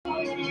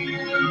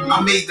I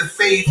made the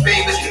fade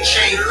famous, the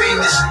chain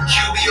famous.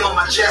 QB on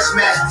my chest,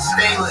 master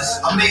stainless.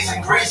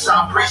 Amazing grace,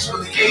 I'm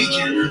gracefully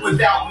aging.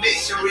 Without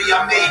masonry,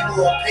 I made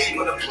more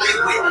paper to play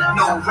with.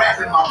 No rap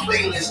in my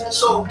playlist.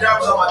 Sold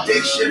downs on my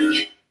day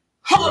shift.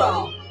 Hold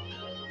on.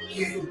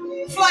 Yeah.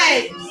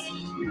 Flames.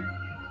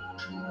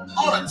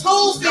 On a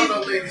Tuesday.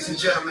 Hello, ladies and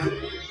gentlemen.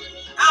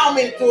 I don't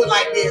mean to do it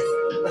like this,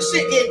 but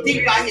shit getting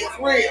deep out here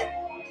for real.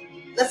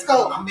 Let's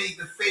go. I made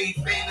the fade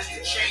famous,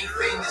 the chain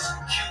famous.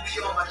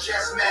 QB on my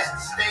chest, master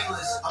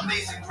stainless.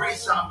 Amazing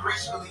grace, I'm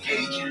gracefully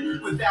aging.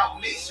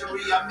 Without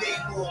masonry, I made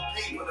more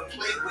paper to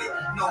play with.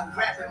 No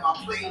rap in my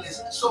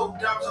playlist. Sold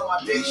downs on my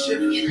day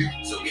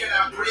shift. So can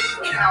I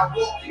breathe? Can I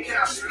walk? Can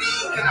I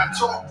speak? Can I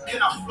talk?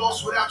 Can I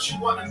floss without you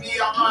wanting me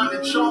out on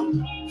the chalk?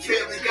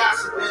 Family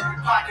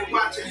gossiping, pocket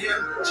watching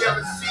him.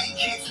 Jealousy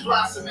keeps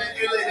blossoming.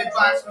 It let it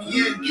box me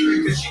in.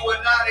 Cause you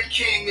are not a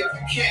king if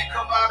you can't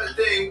come out of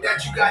thing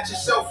that you got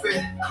yourself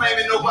in.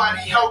 Claiming nobody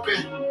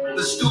helping.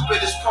 The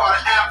stupidest part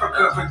of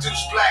Africa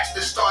produced blacks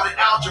that started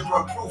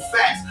algebra, proof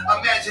facts.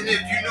 Imagine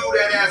if you knew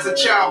that as a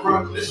child,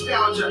 bro.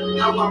 Nostalgia,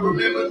 how I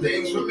remember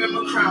things,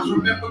 remember crowns,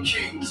 remember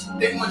kings.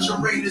 They want your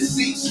reign to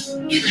cease.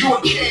 You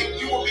a king,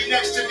 you will be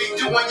next to me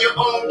doing your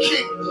own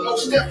king.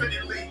 Most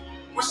definitely.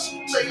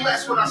 Say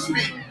less when I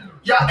speak.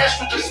 Y'all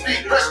extra to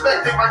speak,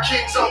 respecting my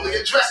kings only,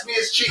 address me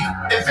as chief.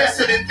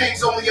 Invested in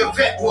things only a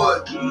vet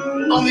would.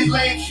 Only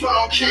lames front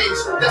on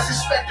kings, that's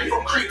expected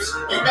from creeps.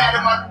 You mad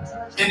at my...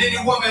 And any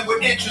woman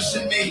with interest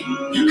in me,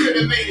 you could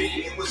have made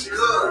it, it was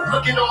good.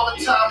 Look at all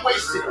the time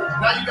wasted,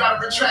 now you gotta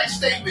retract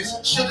statements.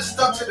 Should've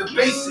stuck to the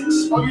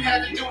basics. All you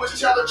had to do was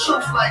tell the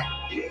truth like,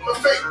 my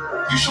faith,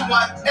 you should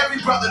want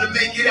every brother to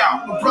make it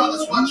out. My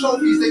brothers want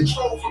trophies, they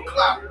troll for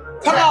clout.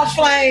 Come on,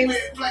 Flames.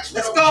 Let's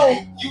go.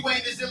 You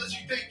ain't as ill as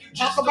you think. You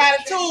talk about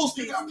it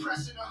Tuesday. You got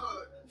press in the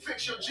hood.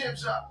 Fix your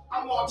gyms up.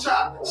 I'm on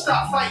top.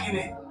 Stop fighting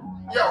it.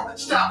 Yo,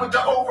 stop with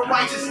the over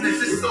righteousness.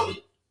 It's so.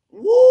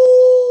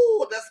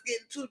 Woo! That's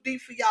getting too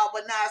deep for y'all.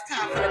 But now it's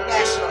time for the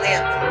national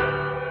anthem.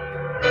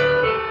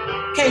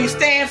 Can you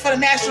stand for the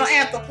national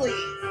anthem, please?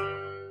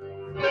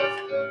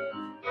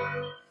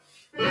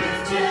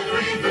 Lift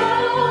every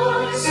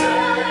voice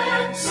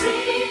and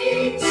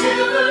sing to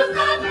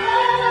the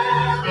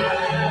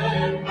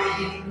heaven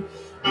ring.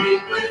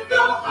 Ring with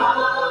the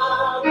harmonies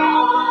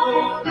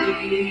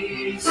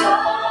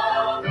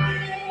of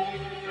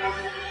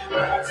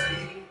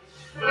liberty.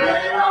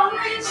 Let our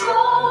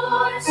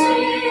rejoicing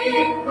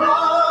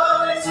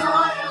rise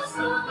high as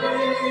the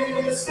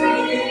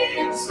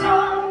listening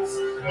stars.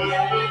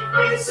 Let it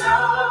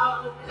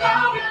resound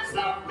loud as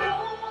the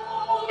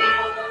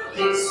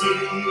rolling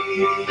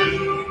sea.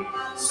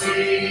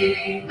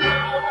 Sing a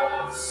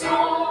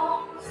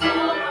song full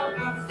of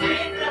the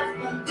faith that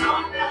the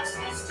darkness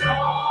has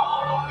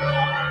taught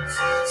us.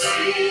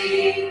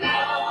 Sing a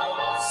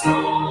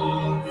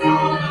song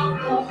full of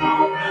the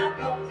hope that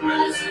the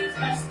present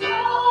has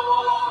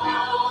brought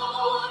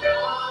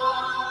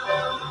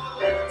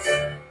us.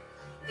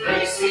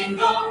 Facing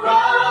the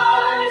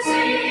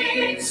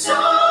rising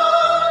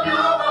sun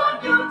of a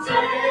new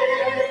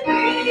day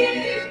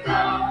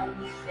begun.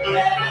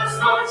 Let us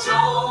march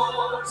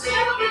on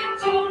till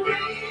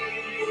victory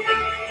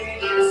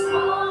is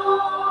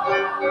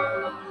won.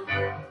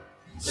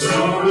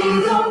 Slowly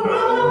the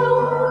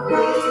road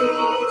we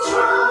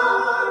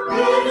trod,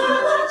 into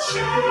the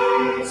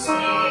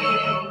chasing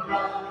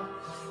blood,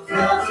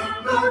 felt in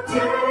the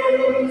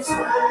days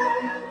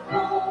when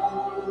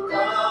hope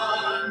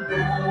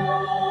unborn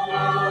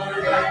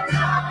and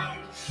died.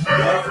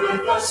 Left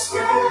with a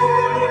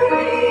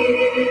steady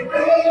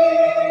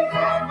beat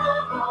and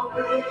a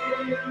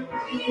weary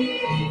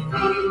feet,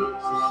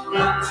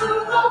 up to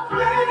the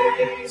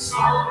place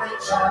for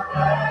which our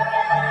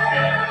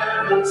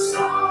parents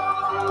sought.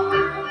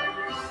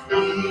 We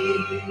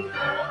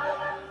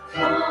have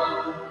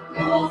come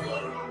over a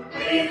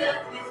way that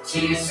with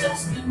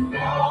Jesus been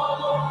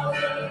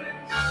watered.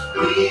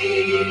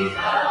 We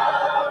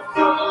have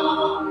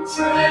come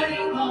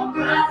treading on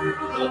back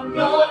through the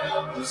blood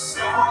of the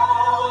Son.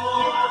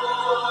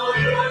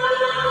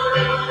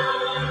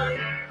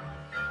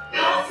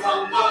 Now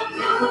from the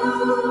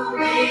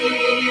gloomy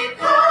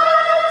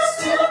past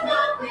till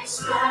now we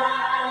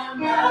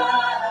stand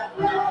at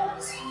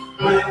last,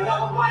 where the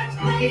white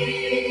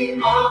gleam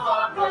of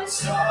our bright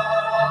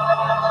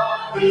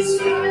star is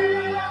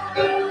fast.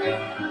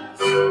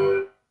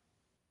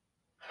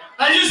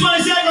 I just want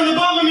to say from the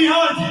bottom of my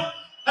heart,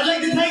 I'd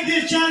like to take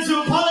this chance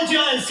to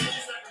apologize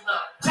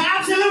to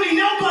absolutely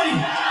nobody.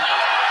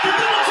 The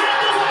double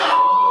champ doesn't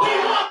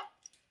know.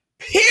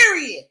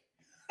 Period.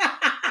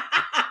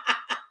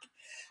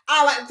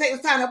 I'd like to take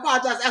this time to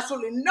apologize to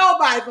absolutely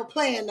nobody for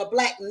playing the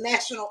Black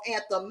national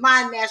anthem,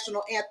 my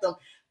national anthem,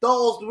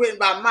 those written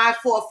by my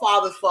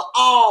forefathers for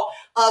all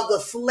of the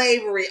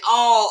slavery,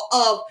 all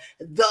of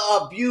the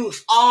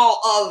abuse,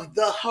 all of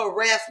the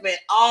harassment,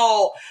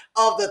 all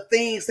of the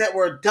things that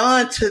were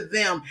done to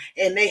them.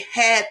 And they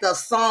had the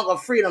song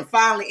of freedom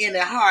finally in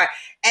their heart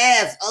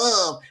as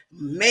of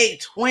May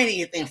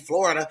 20th in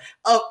Florida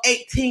of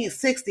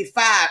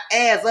 1865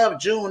 as of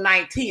June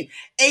 19th,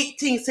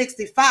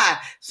 1865.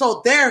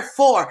 So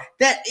therefore,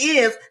 that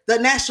is the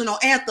national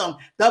anthem,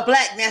 the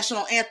Black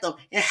national anthem.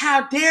 And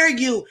how dare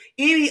you,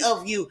 any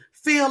of you,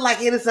 feel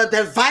like it is a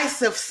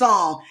divisive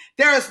song.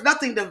 There is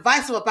nothing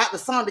divisive about the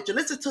song. That you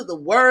listen to the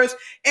words,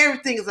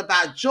 everything is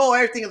about joy,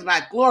 everything is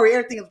about glory,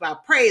 everything is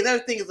about praise,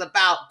 everything is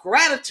about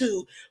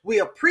gratitude.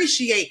 We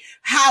appreciate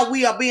how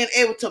we are being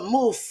able to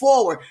move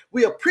forward.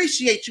 We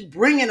appreciate you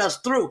bringing us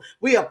through.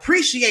 We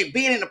appreciate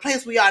being in the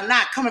place we are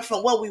now, coming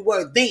from what we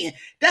were then.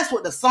 That's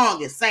what the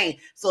song is saying.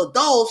 So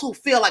those who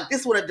feel like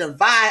this would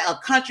divide a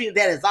country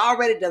that is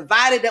already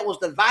divided, that was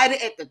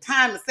divided at the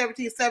time in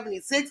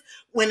 1776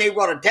 when they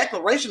wrote a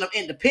Declaration of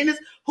Independence.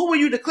 Who were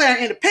you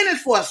declaring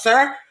independence for,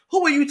 sir?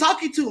 Who were you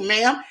talking to,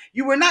 ma'am?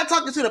 You were not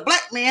talking to the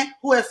black man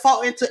who has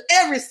fought into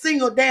every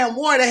single damn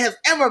war that has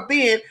ever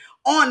been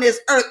on this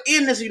earth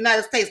in this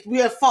United States. We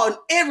have fought in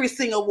every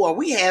single war.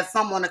 We had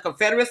some on the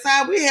Confederate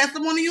side. We had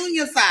some on the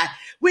Union side.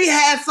 We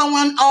had some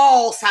on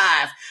all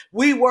sides.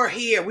 We were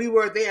here. We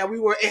were there. We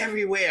were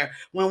everywhere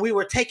when we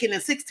were taken in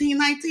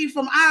 1619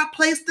 from our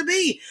place to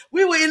be.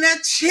 We were in there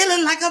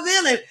chilling like a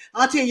villain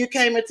until you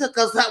came and took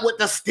us out with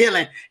the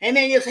stealing. And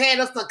then you had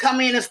us to come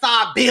in and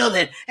start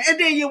building. And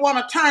then you want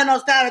to turn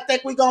us down and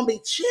think we're going to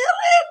be chilling?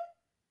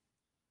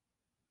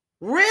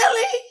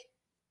 Really?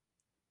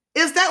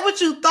 Is that what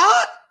you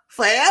thought?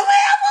 Forever,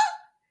 ever?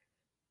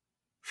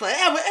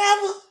 Forever,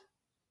 ever?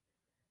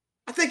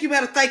 I think you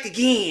better think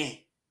again.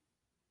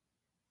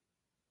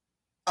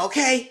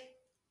 Okay?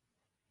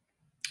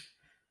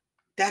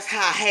 That's how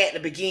I had to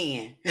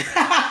begin.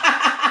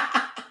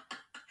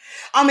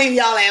 I mean,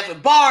 y'all having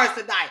bars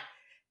tonight.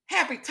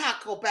 Happy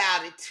Taco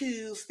Bout It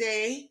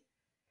Tuesday.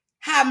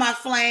 Hi, my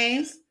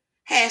flames.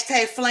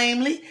 Hashtag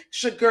Flamely.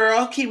 It's your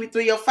girl, Kiely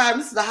 305.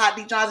 This is the Hot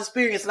D John's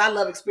Experience, and I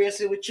love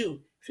experiencing it with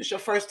you. If it's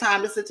your first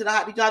time listening to the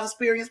Hot D John's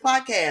Experience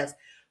podcast,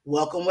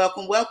 welcome,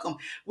 welcome, welcome.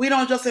 We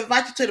don't just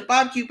invite you to the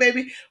barbecue,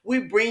 baby. We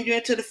bring you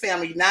into the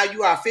family. Now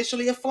you are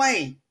officially a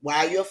flame.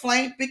 Why are you a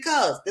flame?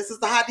 Because this is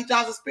the Hot D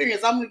John's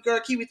Experience. I'm your girl,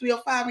 Kiely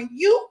 305, and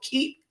you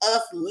keep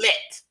us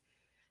lit.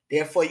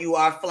 Therefore, you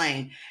are a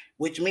flame,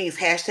 which means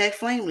hashtag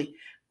Flamely.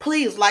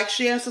 Please like,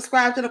 share, and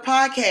subscribe to the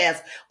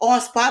podcast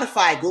on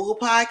Spotify, Google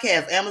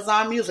Podcasts,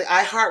 Amazon Music,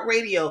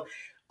 iHeartRadio,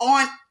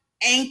 on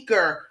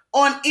Anchor,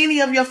 on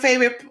any of your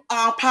favorite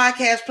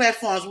podcast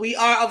platforms. We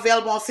are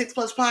available on 6+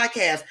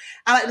 Podcasts.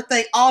 I'd like to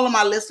thank all of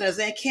my listeners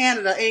in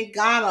Canada, in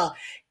Ghana,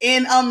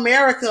 in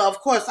America. Of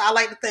course, I'd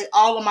like to thank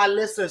all of my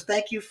listeners.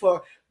 Thank you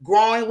for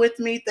growing with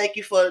me. Thank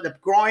you for the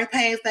growing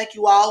pains. Thank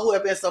you all who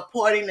have been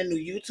supporting the new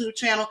YouTube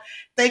channel.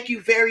 Thank you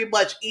very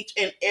much, each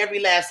and every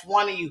last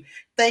one of you.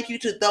 Thank you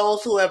to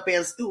those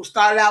who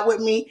started out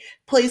with me.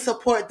 Please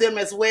support them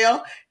as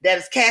well. That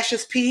is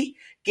Cassius P.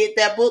 Get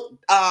that book,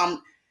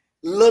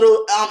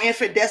 Little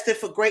Infant Destined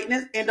for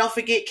Greatness. And don't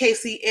forget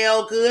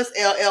KCL Goods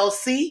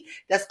LLC.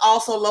 That's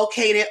also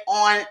located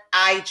on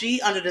IG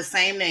under the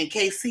same name,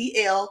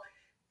 KCL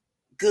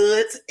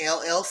Goods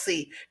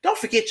LLC. Don't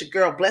forget your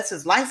girl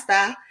Bless's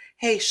Lifestyle.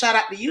 Hey, shout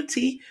out to UT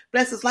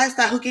Bless's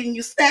Lifestyle, who getting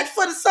you snacks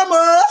for the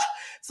summer.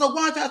 So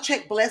why don't y'all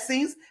check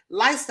Blessings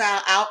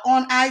Lifestyle out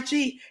on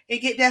IG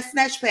and get that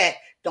snatch pack.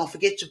 Don't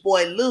forget your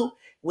boy Lou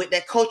with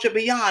that Culture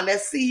Beyond.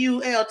 That's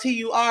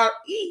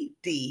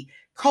CULTURED.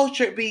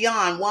 Culture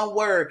Beyond, one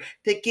word,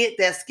 to get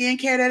that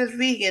skincare that is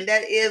vegan,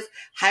 that is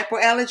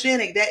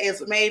hypoallergenic, that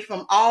is made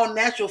from all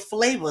natural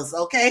flavors,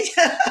 okay?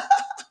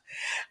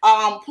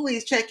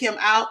 Please check him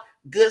out.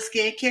 Good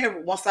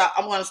skincare.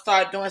 I'm going to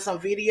start doing some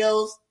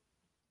videos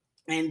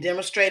and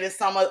demonstrating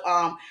some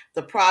of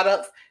the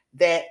products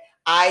that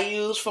I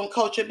use from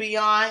Culture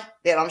Beyond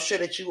that I'm sure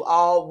that you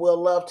all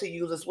will love to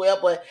use as well.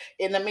 But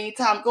in the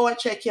meantime, go and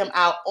check him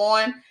out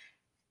on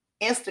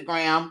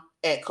Instagram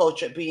at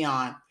Culture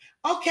Beyond.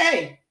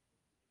 Okay.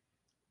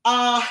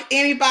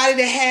 Anybody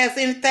that has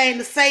anything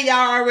to say,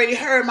 y'all already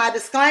heard my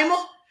disclaimer.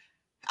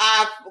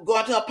 I'm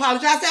going to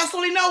apologize to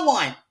absolutely no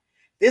one.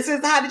 This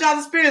is the Hot D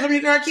John's Experience. I'm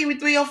your girl, Kiely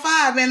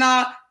 305, and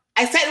I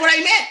said what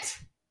I meant.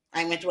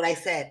 I meant what I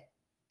said.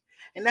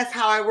 And that's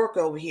how I work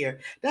over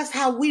here. That's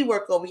how we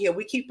work over here.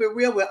 We keep it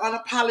real. We're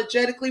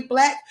unapologetically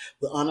black.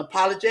 We're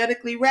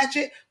unapologetically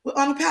ratchet. We're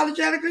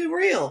unapologetically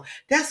real.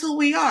 That's who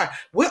we are.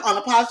 We're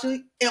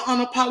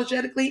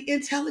unapologetically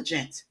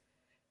intelligent.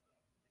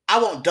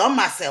 I won't dumb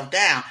myself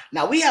down.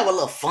 Now we have a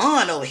little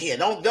fun over here.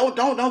 Don't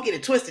get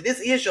it twisted. This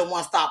is your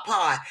one-stop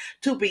pod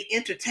to be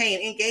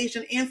entertained, engaged,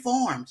 and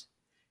informed.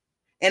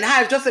 And I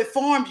have just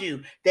informed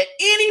you that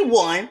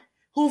anyone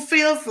who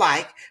feels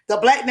like the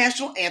Black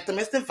National Anthem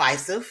is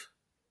divisive,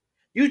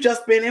 you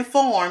just been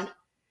informed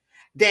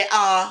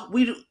that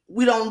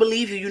we don't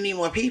believe you. You need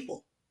more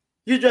people.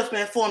 You just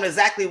been informed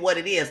exactly what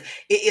it is.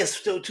 It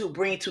is to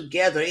bring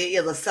together. It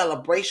is a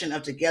celebration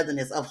of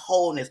togetherness, of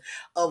wholeness,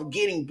 of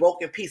getting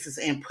broken pieces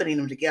and putting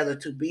them together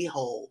to be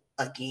whole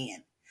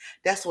again.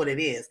 That's what it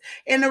is.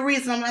 And the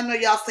reason I know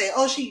y'all say,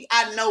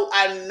 I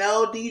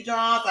know D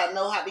Johns, I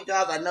know Hot D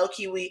Johns, I know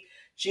Kiely.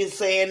 She's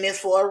saying this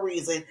for a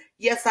reason.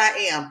 Yes, I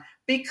am.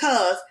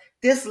 Because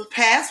this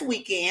past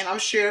weekend, I'm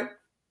sure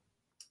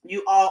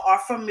you all are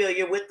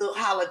familiar with the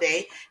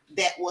holiday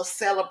that was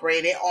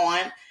celebrated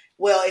on,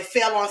 well, it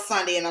fell on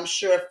Sunday, and I'm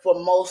sure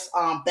for most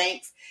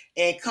banks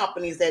and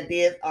companies that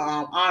did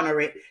honor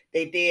it,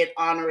 they did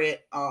honor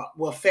it,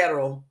 well,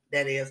 federal,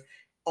 that is,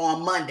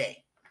 on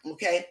Monday,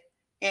 okay?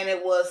 And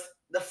it was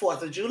the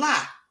 4th of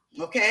July,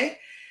 okay?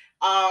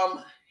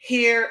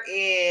 Here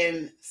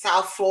in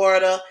South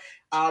Florida,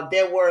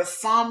 there were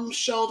some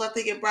shows, I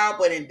think, in Brown,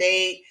 but in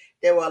Dade,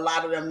 there were a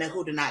lot of them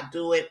who did not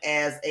do it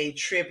as a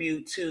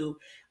tribute to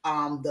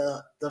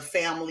the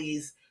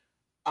families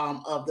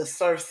of the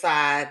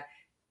Surfside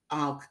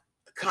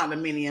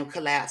condominium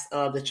collapse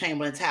of the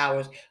Chamberlain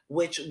Towers,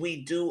 which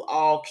we do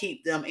all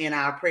keep them in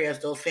our prayers.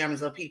 Those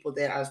families of people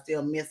that are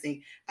still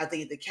missing. I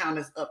think the count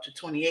is up to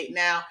 28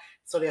 now,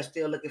 so they're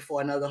still looking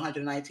for another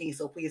 119.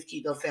 So please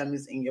keep those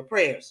families in your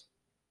prayers.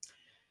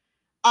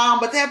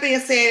 But that being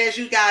said, as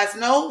you guys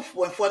know,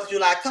 when 4th of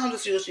July comes,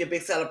 it's usually a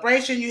big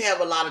celebration. You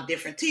have a lot of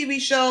different TV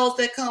shows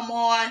that come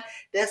on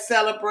that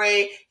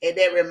celebrate and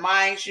that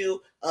reminds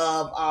you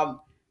of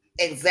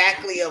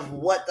exactly of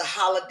what the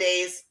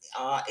holidays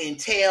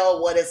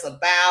entail, what it's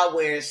about,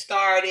 where it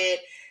started,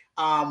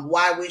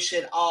 why we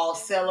should all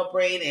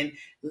celebrate. And,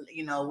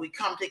 you know, we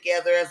come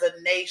together as a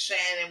nation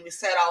and we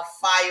set off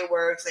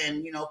fireworks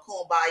and, you know,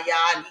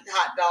 kumbaya and eat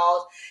hot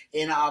dogs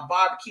and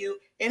barbecue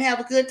and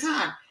have a good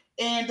time.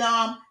 And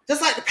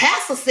just like the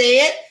pastor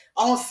said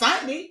on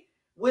Sunday,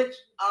 which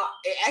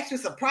it actually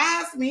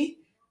surprised me,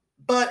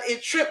 but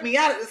it tripped me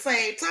out at the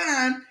same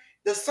time.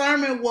 The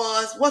sermon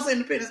was, what's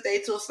Independence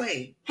Day to a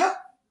slave? Huh?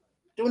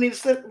 Do we need to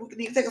sip? We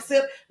need to take a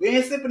sip? We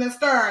ain't sipping and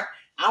stirring.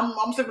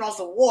 I'm sipping on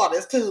some water.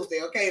 It's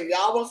Tuesday, okay? If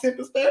y'all want to sip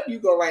and stir, you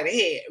go right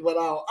ahead. But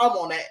I'm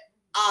on that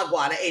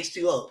agua, that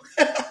H2O.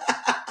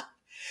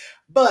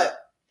 But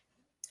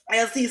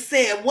as he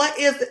said, what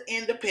is the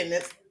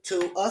independence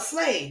to a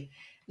slave?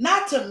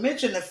 Not to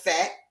mention the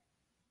fact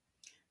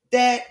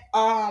that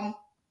our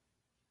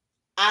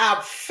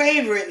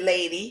favorite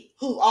lady,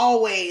 who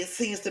always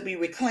seems to be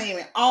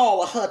reclaiming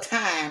all of her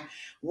time,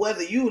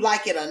 whether you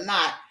like it or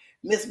not,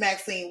 Miss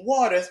Maxine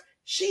Waters,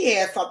 she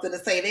had something to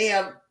say. They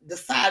have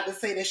decided to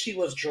say that she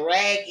was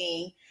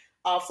dragging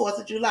 4th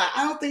of July.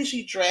 I don't think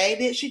she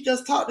dragged it. She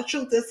just talked the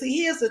truth. And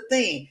see, here's the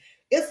thing.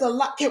 It's a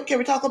lot. Can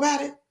we talk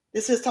about it?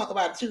 This is Talk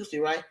About It Tuesday,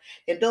 right?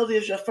 And those of you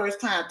your first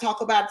time,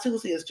 Talk About It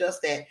Tuesday is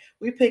just that.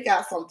 We pick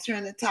out some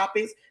trending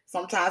topics,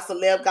 sometimes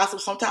celeb gossip,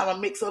 sometimes a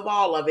mix of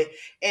all of it,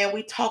 and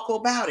we talk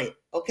about it,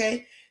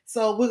 okay?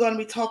 So we're going to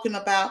be talking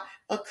about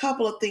a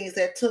couple of things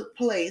that took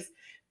place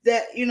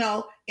that, you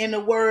know, in the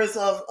words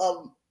of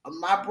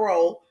my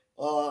bro,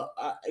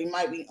 he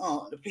might be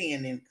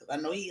depending, because I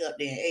know he up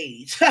there in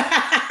age.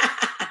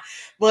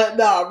 But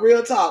no,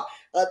 real talk.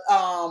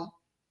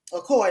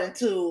 According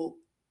to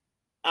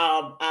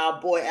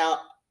our boy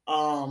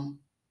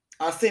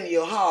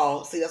Arsenio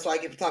Hall. See, that's why I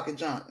get to talking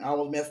junk. I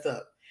was messed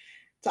up.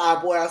 To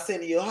our boy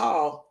Arsenio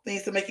Hall,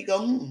 things to make you go,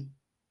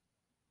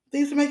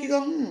 Things to make you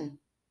go,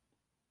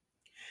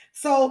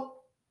 So,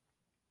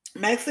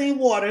 Maxine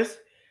Waters,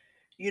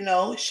 you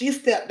know, she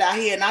stepped out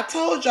here. And I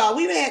told y'all,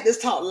 we had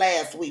this talk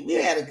last week. We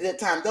had a good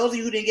time. Those of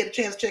you who didn't get a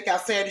chance to check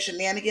out Saturday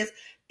Shenanigans,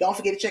 don't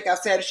forget to check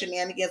out Saturday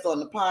Shenanigans on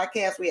the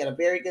podcast. We had a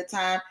very good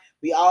time.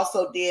 We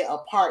also did a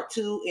part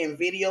 2 in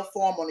video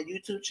form on the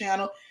YouTube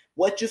channel.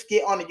 What you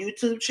get on the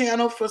YouTube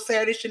channel for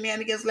Saturday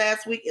Shenanigans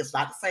last week is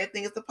not the same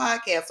thing as the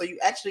podcast. So you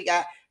actually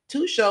got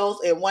 2 shows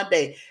in one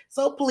day.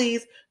 So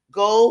please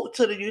go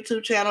to the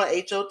YouTube channel,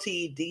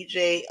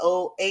 HOTDJOHNS.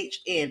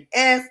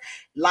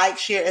 Like,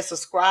 share, and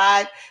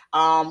subscribe.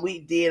 We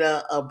did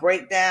a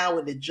breakdown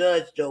with the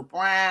Judge Joe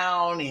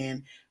Brown,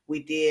 and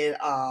we did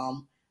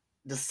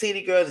the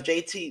City Girls, the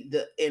JT,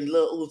 and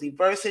Lil Uzi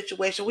Vert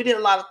situation. We did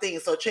a lot of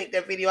things, so check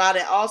that video out,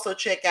 and also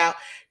check out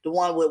the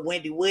one with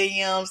Wendy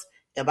Williams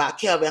about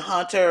Kelvin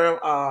Hunter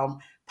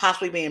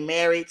possibly being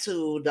married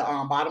to the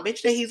bottom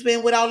bitch that he's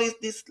been with all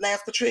these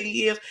last trillion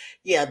years.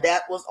 Yeah,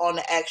 that was on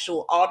the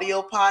actual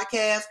audio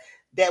podcast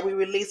that we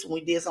released when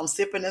we did some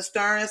sipping and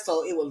stirring.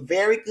 So it was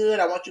very good.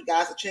 I want you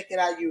guys to check it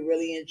out. You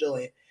really enjoy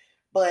it.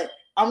 But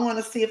I want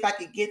to see if I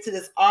could get to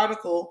this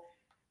article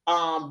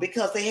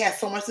because they had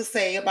so much to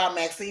say about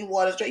Maxine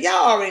Waters. Y'all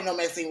already know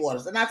Maxine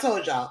Waters. And I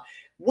told y'all,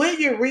 when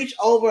you reach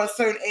over a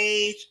certain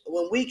age,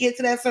 when we get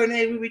to that certain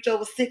age, we reach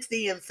over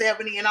 60 and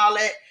 70 and all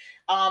that.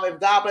 If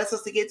God bless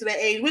us to get to that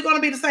age, we're going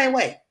to be the same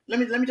way. Let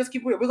me just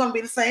keep real. We're going to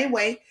be the same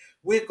way.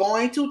 We're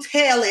going to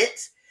tell it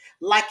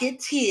like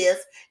it is.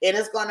 And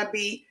it's going to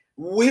be,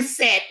 we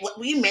said what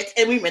we meant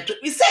and we meant what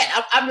we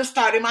said. I'm just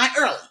starting mine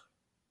early.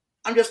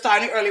 I'm just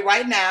starting early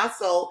right now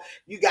so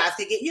you guys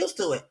can get used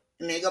to it.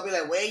 And they're going to be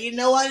like, well, you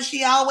know what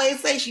she always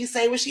say? She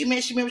say what she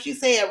meant. She meant what she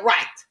said.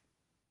 Right.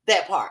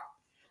 That part.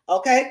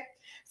 Okay?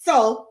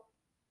 So,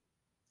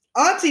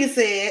 Auntie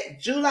said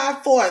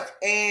July 4th.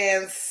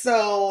 And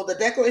so the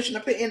Declaration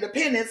of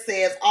Independence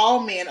says all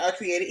men are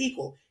created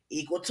equal.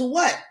 Equal to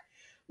what?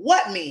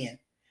 What men?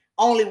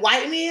 Only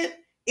white men?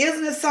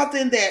 Isn't it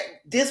something that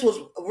this was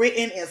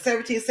written in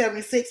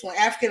 1776 when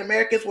African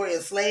Americans were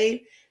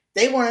enslaved?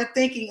 They weren't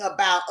thinking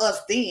about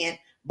us then,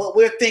 but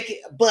we're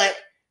thinking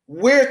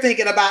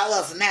about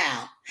us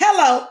now.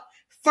 Hello.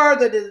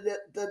 Further,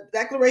 the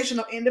Declaration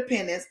of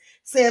Independence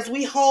says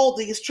we hold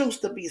these truths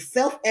to be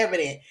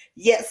self-evident,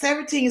 yet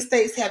 17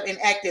 states have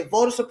enacted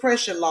voter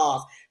suppression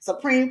laws.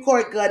 Supreme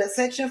Court gutted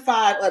Section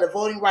 5 of the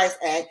Voting Rights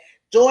Act.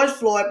 George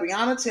Floyd,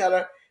 Breonna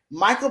Taylor,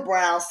 Michael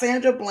Brown,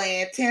 Sandra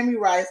Bland, Tammy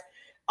Rice,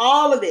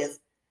 all of this.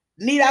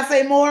 Need I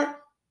say more?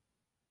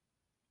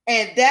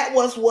 And that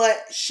was what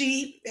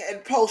she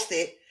had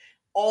posted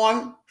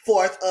on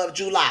 4th of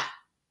July.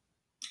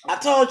 I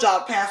told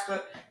y'all,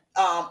 Pastor,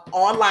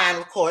 online,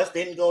 of course,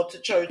 didn't go to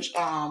church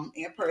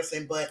in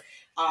person, but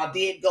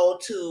did go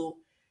to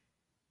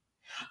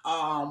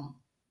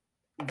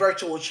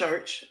virtual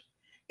church.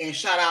 And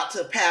shout out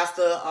to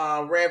Pastor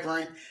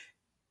Reverend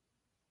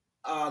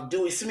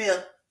Dewey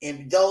Smith.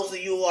 And those of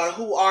you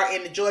who are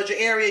in the Georgia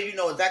area, you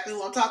know exactly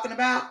who I'm talking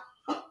about.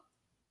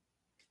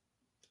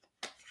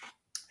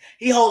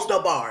 He holds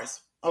no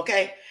bars,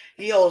 okay?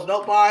 He holds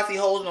no bars. He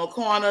holds no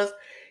corners.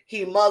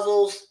 He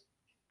muzzles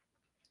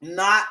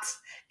knots,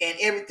 and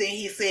everything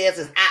he says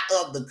is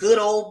out of the good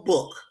old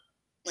book.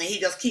 And he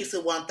just keeps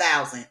it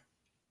 1,000.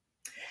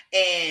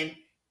 And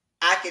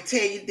I can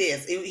tell you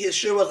this, it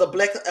sure was a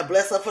bless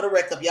up for the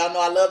wreck up. Y'all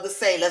know I love to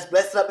say, let's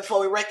bless it up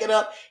before we wreck it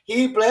up.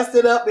 He blessed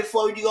it up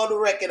before you go to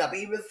wreck it up.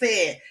 He even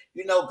said,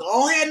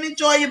 go ahead and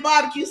enjoy your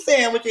barbecue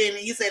sandwich. And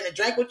he said,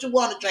 drink what you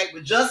want to drink,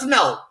 but just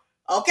know,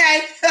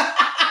 okay?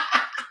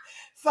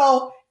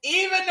 So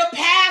even the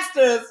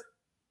pastors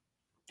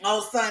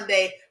on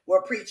Sunday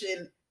were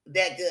preaching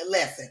that good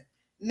lesson.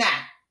 Now,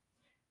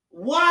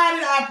 why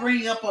did I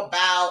bring up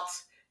about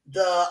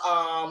the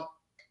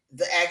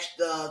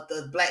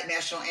Black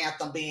National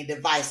Anthem being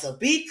divisive?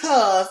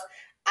 Because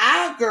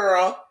our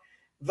girl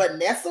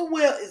Vanessa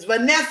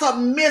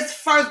Miss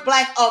First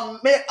Black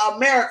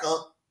America.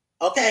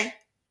 Okay,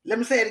 let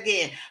me say it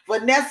again.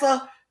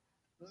 Vanessa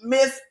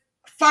Miss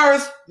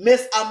Black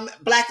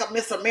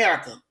Miss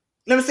America.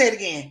 Let me say it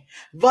again.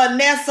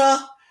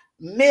 Vanessa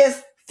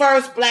Miss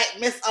First Black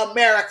Miss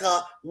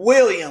America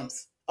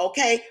Williams.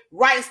 Okay,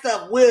 Right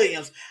Stuff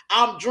Williams.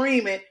 I'm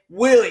Dreaming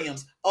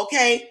Williams.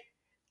 Okay,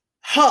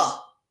 her.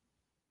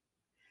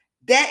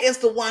 That is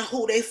the one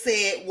who they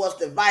said was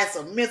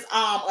divisive. Miss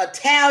white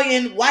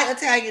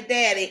Italian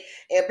daddy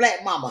and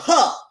black mama.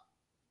 Her.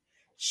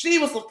 She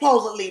was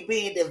supposedly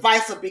being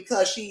divisive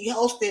because she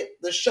hosted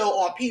the show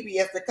on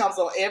PBS that comes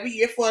on every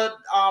year for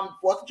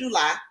 4th of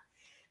July.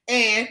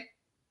 And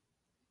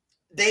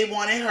they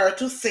wanted her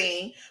to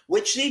sing,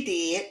 which she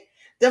did,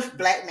 the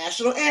Black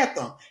National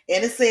Anthem.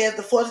 And it says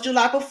the 4th of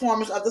July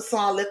performance of the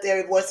song Lift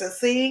Every Voice and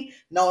Sing,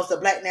 known as the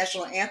Black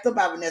National Anthem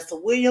by Vanessa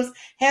Williams,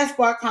 has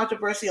sparked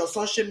controversy on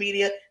social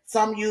media.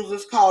 Some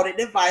users called it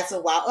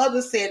divisive, while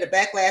others said the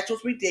backlash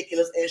was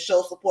ridiculous and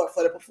showed support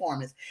for the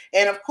performance.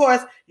 And of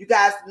course, you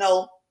guys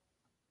know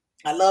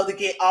I love to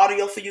get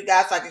audio for you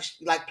guys so I can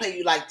play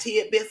you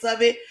tidbits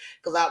of it,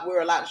 because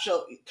we're allowed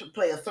to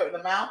play a certain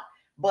amount.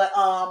 But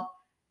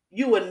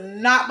you would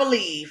not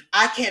believe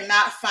I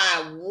cannot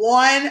find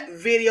one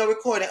video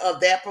recording of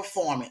that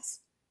performance.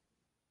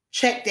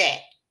 Check that.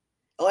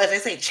 Or as they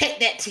say, check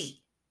that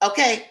T.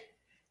 Okay?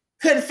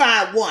 Couldn't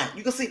find one.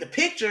 You can see the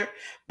picture,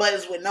 but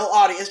it's with no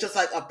audio. It's just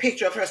like a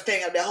picture of her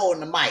standing up there holding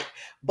the mic.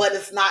 But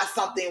it's not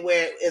something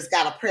where it's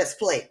got a press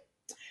play.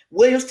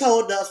 Williams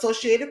told the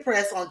Associated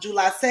Press on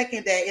July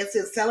 2nd that it's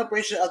in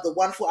celebration of the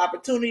wonderful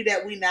opportunity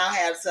that we now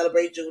have to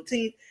celebrate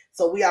Juneteenth.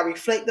 So we are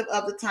reflective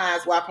of the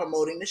times while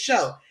promoting the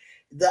show.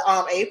 The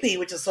AP,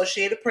 which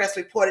Associated Press,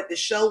 reported the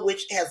show,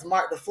 which has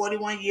marked the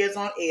 41 years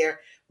on air,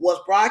 was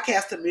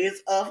broadcast to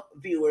millions of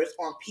viewers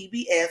on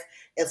PBS,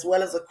 as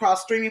well as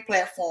across streaming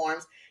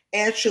platforms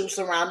and troops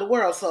around the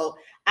world. So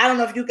I don't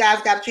know if you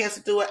guys got a chance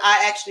to do it.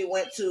 I actually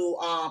went to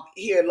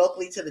here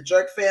locally to the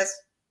Jerk Fest.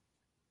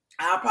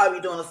 I'll probably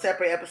be doing a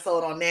separate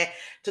episode on that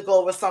to go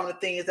over some of the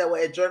things that were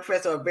at Jerk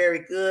Fest that are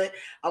very good.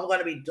 I'm going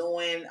to be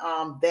doing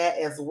that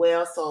as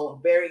well. So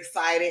I'm very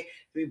excited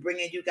to be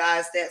bringing you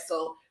guys that.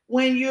 So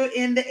when you're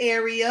in the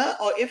area,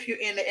 or if you're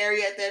in the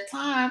area at that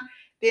time,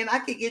 then I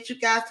can get you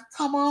guys to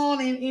come on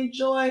and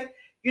enjoy.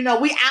 We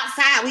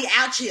outside, we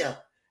out here.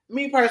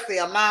 Me personally,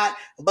 I'm not,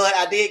 but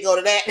I did go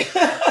to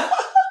that.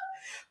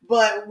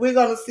 But we're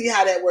going to see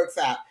how that works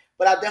out.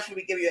 But I'll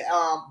definitely give you,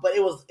 but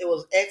it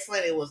was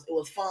excellent. It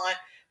was fun.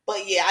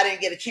 But yeah, I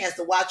didn't get a chance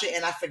to watch it,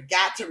 and I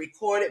forgot to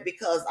record it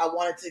because I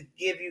wanted to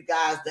give you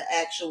guys the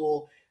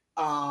actual,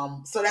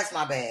 so that's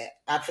my bad.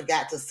 I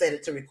forgot to set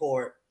it to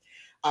record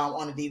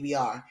on the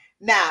DVR.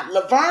 Now,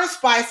 Laverne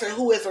Spicer,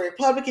 who is a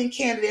Republican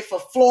candidate for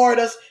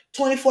Florida's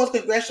 24th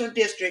Congressional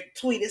District,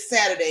 tweeted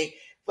Saturday,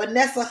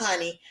 Vanessa,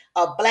 honey,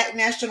 a Black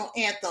national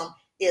anthem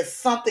is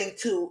something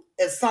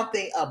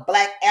a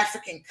Black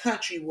African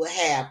country would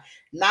have,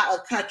 not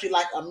a country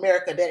like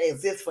America that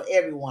exists for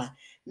everyone.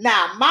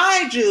 Now,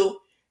 mind you,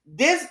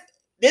 this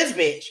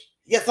bitch,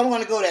 yes, I'm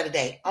going to go there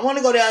today. I'm going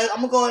to go there.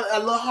 I'm going to go a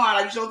little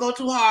hard. I usually don't go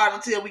too hard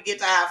until we get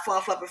to our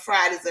Fun Fluffy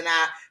Fridays and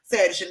our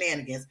Saturday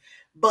shenanigans.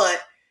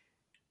 But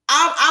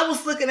I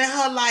was looking at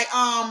her like,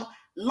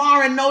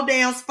 Lauren, no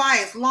damn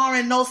spice.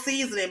 Lauren, no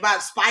seasoning by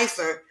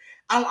Spicer.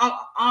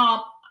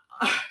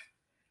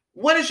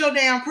 What is your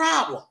damn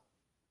problem?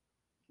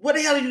 What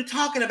the hell are you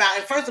talking about?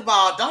 And first of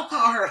all, don't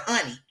call her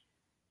honey.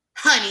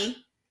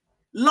 Honey.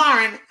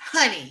 Lauren,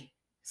 honey.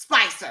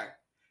 Spicer.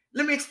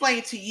 Let me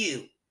explain to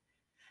you.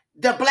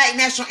 The Black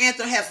National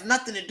Anthem has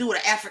nothing to do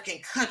with the African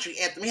country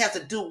anthem. It has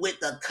to do with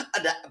the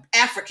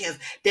Africans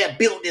that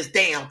built this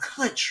damn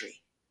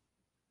country.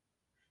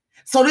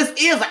 So this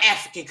is an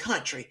African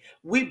country.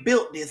 We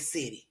built this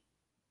city.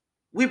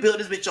 We built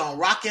this bitch on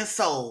rock and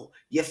soul.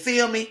 You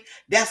feel me?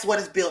 That's what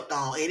it's built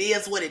on. It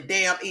is what it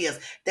damn is.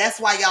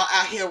 That's why y'all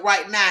out here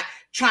right now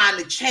trying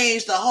to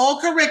change the whole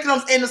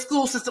curriculums in the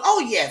school system. Oh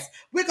yes,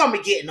 we're gonna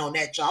be getting on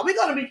that, y'all. We're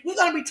gonna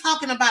be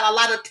talking about a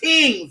lot of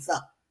things.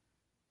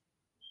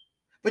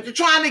 But you're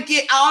trying to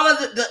get all of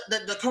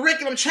the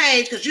curriculum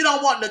changed because you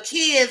don't want the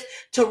kids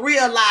to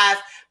realize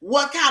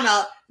what kind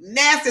of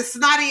nasty,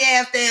 snotty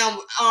ass damn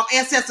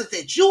ancestors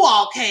that you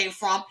all came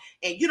from,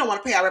 and you don't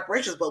want to pay our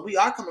reparations, but we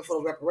are coming for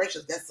those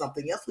reparations. That's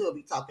something else we'll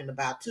be talking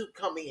about too,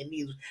 coming in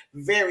these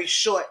very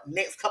short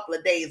next couple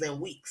of days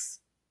and weeks.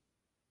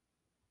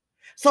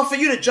 So for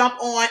you to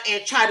jump on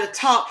and try to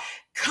talk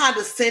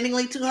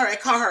condescendingly to her and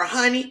call her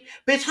honey,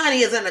 bitch,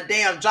 honey is in a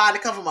damn jar to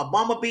come from a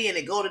bumblebee and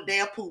they go to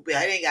damn poop. It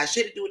ain't got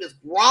shit to do with this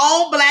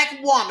grown black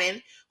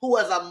woman who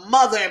is a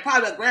mother and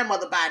probably a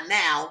grandmother by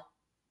now,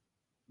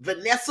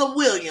 Vanessa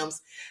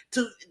Williams,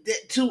 to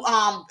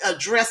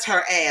address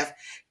her ass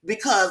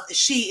because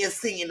she is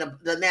singing the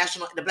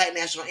Black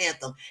National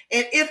Anthem.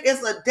 And if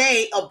it's a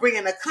day of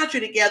bringing the country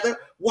together,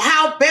 well,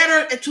 how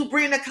better to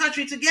bring the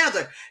country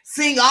together?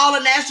 Sing all the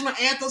national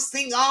anthems,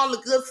 sing all the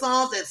good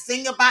songs, and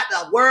sing about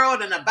the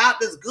world and about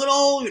this good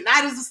old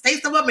United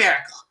States of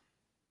America.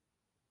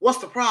 What's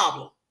the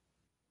problem?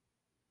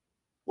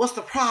 What's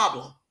the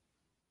problem?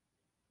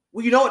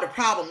 Well, you know what the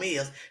problem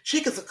is.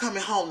 Chickens are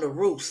coming home to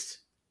roost.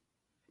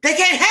 They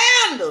can't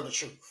handle the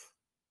truth.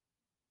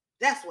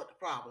 That's what the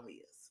problem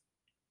is.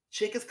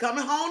 Chickens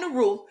coming home to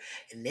roost,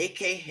 and they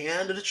can't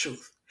handle the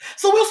truth.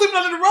 So we'll sweep it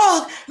under the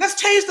rug. Let's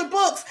change the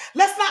books.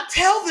 Let's not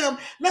tell them.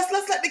 Let's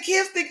let the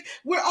kids think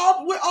we're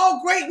all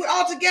great. We're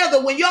all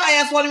together. When your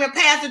ass won't even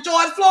pass the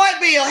George Floyd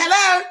bill.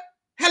 Hello?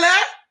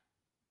 Hello?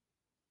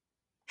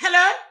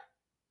 Hello?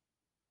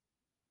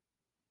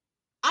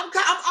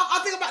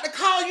 I think I'm about to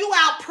call you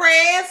out,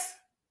 Prez.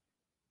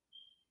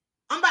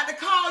 I'm about to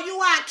call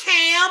you out,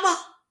 Cam.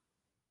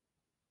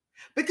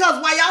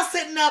 Because while y'all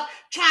sitting up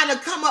trying to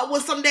come up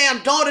with some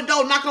damn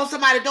door-to-door, knocking on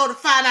somebody's door to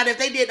find out if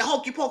they did the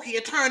hokey-pokey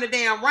and turn the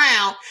damn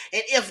round,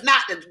 and if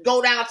not, to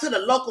go down to the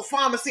local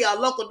pharmacy or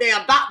local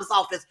damn doctor's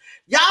office,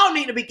 y'all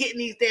need to be getting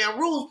these damn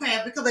rules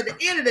passed, because at the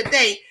end of the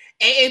day,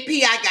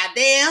 AAPI got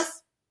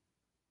theirs.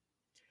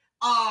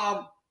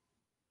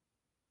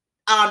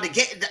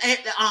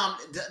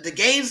 The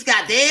gays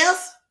got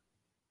theirs.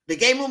 The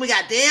gay movement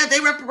got theirs. They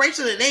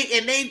reparations and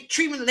they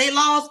treatment and they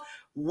laws.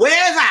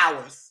 Where's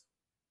ours?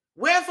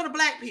 Where's for the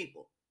black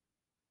people?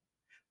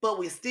 But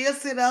we still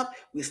sit up.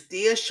 We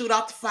still shoot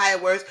off the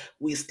fireworks.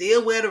 We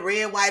still wear the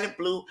red, white, and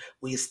blue.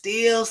 We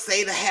still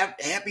say the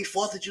happy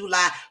 4th of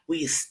July.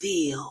 We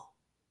still.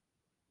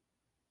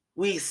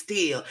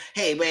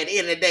 Hey man, at the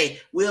end of the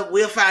day,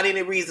 we'll find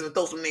any reason to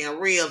throw some damn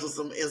ribs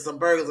and some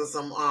burgers and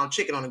some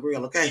chicken on the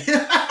grill, okay?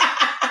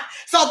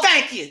 So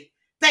thank you.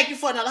 Thank you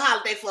for another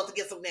holiday for us to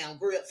get some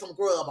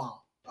grub on,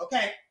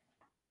 okay?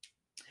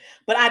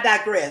 But I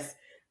digress.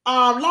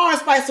 Lauren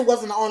Spicer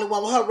wasn't the only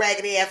one with her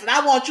raggedy ass, and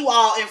I want you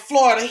all in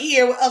Florida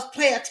here with us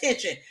pay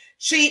attention.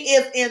 She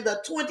is in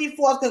the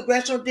 24th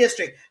Congressional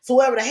District. So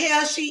whoever the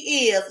hell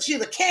she is, she's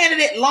a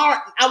candidate. Lauren,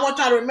 I want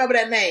y'all to remember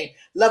that name.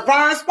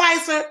 Laverne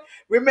Spicer.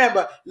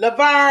 Remember,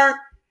 Laverne,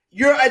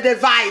 you're a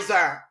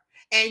divisor,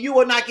 and you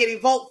are not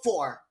getting vote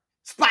for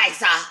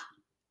Spicer.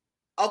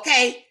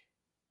 Okay?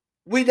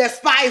 We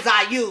despise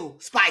you,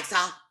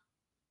 Spicer.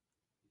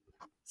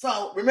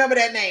 So remember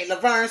that name,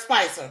 Laverne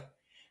Spicer.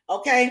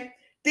 Okay?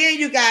 Then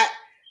you got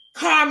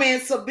Carmen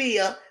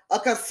Sabia, a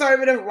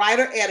conservative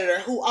writer-editor,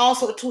 who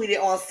also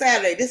tweeted on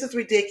Saturday, "This is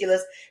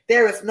ridiculous.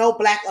 There is no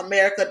Black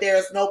America. There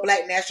is no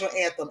Black national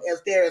anthem,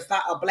 as there is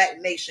not a Black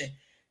nation.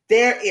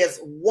 There is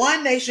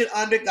one nation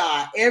under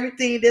God.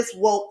 Everything this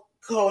woke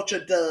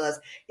culture does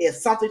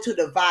is something to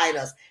divide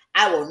us.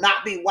 I will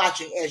not be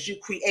watching as you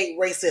create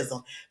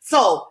racism."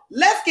 So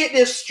let's get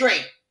this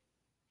straight.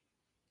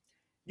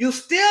 You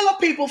steal a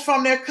people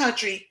from their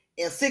country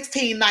in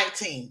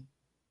 1619.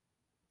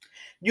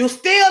 You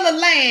steal the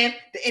land,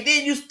 and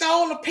then you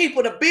stole the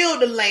people to build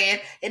the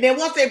land, and then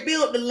once they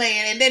built the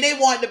land, and then they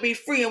wanted to be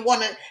free and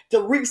wanted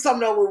to reap some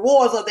of the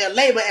rewards of their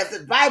labor, as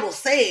the Bible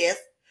says,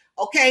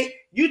 okay,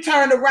 you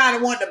turned around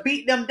and wanted to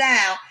beat them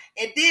down,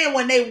 and then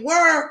when they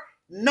were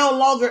no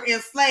longer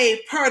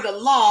enslaved per the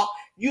law,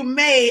 you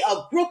made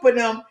a group of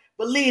them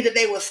believe that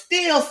they were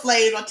still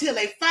slaves until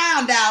they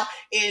found out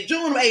in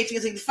June of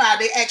 1865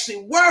 they actually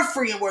were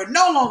free and were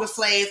no longer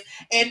slaves.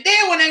 And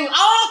then when they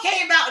all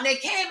came out and they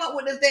came up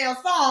with this damn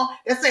song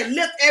that said,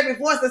 "Lift every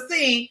voice to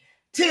sing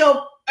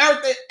till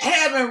earth and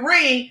heaven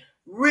ring,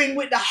 ring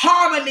with the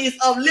harmonies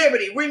of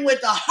liberty. Ring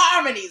with the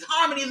harmonies.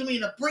 Harmonies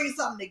mean to bring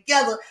something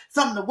together,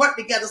 something to work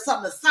together,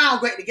 something to sound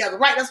great together,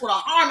 right? That's what a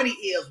harmony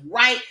is,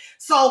 right?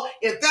 So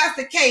if that's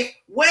the case,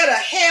 where the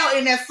hell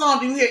in that song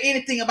do you hear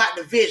anything about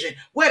division?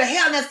 Where the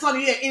hell in that song do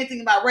you hear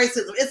anything about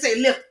racism? It say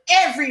lift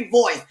every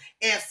voice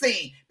and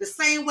sing. The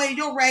same way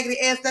your raggedy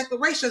ass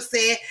declaration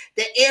said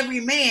that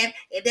every man,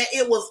 and that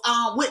it was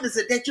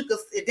witnessing that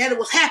that it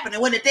was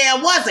happening when it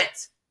damn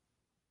wasn't.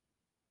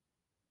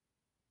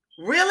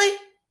 Really?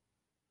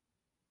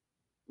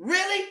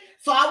 Really?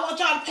 So I want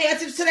y'all to pay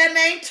attention to that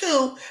name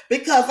too,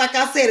 because like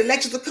I said,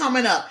 elections are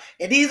coming up,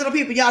 and these are the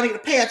people y'all need to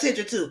pay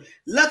attention to.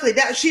 Luckily,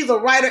 that she's a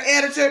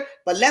writer-editor,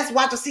 but let's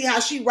watch to see how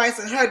she writes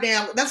in her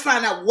damn. Let's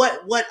find out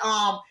what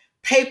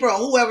paper or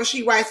whoever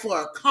she writes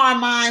for.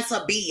 Carmine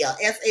Sabia,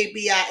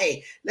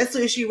 Sabia. Let's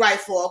see what she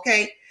writes for.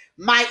 Okay,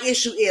 my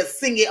issue is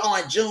singing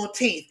on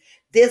Juneteenth.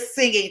 This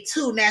singing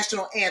two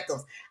national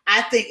anthems,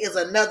 I think, is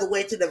another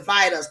way to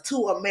divide us.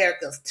 Two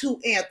Americas, two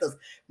anthems,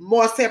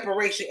 more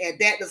separation, and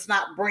that does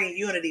not bring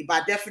unity.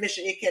 By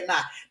definition, it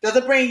cannot. Does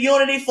it bring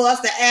unity for us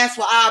to ask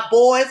for our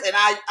boys and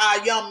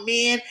our young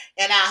men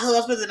and our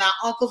husbands and our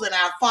uncles and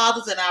our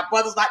fathers and our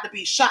brothers like to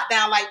be shot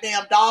down like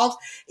damn dogs?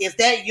 Is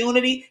that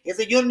unity? Is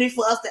it unity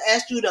for us to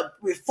ask you to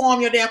reform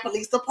your damn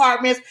police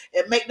departments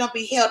and make them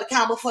be held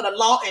accountable for the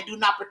law and do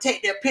not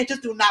protect their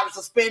pensions, do not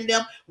suspend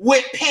them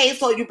with pay,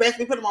 so you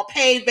basically put them on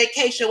paid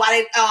vacation while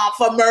they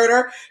for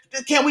murder?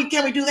 Can we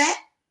do that?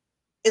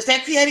 Is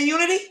that creating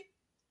unity?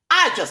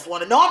 I just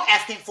want to know. I'm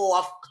asking for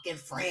a fucking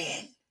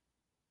friend.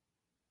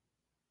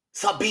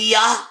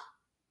 Sabia.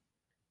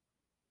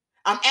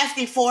 I'm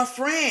asking for a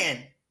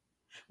friend.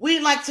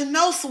 We'd like to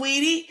know,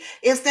 sweetie.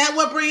 Is that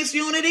what brings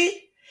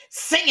unity?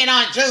 Singing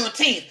on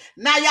Juneteenth.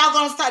 Now y'all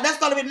gonna start. That's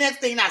gonna be the next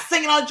thing now.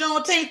 Singing on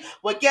Juneteenth.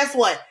 Well, guess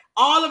what?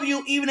 All of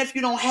you, even if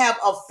you don't have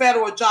a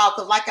federal job,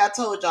 because like I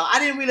told y'all, I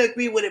didn't really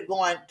agree with it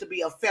going to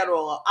be a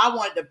federal. I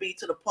wanted to be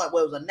to the point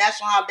where it was a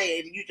national holiday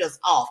and you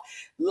just off.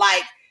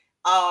 Like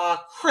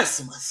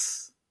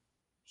Christmas.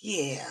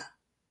 Yeah.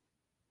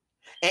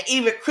 And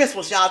even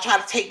Christmas, y'all try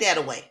to take that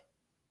away.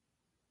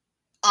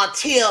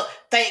 Until,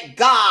 thank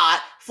God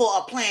for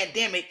a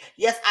pandemic.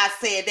 Yes, I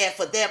said that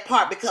for their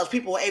part, because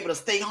people were able to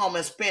stay home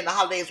and spend the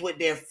holidays with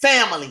their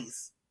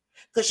families.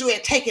 Because you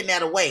had taken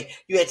that away.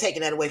 You had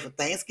taken that away for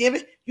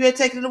Thanksgiving. You had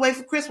taken it away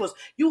for Christmas.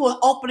 You were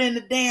opening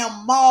the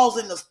damn malls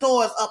and the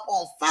stores up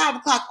on 5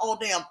 o'clock on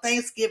damn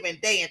Thanksgiving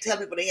Day and tell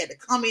people they had to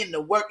come in to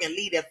work and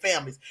leave their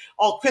families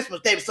on Christmas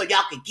Day so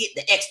y'all could get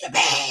the extra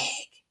bag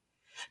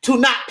to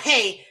not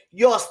pay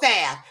your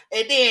staff.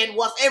 And then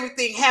once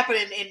everything happened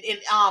and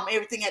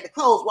everything had to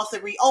close, once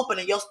it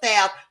reopened and your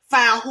staff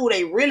found who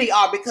they really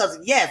are, because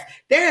yes,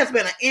 there has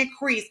been an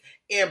increase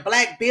in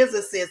black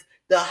businesses,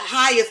 the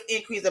highest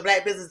increase of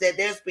black business that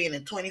there's been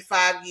in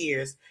 25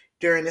 years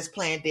during this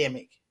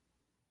pandemic.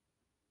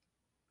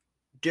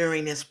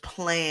 During this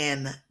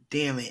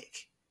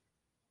pandemic.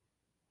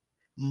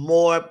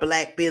 More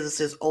black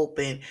businesses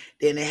open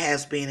than it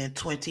has been in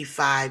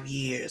 25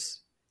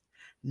 years.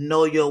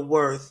 Know your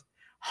worth.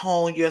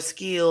 Hone your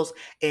skills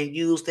and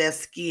use that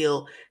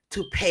skill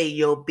to pay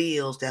your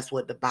bills. That's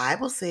what the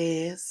Bible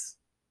says.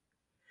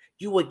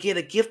 You will get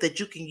a gift that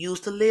you can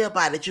use to live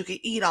by, that you can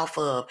eat off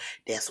of.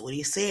 That's what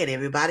he said.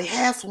 Everybody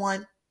has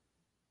one.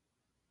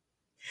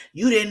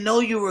 You didn't know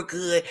you were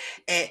good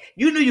at,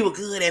 you knew you were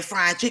good at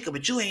frying chicken,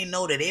 but you ain't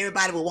know that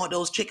everybody would want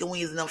those chicken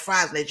wings and them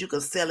fries and that you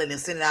could sell it and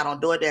send it out on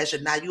DoorDash,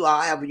 and now you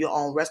all have your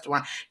own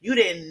restaurant. You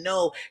didn't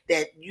know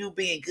that you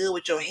being good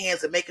with your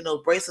hands and making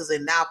those bracelets,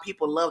 and now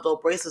people love those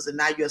bracelets, and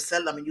now you're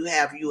selling them and you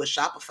have you a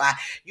Shopify.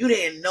 You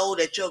didn't know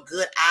that your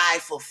good eye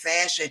for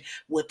fashion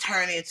would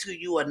turn into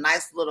you a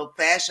nice little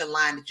fashion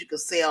line that you could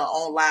sell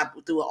online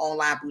through an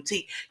online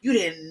boutique. You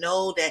didn't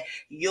know that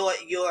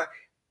your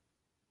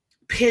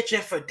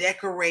pitching for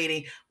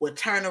decorating would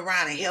turn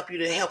around and help you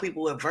to help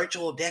people with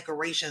virtual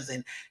decorations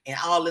and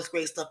all this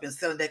great stuff and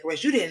selling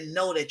decorations. You didn't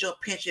know that your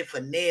penchant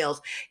for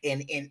nails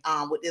and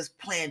with this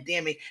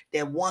pandemic,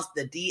 that once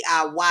the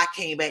DIY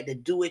came back, the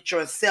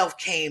do-it-yourself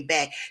came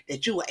back,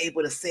 that you were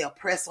able to sell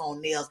press-on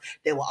nails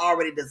that were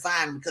already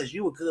designed because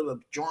you were good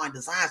with drawing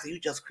designs, so you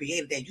just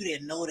created that. You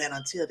didn't know that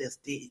until this,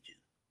 did you?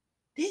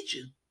 Did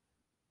you?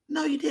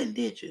 No, you didn't,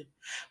 did you?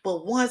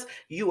 But once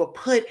you were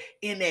put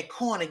in that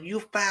corner, you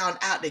found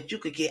out that you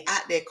could get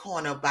out that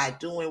corner by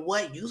doing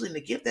what? Using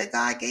the gift that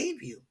God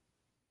gave you.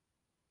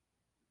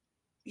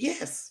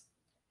 Yes.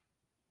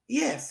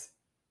 Yes.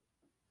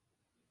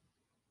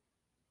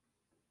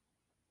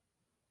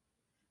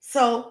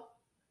 So,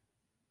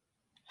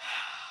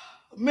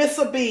 Miss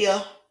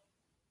Sabia,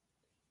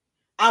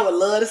 I would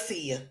love to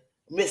see you,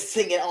 Miss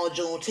Singing on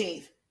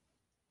Juneteenth.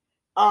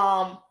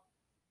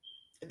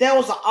 There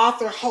was an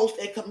author, host,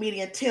 and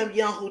comedian, Tim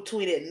Young, who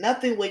tweeted,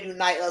 "Nothing will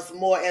unite us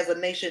more as a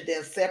nation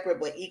than separate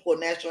but equal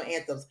national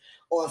anthems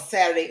on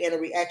Saturday in a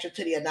reaction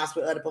to the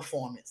announcement of the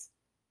performance.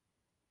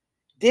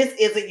 This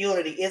isn't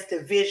unity, it's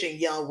division,"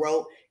 Young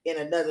wrote in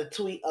another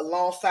tweet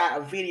alongside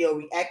a video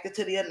reacting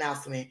to the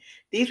announcement.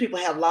 "These people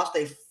have lost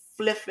their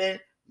flipping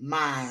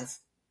minds.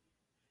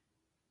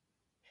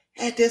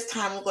 At this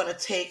time, we're going to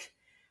take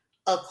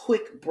a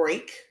quick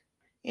break,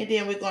 and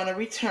then we're going to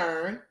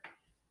return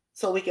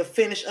so we can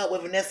finish up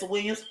with Vanessa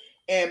Williams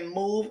and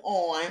move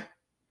on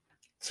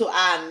to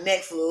our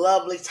next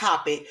lovely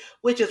topic,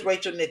 which is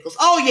Rachel Nichols.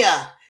 Oh,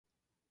 yeah.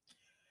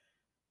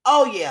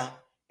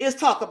 It's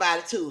Talk About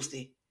It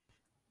Tuesday.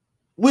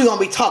 We're going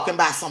to be talking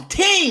about some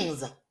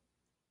things.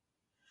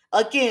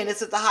 Again,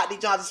 this is the Hot D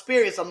Johns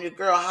Experience. I'm your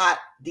girl, Hot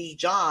D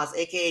Johns,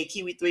 aka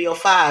Kiely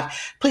 305.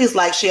 Please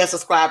like, share,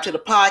 subscribe to the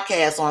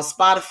podcast on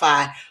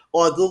Spotify,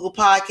 on Google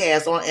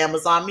Podcasts, on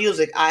Amazon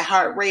Music,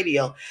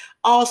 iHeartRadio.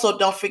 Also,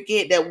 don't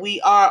forget that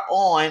we are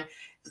on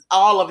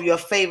all of your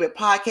favorite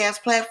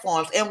podcast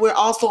platforms, and we're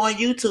also on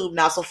YouTube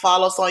now. So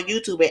follow us on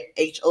YouTube at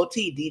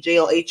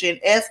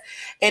HOTDJOHNS,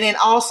 and then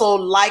also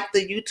like the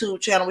YouTube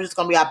channel, which is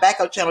going to be our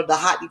backup channel, the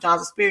Hot D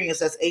Johns Experience.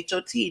 That's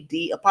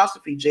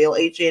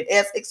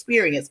HOTD''JOHNS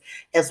Experience,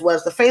 as well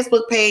as the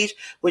Facebook page,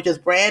 which is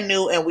brand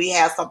new, and we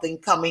have something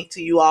coming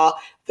to you all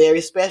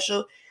very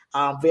special,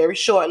 very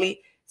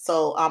shortly.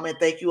 So and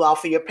thank you all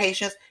for your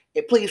patience.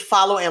 And please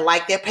follow and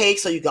like that page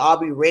so you can all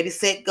be ready,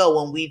 set,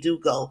 go when we do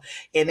go.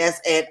 And that's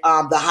at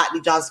the Hot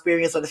D Johns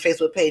Experience on the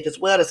Facebook page as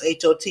well. That's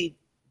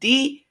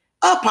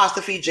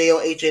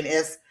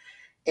HOTD''JOHNS,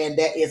 and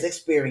that is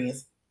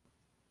Experience.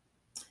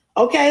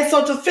 Okay,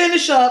 so to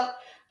finish up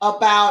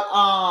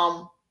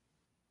about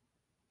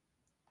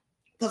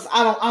because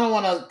I don't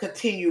want to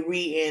continue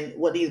reading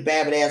what these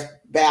ass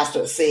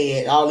bastards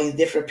said, all these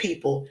different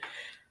people.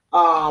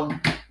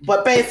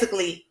 But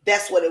basically,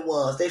 that's what it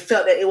was. They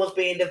felt that it was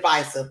being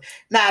divisive.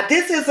 Now,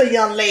 this is a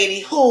young lady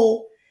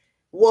who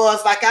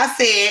was, like I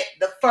said,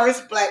 the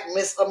first Black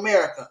Miss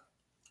America,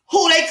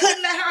 who they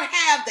couldn't let her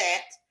have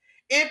that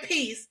in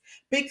peace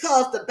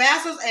because the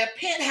bastards at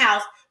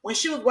Penthouse, when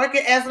she was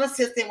working as an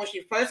assistant, when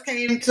she first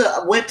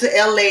went to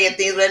LA and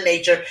things of that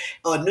nature,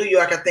 or New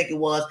York, I think it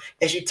was,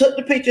 and she took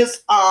the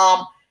pictures,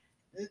 I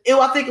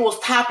think it was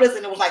topless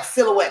and it was like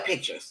silhouette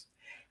pictures.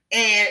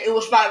 And it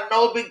was like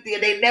no big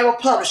deal. They never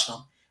published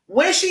them.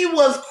 When she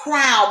was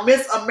crowned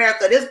Miss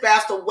America, this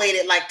bastard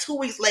waited like 2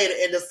 weeks later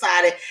and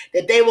decided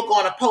that they were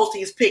going to post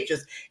these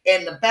pictures.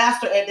 And the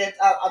bastard, and then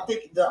I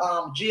think the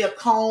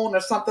Giacone or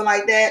something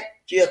like that,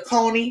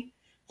 Giacone.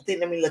 I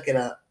think, let me look it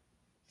up.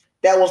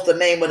 That was the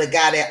name of the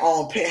guy that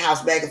owned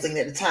Penthouse magazine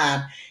at the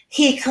time.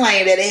 He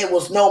claimed that it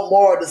was no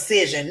moral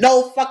decision.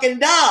 No fucking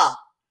duh.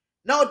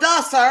 No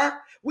duh, sir.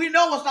 We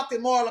know what's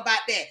nothing moral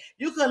about that.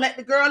 You couldn't let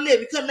the girl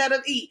live. You couldn't let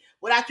her eat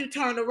without you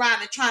turning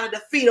around and trying to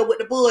defeat her with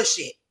the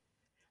bullshit.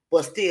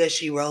 But still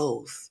she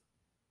rose.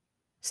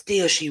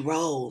 Still she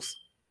rose.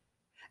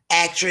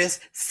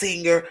 Actress,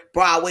 singer,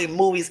 Broadway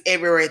movies,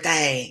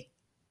 everything.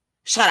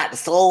 Shout out to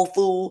Soul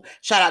Food.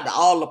 Shout out to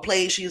all the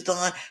plays she's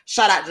done.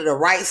 Shout out to The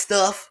Right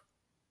Stuff.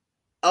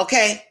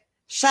 Okay?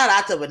 Shout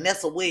out to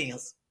Vanessa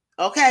Williams.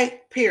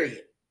 Okay?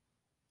 Period.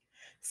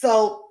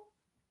 So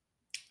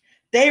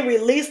they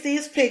released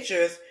these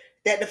pictures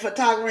that the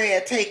photographer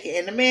had taken,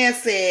 and the man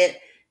said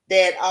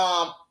that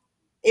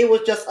it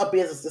was just a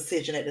business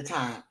decision at the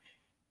time.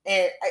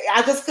 And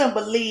I just couldn't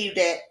believe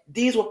that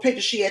these were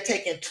pictures she had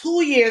taken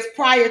 2 years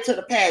prior to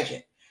the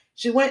pageant.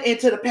 She went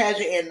into the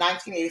pageant in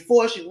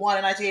 1984. She won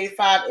in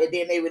 1985, and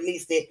then they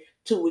released it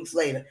 2 weeks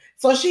later.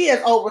 So she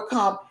has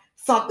overcome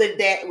something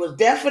that was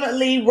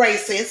definitely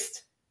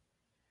racist,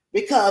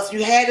 because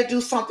you had to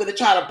do something to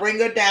try to bring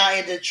her down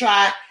and to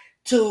try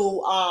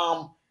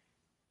to,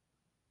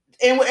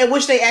 in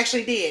which they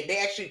actually did. They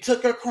actually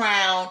took her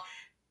crown.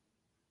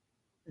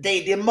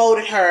 They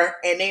demoted her,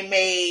 and they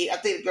made, I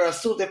think the girl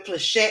Susan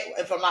Plachette,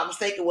 if I'm not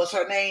mistaken, was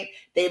her name.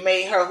 They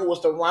made her, who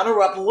was the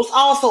runner-up, who was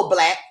also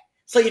Black,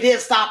 so you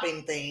didn't stop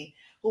anything,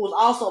 who was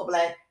also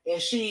Black,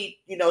 and she,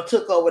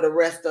 took over the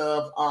rest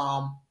of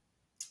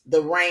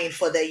the reign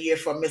for that year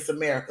for Miss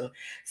America.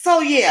 So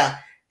yeah,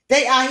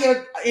 they out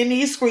here in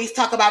these streets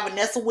talk about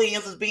Vanessa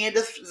Williams as being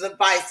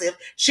divisive.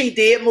 She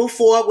did move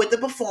forward with the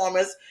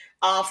performance.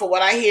 For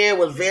what I hear, it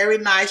was very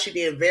nice. She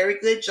did a very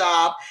good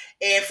job.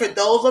 And for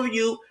those of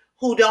you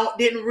who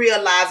didn't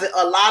realize it,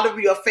 a lot of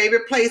your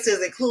favorite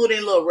places,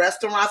 including little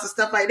restaurants and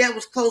stuff like that,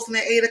 was closing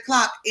at 8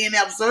 o'clock in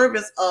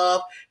observance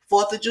of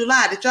 4th of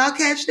July. Did y'all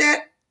catch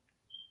that?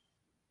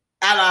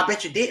 I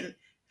bet you didn't,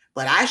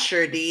 but I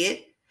sure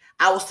did.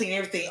 I was seeing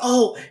everything.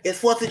 Oh,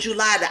 it's 4th of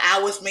July. The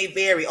hours may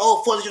vary.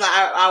 Oh, 4th of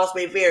July hours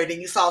may vary. Then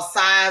you saw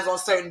signs on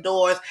certain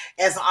doors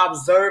as an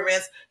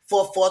observance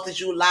for 4th of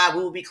July.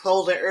 We will be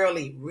closing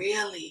early.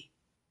 Really?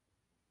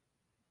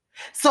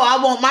 So I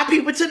want my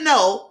people to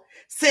know,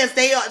 since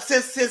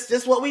this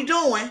is what we're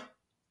doing.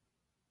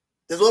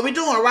 This is what we're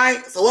doing,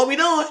 right? So what we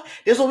doing?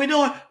 This is what we're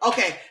doing.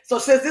 Okay. So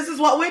since this is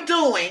what we're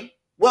doing,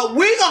 what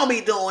we're going to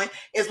be doing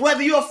is,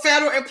 whether you're a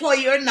federal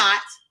employee or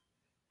not,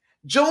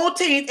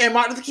 Juneteenth and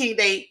Martin Luther King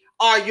Day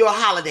are your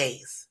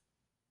holidays.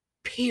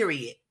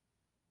 Period.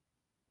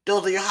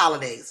 Those are your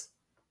holidays.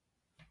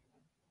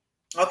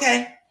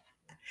 Okay?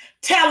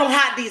 Tell them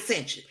Hot D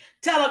sent you.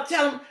 Tell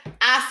them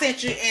I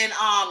sent you, and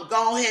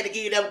go ahead and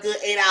give you them good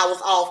 8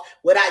 hours off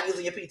without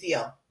using your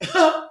PTO.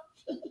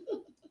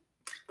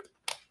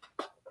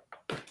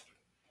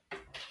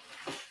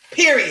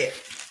 Period.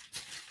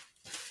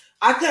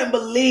 I couldn't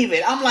believe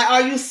it. I'm like,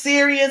 are you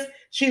serious?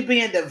 She's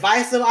being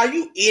divisive. Are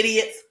you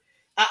idiots?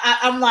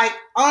 I'm like,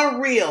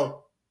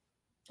 unreal.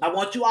 I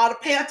want you all to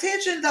pay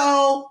attention,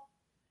 though.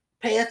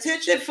 Pay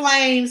attention,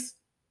 Flames,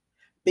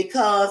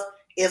 because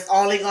it's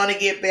only going to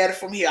get better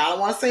from here. I don't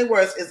want to say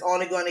worse. It's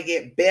only going to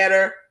get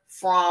better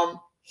from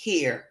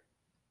here.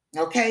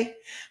 Okay?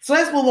 So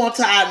let's move on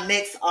to our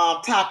next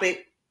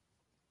topic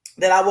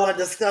that I want to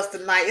discuss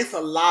tonight. It's a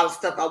lot of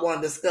stuff I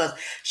want to discuss.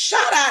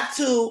 Shout out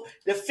to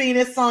the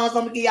Phoenix Suns.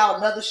 I'm going to give y'all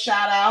another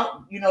shout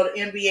out. You know, the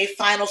NBA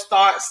final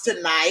starts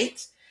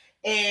tonight.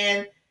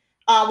 And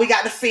we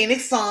got the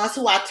Phoenix Suns,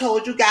 who I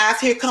told you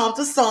guys, here comes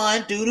the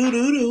sun.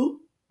 Do.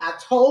 I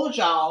told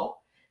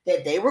y'all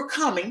that they were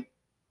coming.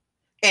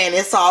 And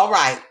it's all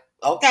right.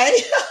 Okay?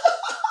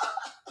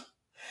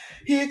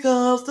 Here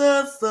comes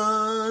the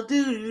sun.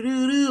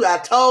 Do. I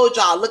told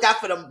y'all, look out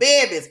for them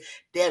babies.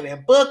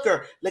 Devin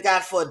Booker. Look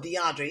out for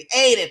DeAndre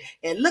Ayton.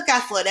 And look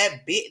out for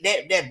that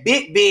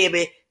big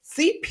baby.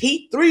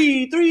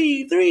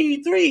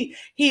 CP3.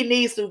 He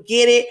needs to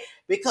get it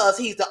because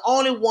he's the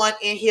only one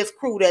in his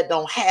crew that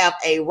don't have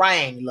a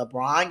ring.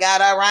 LeBron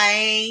got a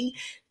ring.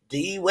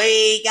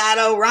 D-Wade got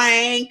a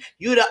ring.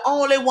 You're the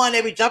only one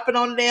that be jumping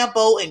on the damn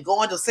boat and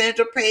going to San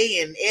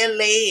Tropez and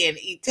LA and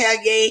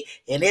Italia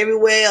and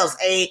everywhere else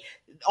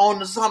on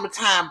the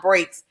summertime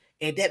breaks,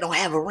 and that don't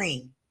have a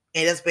ring.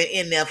 And it's been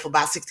in there for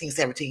about 16,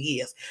 17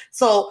 years.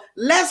 So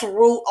let's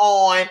root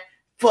on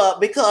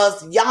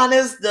because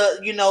Giannis,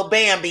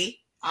 Bambi,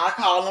 I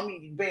call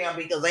him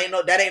Bambi because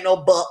that ain't no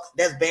buck.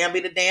 That's Bambi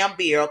the damn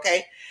beer,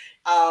 okay?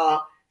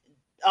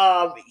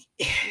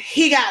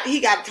 He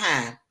got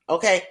time.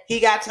 Okay, he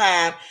got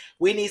time.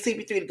 We need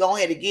CP3 to go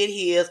ahead and get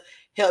his,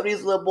 help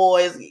these little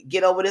boys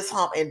get over this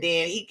hump, and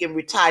then he can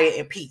retire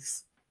in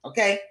peace.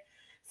 Okay,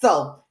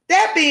 so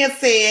that being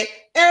said,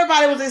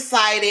 everybody was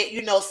excited.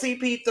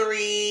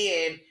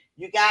 CP3 and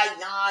you got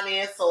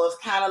Giannis, so it's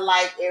kind of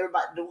like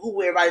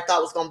who everybody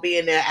thought was going to be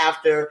in there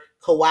after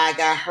Kawhi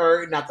got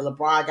hurt, not that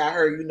LeBron got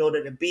hurt. You know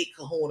that the big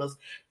kahunas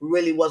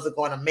really wasn't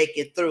going to make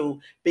it through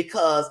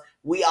because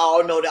we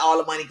all know that all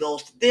the money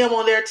goes to them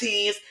on their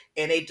teams,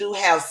 and they do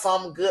have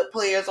some good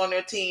players on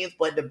their teams,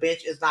 but the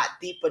bench is not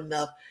deep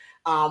enough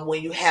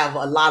when you have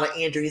a lot of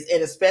injuries,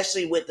 and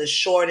especially with the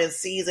shortened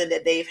season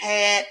that they've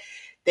had.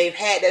 They've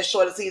had that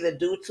shortened season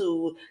due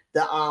to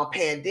the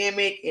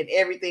pandemic and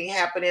everything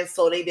happening,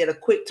 so they did a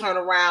quick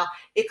turnaround.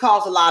 It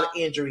caused a lot of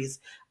injuries.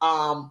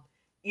 I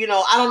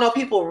don't know if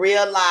people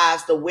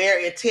realize the wear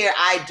and tear.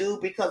 I do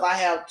because I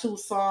have two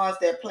sons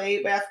that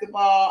played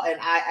basketball, and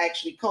I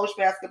actually coach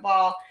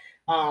basketball.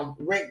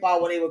 Rec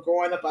ball when they were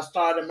growing up. I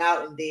started them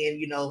out, and then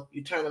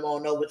you turn them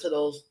on over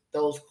to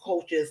those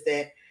coaches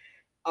that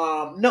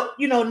know a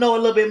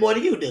little bit more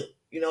than you do.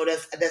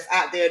 That's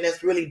out there and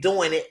that's really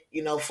doing it,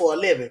 for a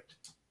living.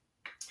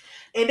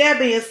 And that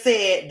being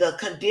said, the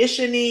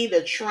conditioning,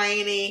 the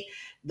training,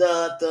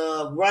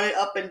 the running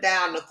up and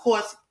down the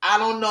course, I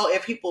don't know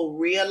if people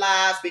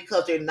realize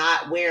because they're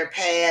not wearing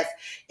pads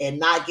and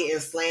not getting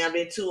slammed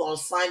into on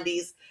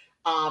Sundays.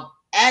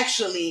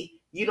 Actually,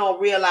 you don't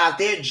realize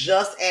they're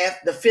just as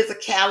the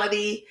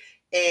physicality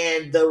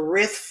and the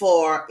risk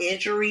for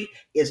injury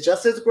is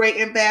just as great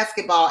in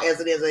basketball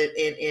as it is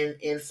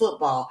in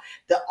football.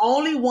 The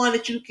only sport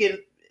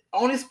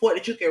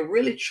that you can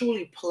really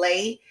truly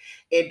play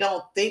and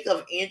don't think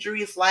of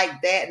injuries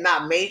like that,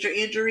 not major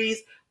injuries,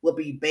 will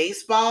be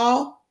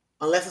baseball,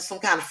 unless it's some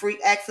kind of freak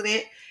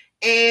accident,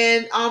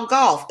 and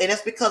golf. And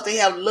that's because they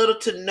have little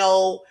to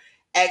no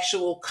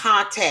actual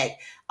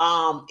contact.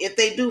 If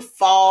they do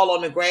fall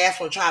on the grass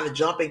when trying to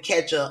jump and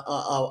catch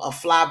a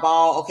fly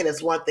ball, okay,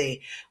 that's one thing.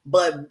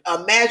 But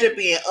imagine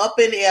being up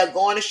in the air,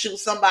 going to shoot,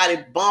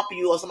 somebody bump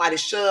you or somebody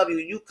shove you,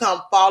 you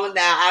come falling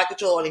down out of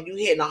control and you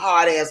hitting a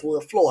hard ass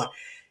wood floor.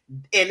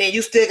 And then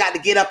you still got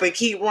to get up and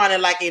keep running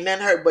like it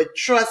nothing hurt. But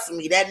trust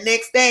me, that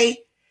next day,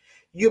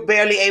 you're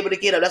barely able to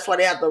get up. That's why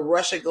they have to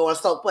rush and go and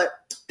so. But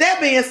that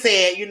being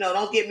said,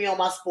 don't get me on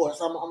my sports.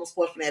 I'm a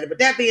sports fanatic. But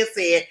that being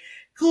said,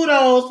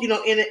 kudos, in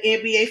the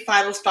NBA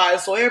finals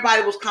started. So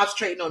everybody was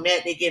concentrating on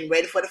that. They're getting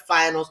ready for the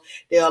finals.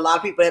 There are a lot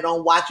of people that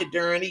don't watch it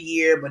during the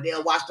year, but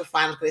they'll watch the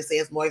finals because they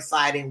say it's more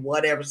exciting,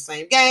 whatever,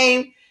 same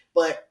game.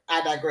 But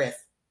I digress.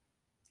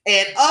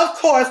 And of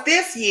course,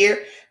 this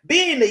year,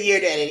 being the year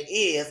that it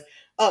is,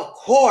 of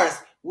course,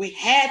 we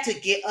had to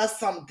get us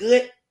some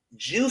good,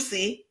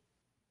 juicy,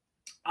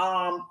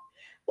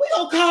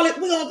 we're going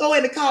to go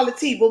in and call it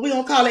tea, but we're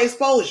going to call it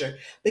exposure.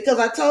 Because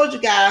I told you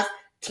guys,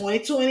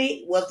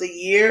 2020 was the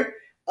year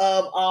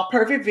of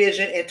perfect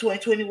vision, and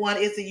 2021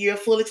 is the year of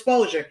full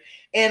exposure.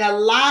 And a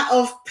lot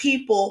of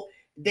people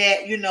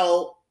that,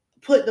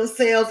 put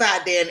themselves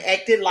out there and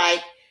acted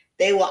like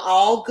they were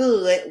all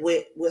good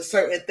with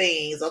certain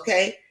things,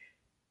 okay?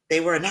 They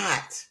were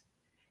not.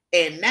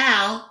 And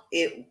now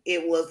it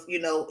was,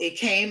 it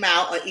came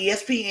out on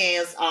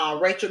ESPN's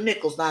Rachel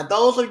Nichols. Now,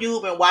 those of you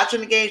who've been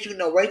watching the games,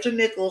 Rachel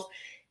Nichols,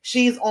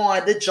 she's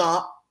on The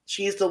Jump.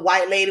 She's the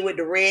white lady with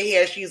the red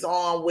hair. She's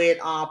on with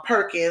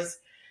Perkins.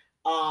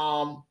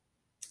 And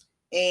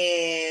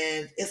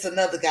it's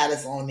another guy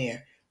that's on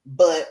there.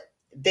 But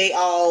they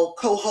all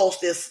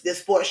co-host this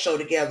sports show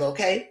together,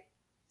 okay?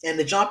 And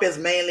the jump is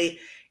mainly,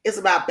 it's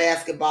about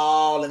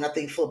basketball and I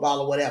think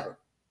football or whatever.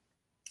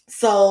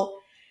 So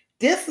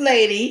this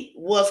lady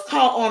was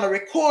caught on a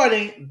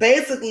recording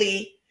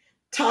basically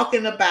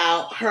talking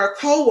about her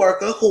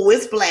co-worker who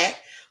is black,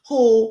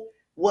 who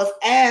was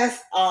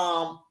asked,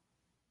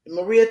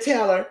 Maria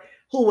Taylor,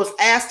 who was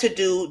asked to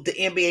do the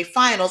NBA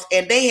Finals,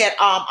 and they had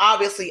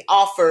obviously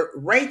offered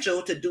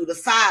Rachel to do the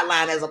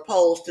sideline as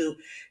opposed to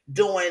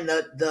doing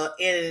the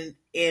in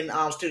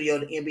studio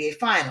the NBA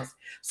Finals.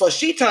 So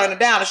she turned it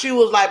down, and she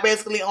was like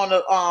basically on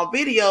the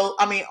video,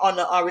 on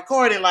the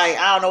recording, like,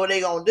 I don't know what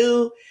they're gonna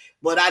do,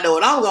 but I know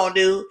what I'm gonna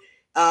do.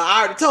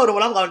 I already told her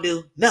what I'm gonna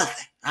do.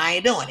 Nothing. I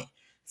ain't doing it.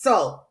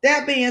 So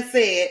that being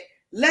said,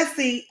 let's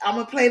see. I'm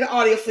gonna play the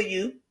audio for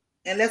you,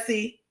 and let's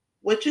see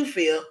what you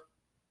feel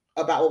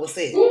about what was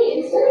said.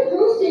 Hey, instead of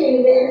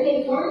hosting the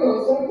NBA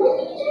Finals, what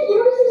did you do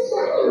as a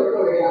signing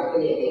reporter job for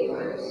the NBA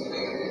Finals?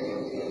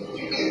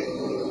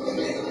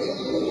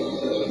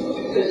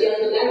 Because you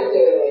have never do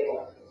it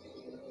anymore.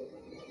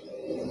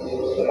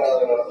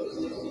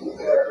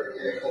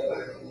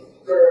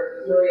 For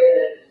Maria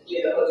to do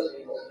the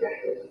hosting.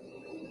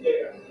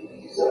 Yeah.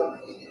 So,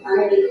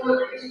 I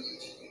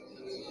declined.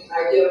 I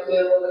don't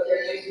know what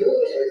their next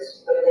move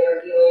is, but they are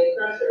feeling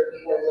pressure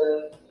because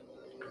of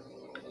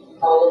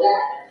all of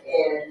that.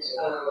 And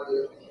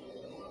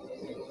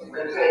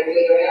I'm trying to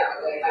figure out,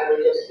 like, I would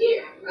just,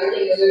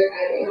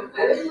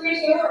 I was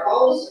reaching her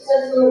all the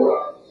success in the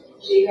world.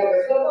 She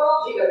covered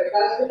football, she covered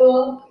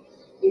basketball.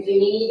 If you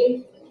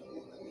need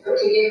to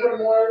give her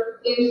more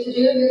things to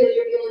do because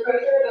you're feeling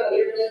pressure about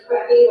your really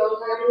crappy,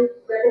 long-time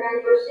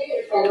recognized university,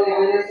 which, by the way, I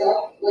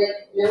myself,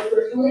 know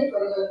personally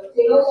from the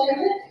female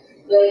standpoint,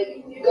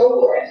 go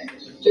for it.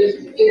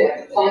 Just do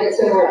that. Find it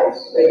somewhere else.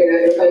 You're not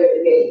going to find it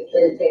with me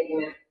and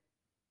taking it.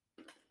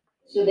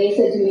 So they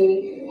said to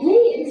me,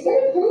 hey,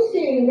 instead of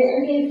hosting the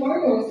NBA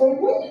Finals,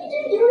 what did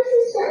you do as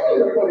a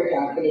signing reporter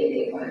job for the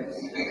NBA Finals?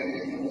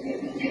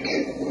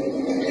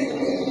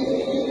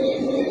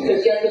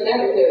 Because guess what that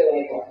was doing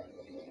anymore?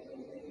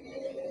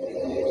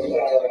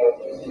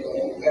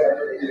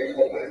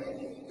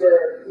 For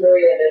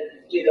Maria to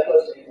do the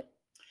hosting.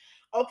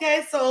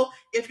 Okay, so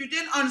if you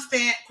didn't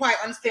quite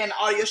understand the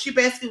audio, she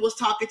basically was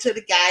talking to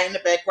the guy in the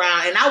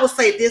background. And I will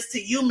say this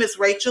to you, Miss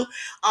Rachel.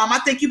 I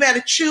think you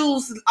better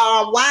choose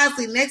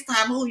wisely next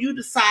time who you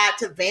decide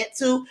to vent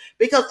to,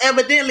 because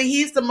evidently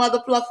he's the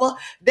mother pluffer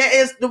that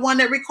is the one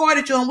that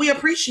recorded you, and we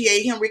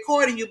appreciate him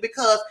recording you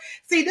because,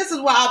 see, this is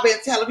what I've been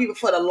telling people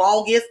for the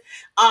longest.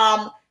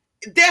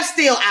 They're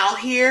still out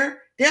here.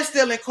 They're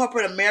still in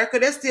corporate America.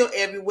 They're still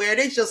everywhere.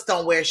 They just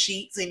don't wear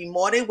sheets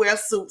anymore. They wear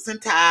suits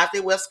and ties. They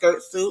wear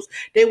skirt suits.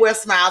 They wear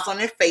smiles on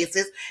their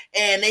faces.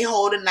 And they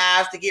hold the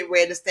knives to get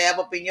ready to stab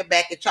up in your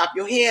back and chop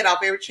your head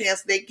off every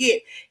chance they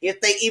get, if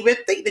they even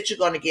think that you're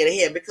going to get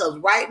ahead. Because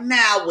right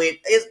now, with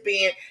it's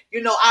being,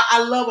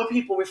 I love when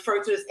people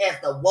refer to this as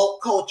the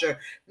woke culture.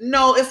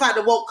 No, it's not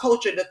the woke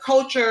culture. The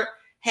culture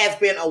has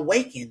been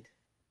awakened.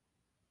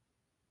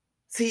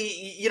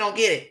 See, you don't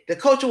get it. The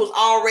culture was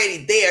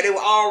already there. They were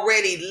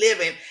already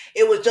living.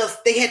 It was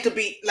just, they had to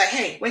be like,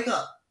 hey, wake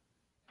up.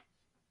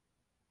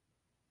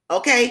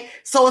 Okay?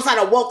 So it's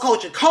not a woke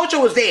culture. Culture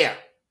was there.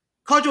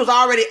 Culture was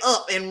already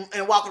up and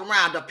walking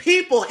around. The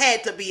people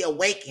had to be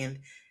awakened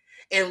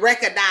and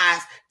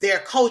recognize their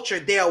culture,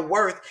 their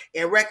worth,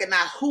 and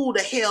recognize who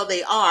the hell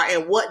they are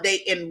and what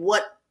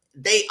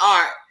they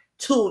are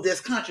to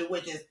this country,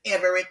 which is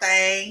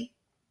everything.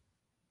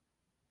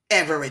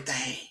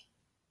 Everything.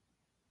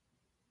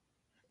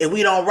 If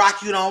we don't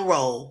rock, you don't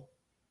roll.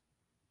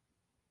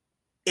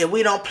 If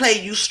we don't play,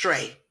 you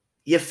stray.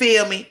 You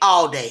feel me?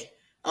 All day.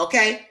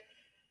 Okay?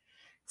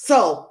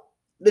 So,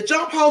 the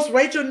jump host,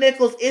 Rachel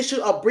Nichols, issued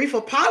a brief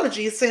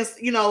apology since,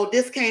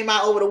 this came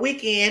out over the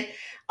weekend.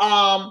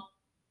 The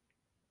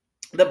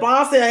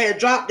bombshell had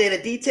dropped there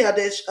to detail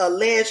this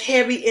alleged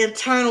heavy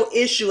internal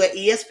issue at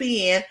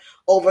ESPN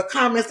over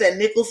comments that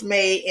Nichols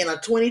made in a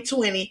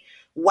 2020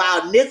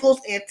 while Nichols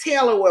and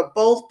Taylor were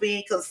both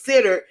being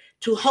considered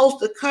to host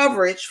the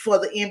coverage for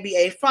the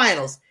NBA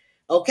Finals.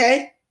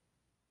 Okay?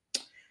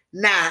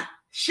 Now,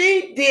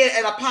 she did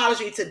an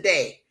apology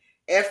today.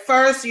 At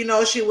first, she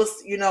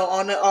was,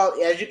 on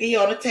the, as you can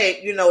hear on the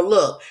tape,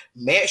 look,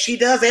 man, she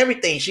does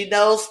everything. She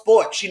knows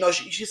sports.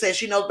 She says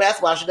she knows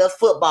basketball. She does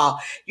football,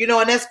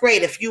 and that's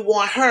great. If you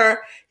want her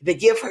to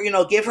give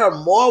her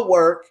more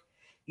work,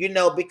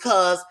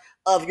 because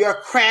of your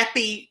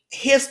crappy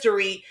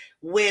history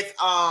with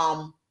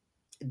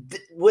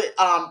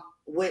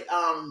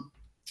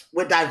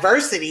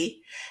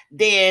diversity,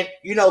 then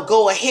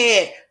go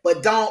ahead,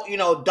 but don't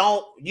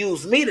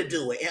use me to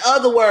do it. In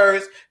other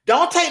words,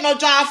 don't take no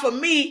job from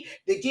me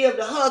to give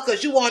to her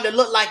because you want to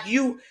look like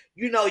you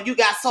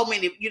got so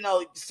many,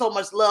 so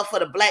much love for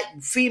the black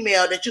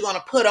female that you're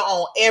gonna put her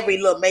on every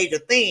little major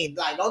thing.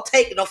 Like, don't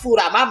take no food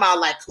out of my mouth.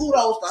 Like,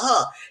 kudos to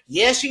her.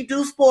 Yes, she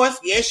do sports.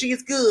 Yes,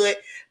 she's good.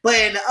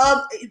 But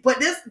but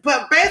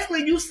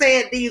basically, you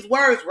said these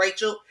words,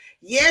 Rachel.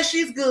 Yes,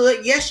 she's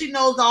good. Yes, she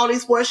knows all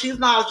these sports. She's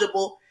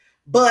knowledgeable.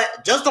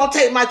 but just don't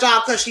take my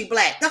job because she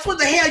black. That's what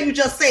the hell you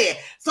just said.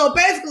 So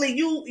basically,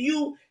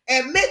 you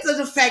admit to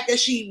the fact that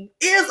she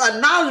is a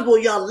knowledgeable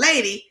young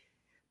lady,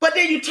 but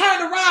then you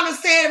turn around and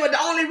say, well,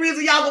 the only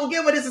reason y'all gonna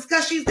give her this is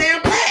because she's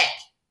damn black.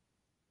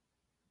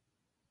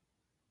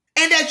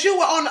 And that you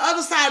were on the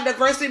other side of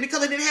diversity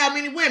because it didn't have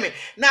many women.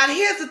 Now,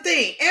 here's the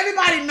thing.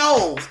 Everybody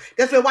knows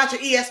that's been watching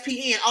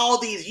ESPN all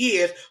these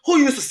years who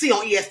you used to see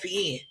on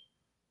ESPN.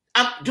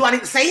 Do I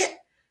need to say it?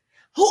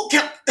 Who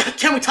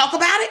can we talk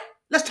about it?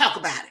 Let's talk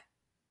about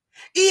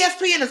it.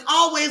 ESPN has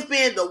always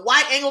been the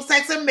white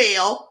Anglo-Saxon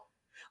male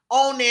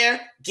on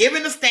there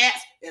giving the stats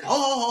and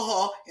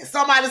and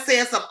somebody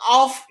saying some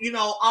off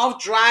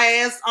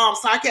dry ass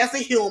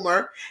sarcastic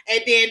humor,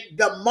 and then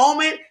the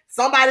moment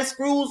somebody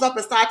screws up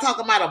and start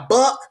talking about a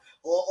buck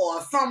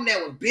or something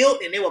that was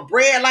built and they were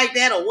bred like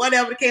that or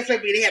whatever the case may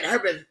be, they had to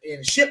hurry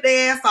and ship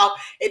their ass off,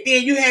 and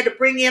then you had to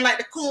bring in like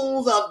the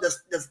coons of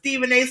the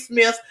Stephen A.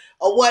 Smiths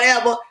or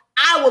whatever.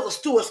 I was a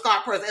Stuart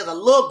Scott person. As a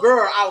little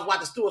girl, I was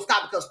watching Stuart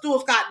Scott because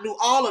Stuart Scott knew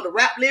all of the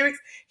rap lyrics.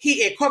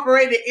 He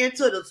incorporated it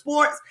into the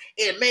sports.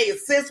 It made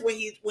sense when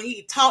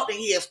he talked and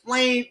he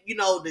explained,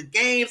 the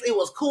games. It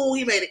was cool.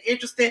 He made it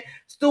interesting.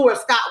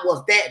 Stuart Scott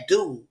was that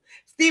dude.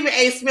 Stephen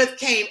A. Smith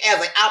came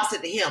as an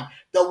opposite to him.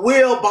 The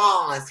Will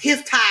Bonds,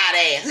 his tied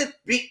ass, his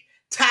big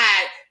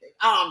tied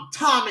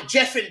Tom and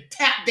Jeffrey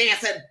tap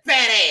dancing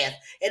fat ass,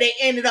 and they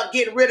ended up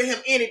getting rid of him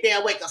any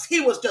damn way because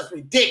he was just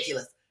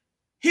ridiculous.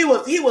 He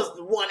was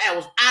the one that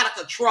was out of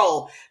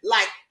control.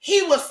 Like,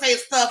 he would say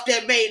stuff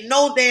that made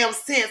no damn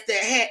sense that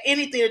had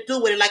anything to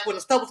do with it. Like when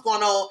the stuff was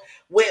going on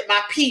with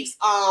my peeps,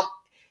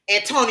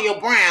 Antonio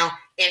Brown,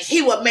 and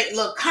he would make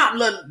little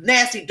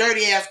nasty,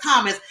 dirty ass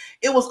comments.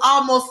 It was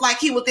almost like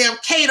he was damn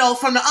Kato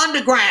from the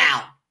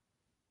underground.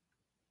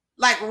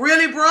 Like,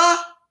 really,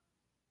 bruh?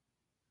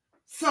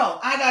 So,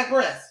 I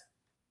digress.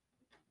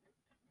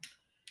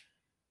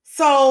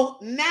 So,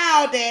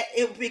 now that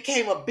it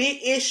became a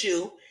big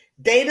issue,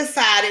 they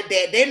decided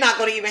that they're not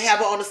going to even have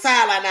her on the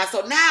sideline now.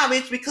 So now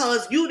it's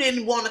because you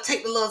didn't want to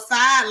take the little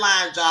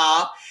sideline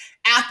job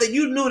after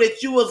you knew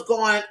that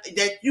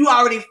you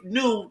already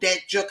knew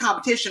that your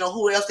competition or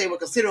who else they were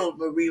considering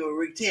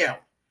Marie Terrell.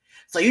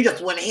 So you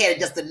just went ahead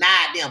and just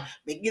denied them.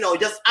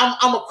 I'm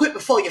going to quit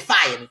before you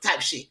fire me type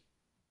shit.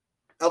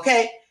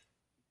 Okay?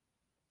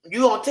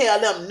 You're going to tell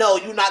them, no,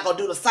 you're not going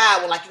to do the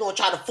side one. Like, you're going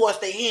to try to force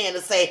their hand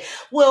and say,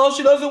 well,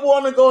 she doesn't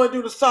want to go and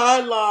do the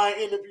sideline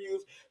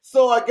interviews,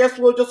 so I guess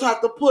we'll just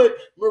have to put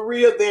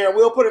Maria there.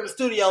 We'll put her in the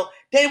studio.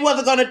 They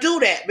wasn't going to do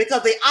that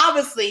because they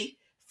obviously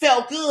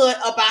felt good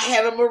about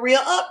having Maria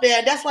up there.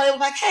 And that's why they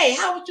was like, hey,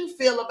 how would you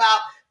feel about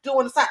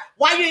doing the side?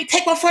 Why you ain't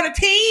take one for the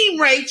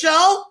team,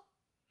 Rachel?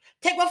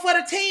 Take one for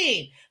the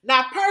team.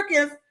 Now,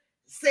 Perkins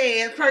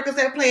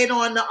that played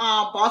on the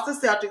Boston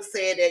Celtics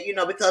said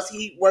that, because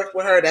he worked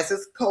with her, that's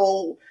his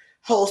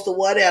co-host or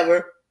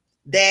whatever,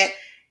 that,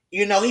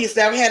 he's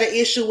never had an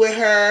issue with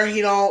her.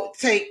 He don't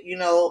take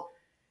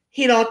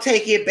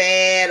it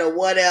bad or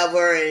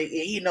whatever, and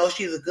he knows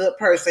she's a good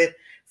person.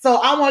 So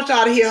I want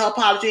y'all to hear her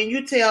apology, and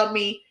you tell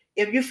me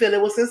if you feel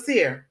it was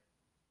sincere.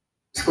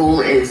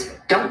 School is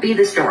don't be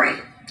the story.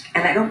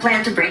 And I don't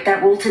plan to break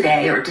that rule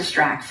today or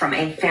distract from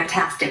a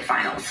fantastic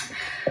finals.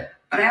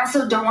 But I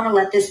also don't want to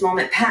let this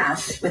moment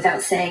pass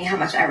without saying how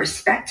much I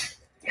respect,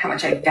 how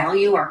much I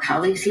value our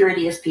colleagues here at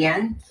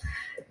ESPN,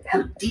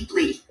 how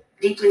deeply,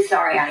 deeply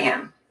sorry I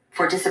am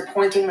for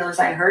disappointing those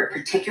I hurt,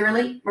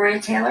 particularly Maria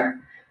Taylor,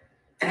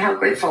 and how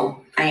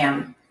grateful I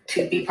am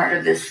to be part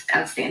of this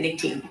outstanding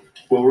team.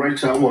 Well,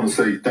 Rachel, I want to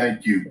say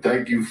thank you.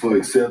 Thank you for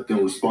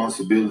accepting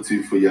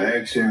responsibility for your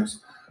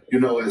actions.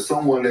 As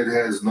someone that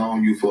has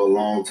known you for a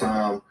long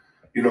time,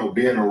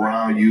 being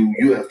around you,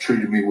 you have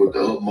treated me with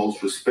the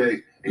utmost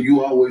respect, and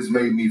you always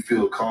made me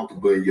feel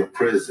comfortable in your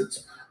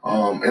presence.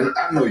 And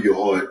I know your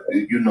heart,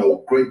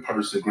 great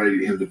person,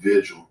 great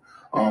individual.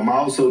 I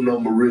also know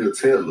Maria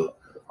Taylor,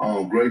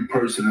 great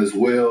person as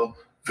well.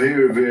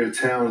 Very, very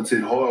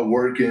talented,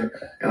 hardworking,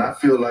 and I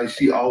feel like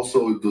she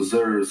also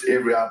deserves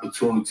every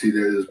opportunity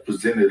that is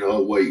presented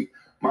her way.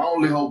 My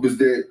only hope is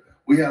that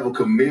we have a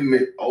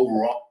commitment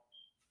overall.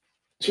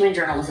 Human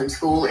journalism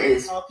school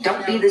is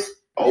don't be this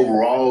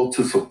overall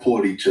to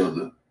support each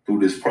other through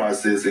this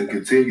process and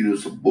continue to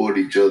support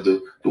each other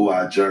through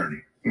our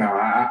journey. No,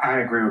 I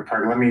agree with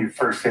Parker. Let me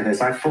first say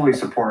this. I fully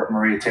support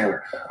Maria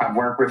Taylor. I've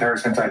worked with her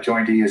since I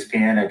joined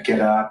ESPN at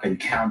Get Up and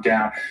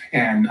Countdown,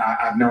 and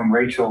I've known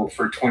Rachel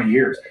for 20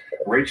 years.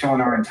 Rachel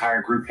and our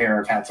entire group here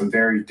have had some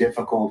very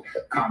difficult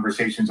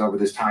conversations over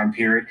this time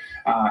period,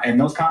 and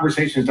those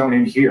conversations don't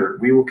end here.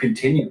 We will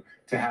continue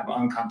to have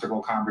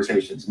uncomfortable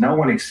conversations. No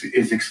one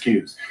is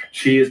excused.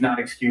 She is not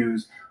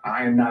excused.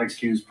 I am not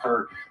excused.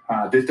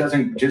 This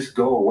doesn't just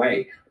go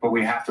away, but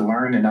we have to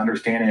learn and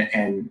understand it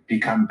and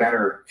become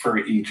better for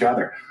each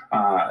other.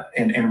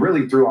 And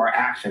really through our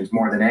actions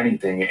more than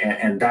anything.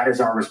 And that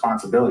is our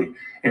responsibility.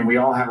 And we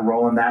all have a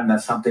role in that. And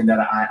that's something that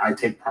I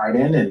take pride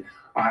in. And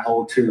I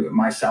hold to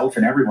myself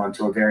and everyone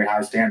to a very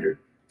high standard.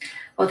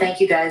 Well, thank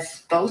you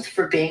guys both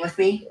for being with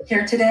me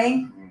here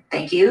today.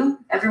 Thank you,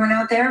 everyone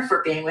out there,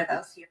 for being with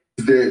us here.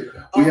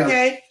 that we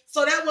have.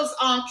 So that was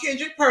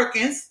Kendrick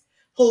Perkins,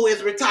 who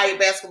is a retired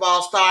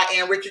basketball star,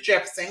 and Richard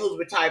Jefferson, who's a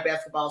retired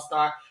basketball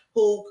star,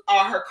 who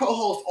are her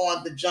co-hosts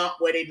on The Jump,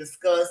 where they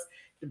discuss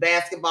the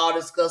basketball,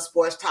 discuss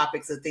sports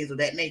topics and things of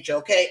that nature,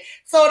 okay?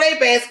 So they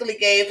basically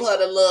gave her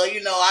the little,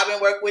 you know, I've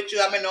been working with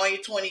you, I've been knowing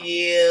you 20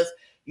 years,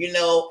 you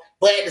know.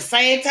 But at the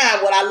same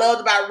time, what I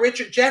loved about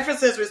Richard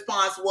Jefferson's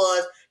response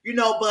was, you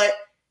know, but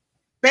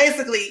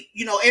basically,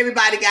 you know,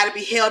 everybody got to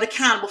be held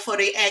accountable for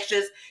their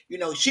actions. You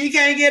know, she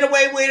can't get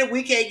away with it.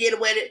 We can't get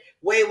away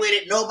with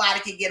it. Nobody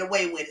can get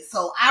away with it.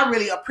 So I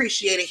really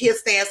appreciated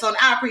his stance on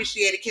it. I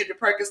appreciated Kendrick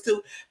Perkins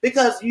too,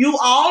 because you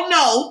all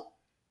know,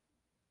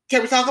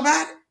 can we talk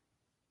about it?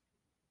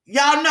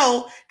 Y'all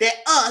know that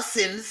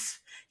usins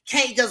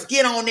can't just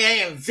get on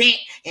there and vent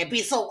and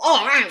be so,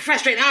 oh, I'm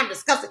frustrated, I'm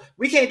disgusted.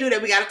 We can't do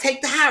that. We got to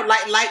take the high,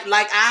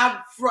 like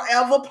our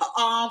forever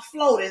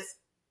floaters.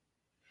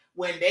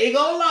 When they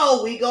go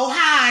low, we go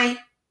high.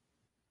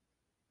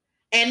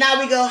 And now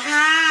we go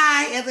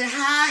high as a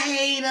high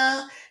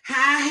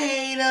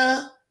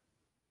hater.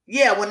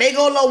 Yeah, when they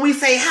go low, we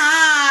say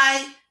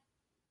hi.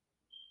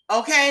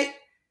 Okay?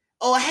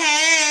 Or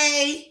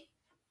hey.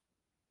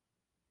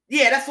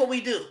 Yeah, that's what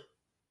we do.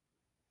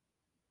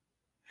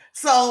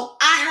 So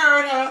I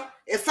heard her.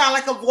 It sounded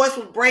like her voice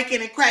was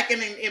breaking and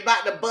cracking and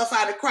about to bust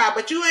out of the crowd.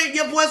 But your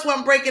voice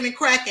wasn't breaking and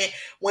cracking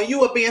when you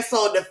were being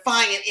so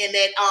defiant in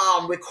that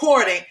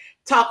recording,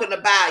 talking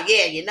about,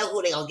 yeah, you know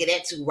who they gonna get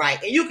that to,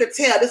 right? And you could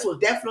tell this was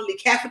definitely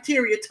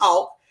cafeteria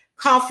talk,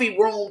 coffee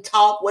room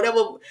talk,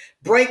 whatever,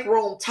 break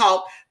room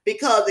talk,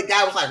 because the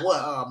guy was like,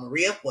 what,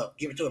 Maria, what,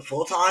 give it to her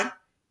full time?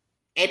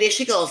 And then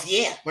she goes,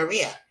 yeah,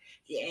 Maria.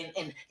 Yeah,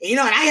 and you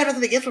know, and I have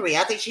nothing against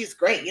Maria. I think she's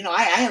great. You know,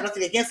 I have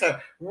nothing against her.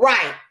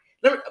 Right.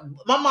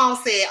 My mom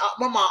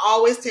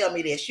always tell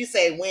me this. She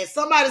say, when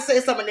somebody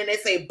says something, then they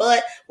say,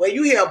 but, when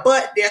you hear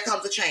but, there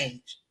comes a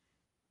change.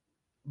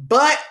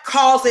 But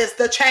causes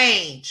the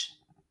change.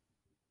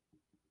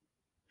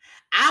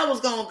 I was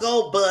going to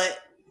go, but,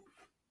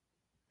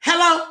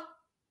 hello?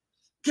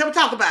 Can we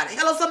talk about it?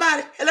 Hello,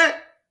 somebody?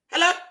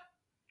 Hello?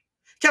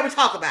 Can we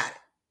talk about it?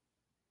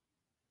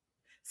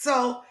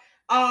 So,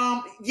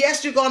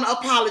 yes, you're going to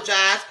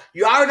apologize.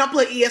 You already done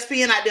put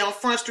ESPN out there on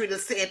Front Street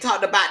and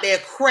talked about their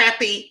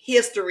crappy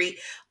history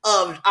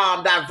of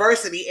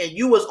diversity, and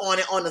you was on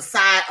it on the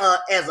side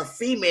as a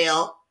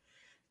female.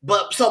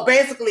 But so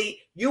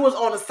basically, you was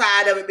on the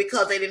side of it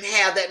because they didn't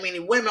have that many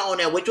women on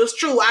there, which was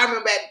true. I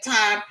remember at the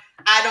time,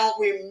 I don't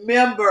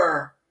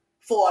remember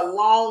for a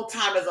long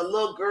time as a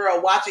little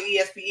girl watching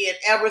ESPN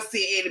ever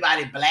see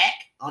anybody black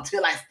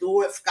until like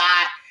Stuart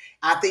Scott.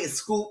 I think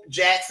Scoop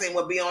Jackson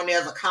would be on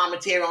there as a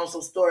commentary on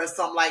some story or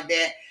something like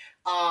that.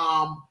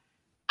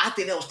 I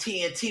think that was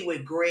TNT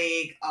with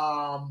Greg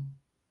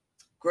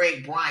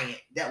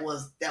Bryant. That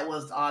was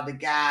the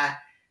guy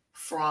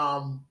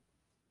from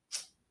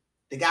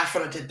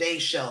the Today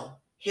Show,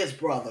 his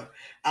brother.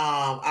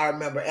 I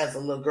remember as a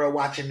little girl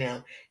watching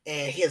them,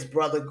 and his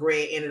brother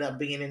Greg ended up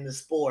being in the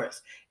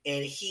sports,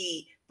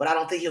 but I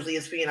don't think he was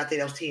ESPN. I think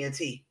that was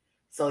TNT.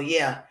 So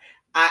yeah.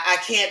 I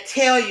can't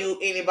tell you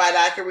anybody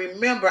I can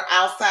remember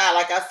outside,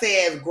 like I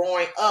said, as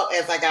growing up,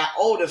 as I got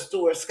older,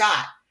 Stuart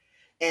Scott.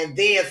 And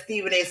then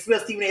Stephen A.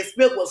 Smith. Stephen A.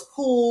 Smith was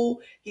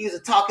cool. He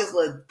used to pop his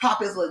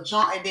little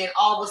joint, and then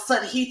all of a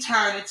sudden he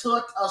turned into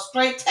a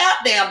straight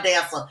tap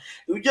dancer.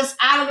 You just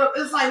out of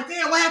the, it's like,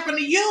 damn, what happened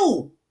to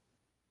you?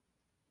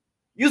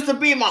 Used to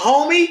be my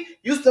homie,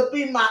 used to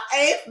be my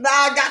ace. Now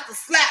I got to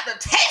slap the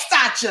taste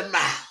out your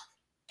mouth.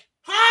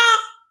 Huh?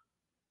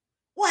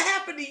 What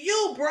happened to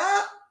you,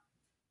 bruh?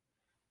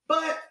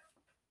 But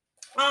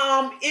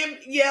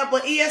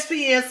but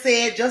ESPN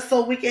said just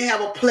so we can have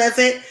a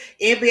pleasant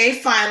NBA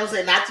Finals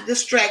and not to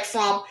distract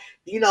from,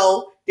 you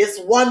know,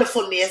 this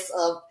wonderfulness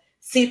of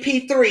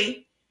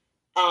CP3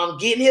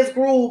 getting his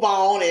groove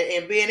on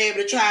and being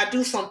able to try and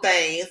do some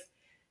things,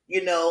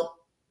 you know,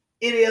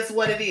 it is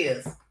what it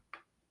is.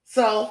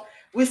 So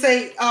we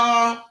say,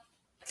 I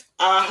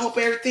hope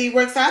everything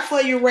works out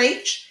for you,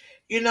 Rach.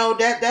 You know,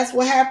 that's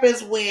what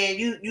happens when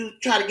you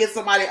try to get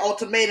somebody an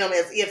ultimatum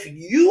as if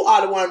you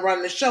are the one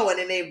running the show, and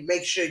then they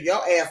make sure your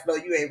ass know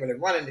you ain't really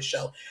running the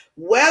show,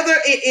 whether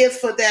it is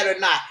for that or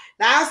not.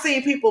 Now, I've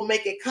seen people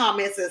making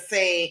comments and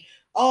saying,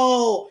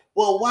 oh,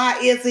 well, why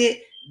is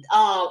it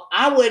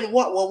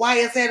why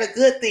is that a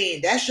good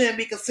thing? That shouldn't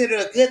be considered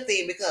a good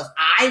thing because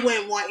I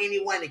wouldn't want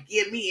anyone to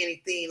give me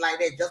anything like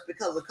that just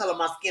because of the color of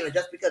my skin, or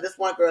just because this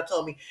one girl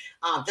told me,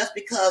 just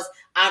because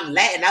I'm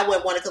Latin, I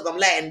wouldn't want it because I'm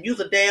Latin. Use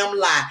a damn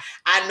lie.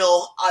 I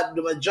know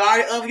the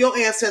majority of your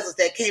ancestors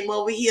that came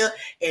over here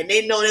and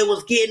they know they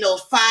was getting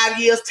those 5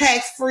 years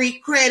tax-free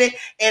credit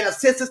and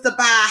assistance to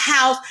buy a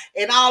house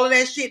and all of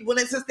that shit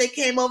since they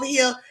came over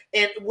here.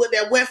 And with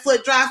that wet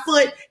foot, dry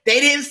foot, they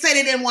didn't say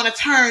they didn't want to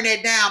turn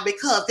that down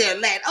because they're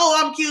Latin.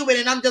 Oh, I'm Cuban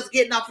and I'm just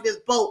getting off of this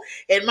boat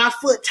and my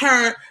foot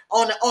turned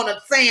on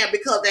the sand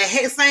because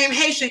that same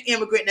Haitian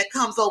immigrant that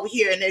comes over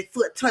here and their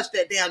foot touched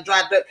that damn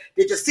dry dirt.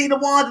 Did you see the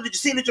ones? Did you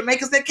see the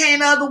Jamaicans that came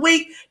the other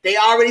week? They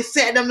already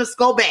said them to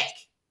go back.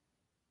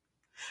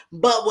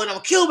 But when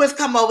them Cubans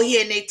come over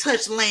here and they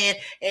touch land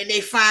and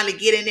they finally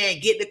get in there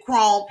and get the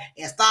chrome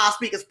and start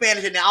speaking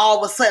Spanish, and then all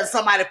of a sudden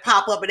somebody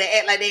pop up and they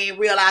act like they didn't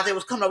realize they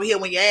was coming over here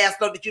when your ass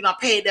know that you done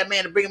paid that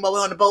man to bring him over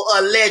on the boat,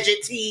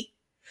 allegedly.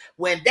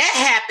 When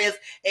that happens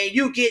and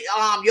you get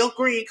your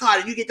green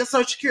card and you get the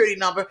social security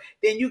number,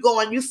 then you go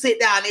and you sit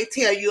down and they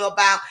tell you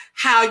about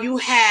how you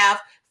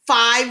have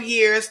 5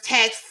 years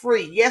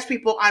tax-free. Yes,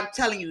 people, I'm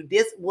telling you,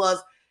 this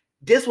was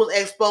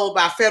exposed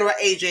by a federal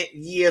agent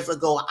years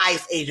ago. An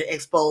ICE agent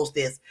exposed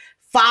this.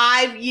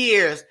 5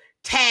 years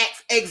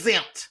tax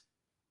exempt.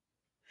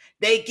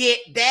 They get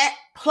that,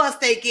 plus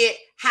they get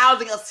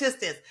housing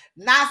assistance,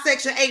 not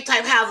Section 8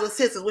 type housing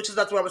assistance, which is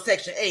nothing wrong with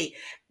Section 8.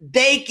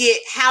 They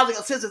get housing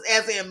assistance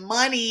as in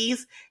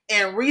monies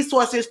and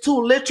resources to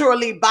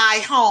literally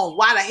buy homes.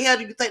 Why the hell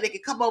do you think they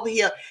can come over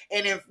here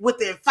and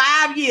within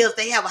 5 years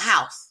they have a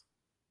house?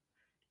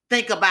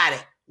 Think about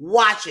it.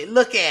 Watch it.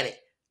 Look at it.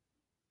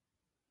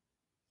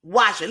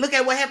 Watch it. Look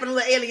at what happened to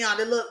little Elion,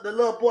 the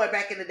little boy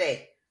back in the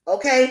day.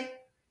 Okay?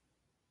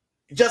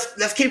 Just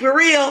let's keep it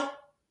real.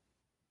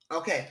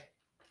 Okay.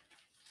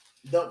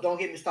 Don't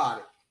get me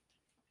started.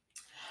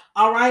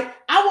 All right.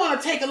 I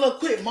want to take a little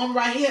quick moment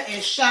right here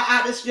and shout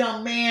out this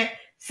young man,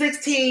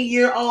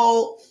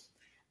 16-year-old.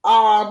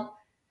 My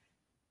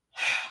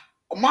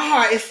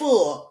heart is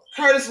full.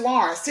 Curtis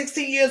Lawrence,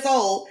 16 years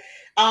old,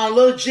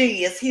 little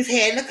genius. He's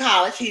heading to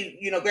college. He,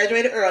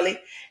 graduated early,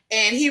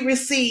 and he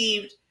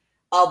received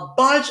a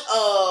bunch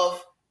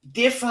of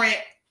different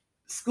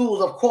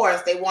schools. Of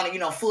course, they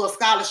wanted, full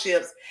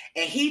scholarships,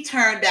 and he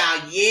turned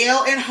down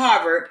Yale and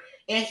Harvard,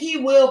 and he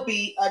will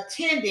be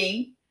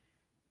attending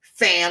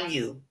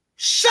FAMU.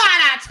 Shout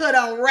out to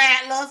the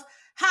Rattlers,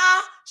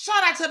 huh?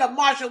 Shout out to the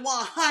Marshall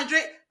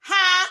 100,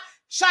 huh?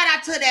 Shout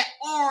out to that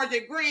orange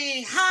and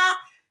green, huh?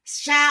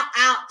 Shout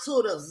out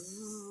to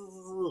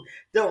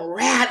the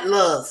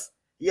Rattlers.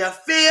 You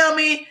feel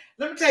me?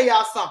 Let me tell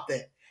y'all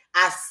something.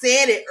 I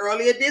said it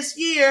earlier this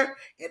year,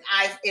 and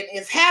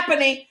it's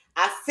happening.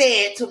 I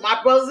said to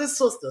my brothers and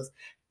sisters,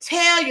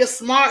 tell your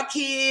smart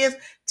kids,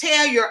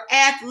 tell your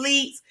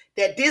athletes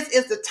that this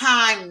is the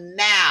time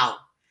now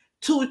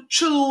to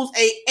choose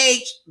a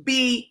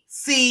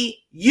HBCU.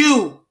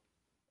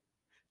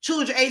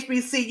 Choose your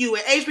HBCU.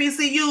 And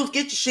HBCUs,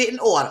 get your shit in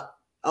order.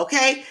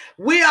 Okay?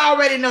 We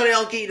already know they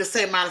don't give you the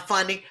same amount of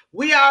funding.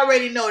 We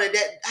already know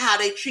that how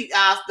they treat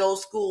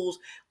those schools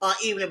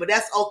unevenly, but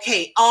that's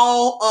okay.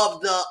 All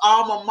of the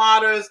alma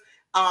maters,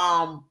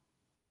 all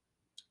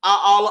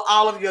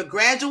of your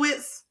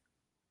graduates,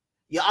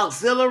 your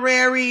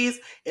auxiliaries,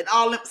 and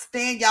all them,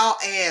 stand y'all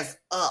ass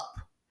up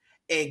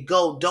and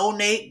go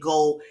donate,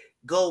 go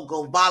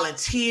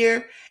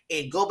volunteer,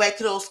 and go back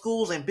to those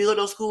schools and build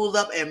those schools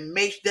up and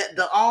make that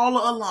all the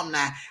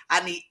alumni.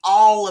 I need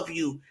all of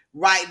you.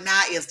 Right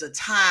now is the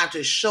time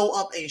to show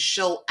up and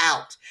show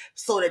out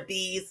so that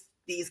these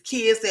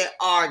kids that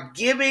are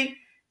giving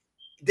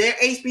their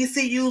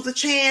HBCUs a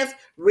chance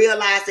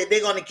realize that they're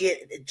going to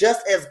get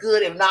just as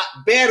good, if not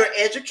better,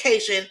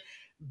 education,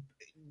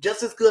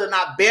 just as good, if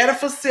not better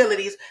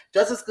facilities,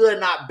 just as good, if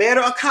not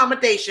better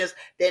accommodations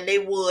than they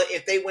would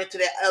if they went to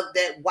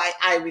that white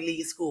Ivy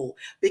League school,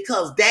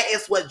 because that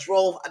is what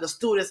drove the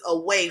students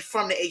away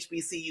from the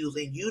HBCUs,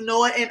 and you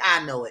know it and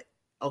I know it,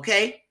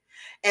 okay?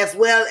 As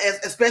well as,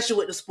 especially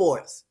with the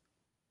sports,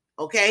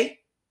 okay?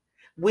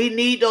 We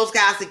need those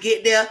guys to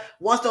get there.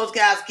 Once those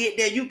guys get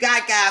there, you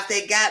got guys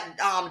that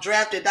got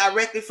drafted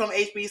directly from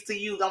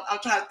HBCUs. I'm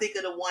trying to think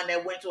of the one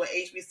that went to an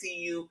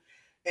HBCU,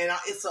 and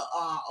it's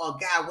a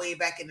guy way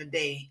back in the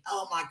day.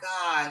 Oh my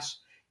gosh!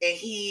 And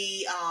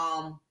he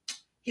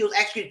was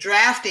actually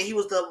drafted. He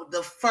was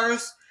the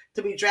first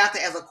to be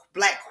drafted as a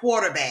black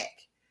quarterback.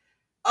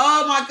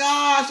 Oh my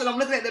gosh! And I'm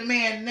looking at the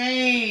man's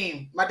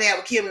name. My dad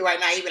would kill me right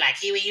now. He'd be like,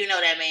 "Kiely, you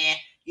know that man.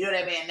 You know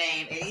that man's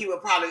name," and he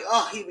would probably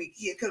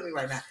he'd kill me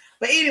right now.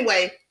 But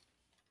anyway,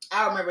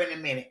 I'll remember in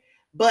a minute.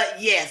 But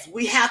yes,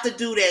 we have to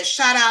do that.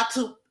 Shout out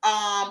to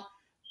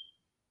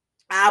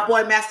our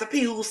boy Master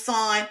P, whose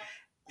son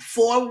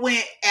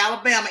went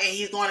Alabama, and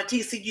he's going to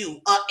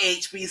TCU, a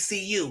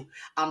HBCU.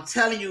 I'm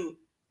telling you,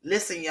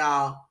 listen,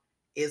 y'all,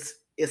 it's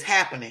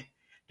happening.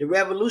 The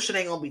revolution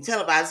ain't gonna be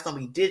televised; it's gonna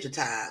be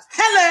digitized.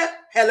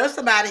 Hello,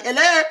 somebody.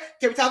 Hello,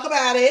 can we talk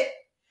about it?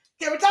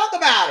 Can we talk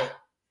about it?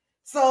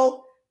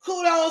 So,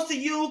 kudos to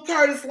you,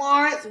 Curtis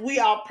Lawrence. We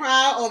are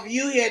proud of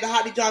you here at the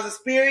Harrassment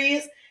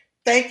Experience.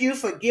 Thank you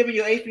for giving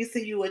your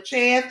HBCU a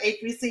chance.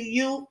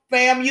 HBCU,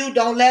 FAMU,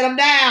 don't let them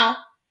down.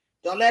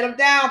 Don't let them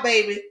down,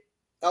 baby.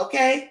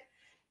 Okay?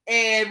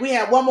 And we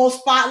have one more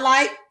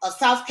spotlight. A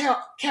South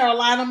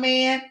Carolina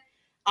man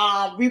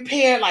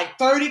repaired like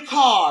 30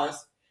 cars.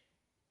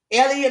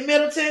 Elliot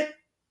Middleton,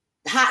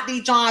 Hot D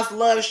Johns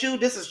loves you.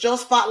 This is your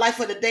spotlight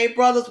for the day,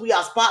 brothers. We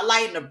are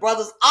spotlighting the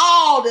brothers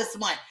all this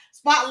month.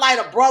 Spotlight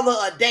a brother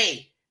a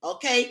day,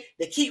 okay?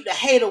 To keep the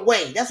hate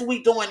away. That's what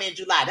we doing in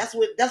July. That's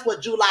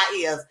what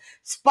July is.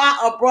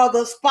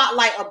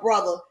 Spotlight a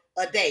brother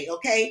a day,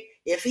 okay?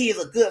 If he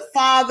is a good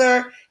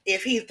father,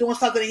 if he's doing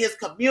something in his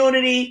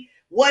community,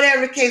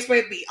 whatever the case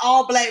may be,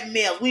 all black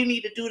males, we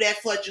need to do that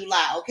for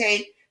July,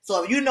 okay?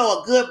 So if you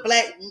know a good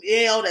black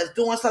male that's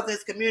doing something in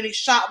his community,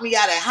 shout me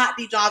out at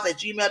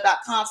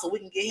hotdjohns@gmail.com so we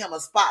can get him a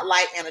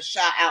spotlight and a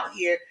shout out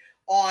here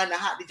on the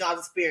Hot D Johns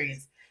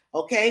Experience.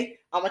 Okay,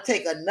 I'm going to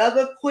take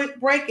another quick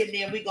break and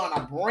then we're going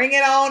to bring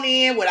it on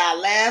in with our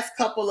last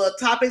couple of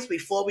topics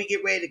before we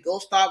get ready to go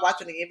start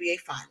watching the NBA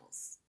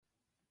Finals.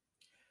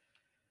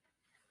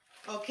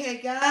 Okay,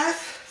 guys.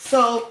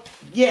 So,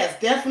 yes,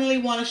 definitely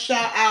want to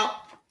shout out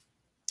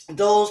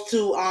those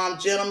two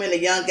gentlemen, the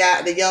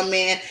young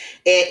man,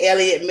 and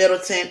Elliot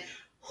Middleton,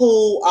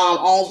 who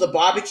owns the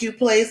barbecue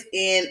place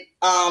in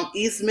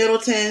East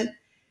Middleton,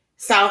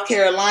 South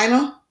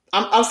Carolina.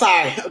 I'm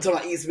sorry, I'm talking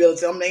about East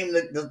Middleton. I'm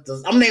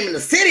naming the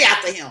city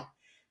after him.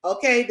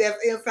 Okay, that's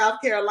in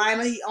South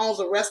Carolina. He owns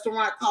a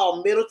restaurant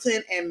called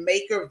Middleton and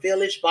Maker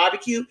Village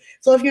Barbecue.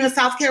 So if you're in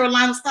South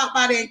Carolina, stop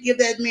by there and give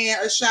that man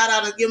a shout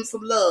out and give him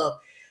some love.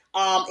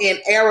 In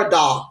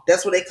Aridal,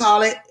 that's what they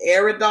call it,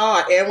 Aridal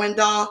or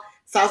Arwindal,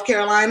 South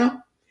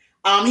Carolina.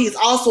 He's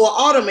also an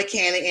auto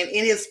mechanic, and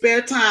in his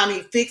spare time,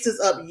 he fixes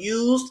up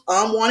used,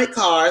 unwanted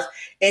cars,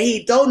 and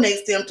he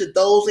donates them to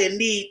those in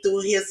need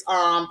through his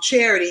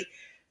charity,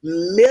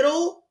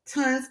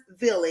 Middleton's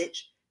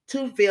Village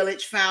to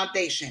Village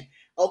Foundation.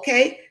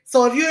 Okay,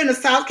 so if you're in the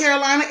South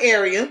Carolina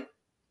area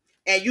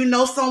and you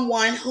know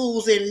someone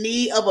who's in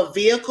need of a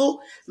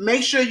vehicle,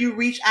 make sure you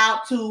reach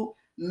out to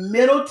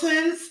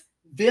Middleton's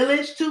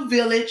Village to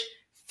Village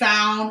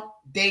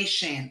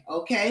Foundation.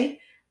 Okay.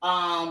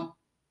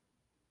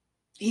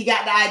 He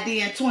got the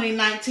idea in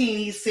 2019.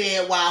 He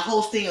said while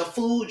hosting a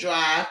food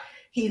drive,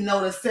 he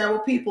noticed several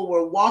people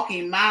were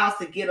walking miles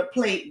to get a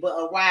plate but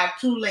arrived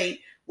too late,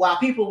 while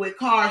people with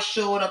cars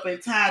showed up in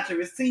time to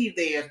receive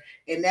theirs.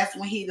 And that's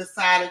when he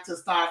decided to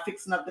start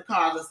fixing up the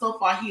cars. And so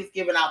far, he's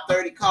given out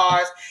 30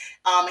 cars.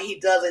 He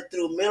does it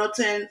through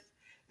Middleton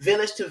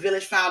Village to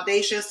Village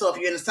Foundation. So if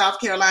you're in the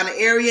South Carolina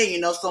area, you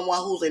know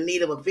someone who's in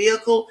need of a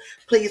vehicle,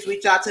 please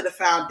reach out to the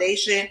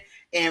foundation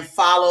and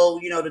follow,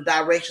 the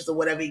directions or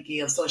whatever he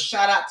gives. So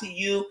shout out to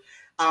you.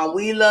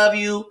 We love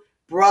you,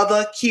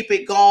 brother. Keep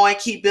it going.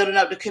 Keep building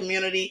up the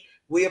community.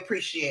 We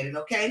appreciate it,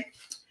 okay?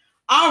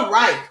 All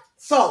right.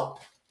 So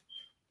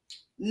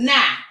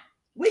now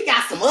we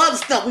got some other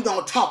stuff we're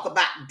going to talk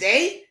about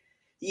today.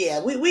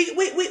 Yeah, we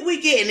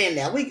getting in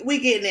there. We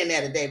getting in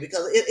there today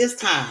because it's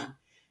time.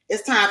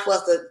 It's time for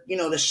us to,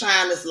 to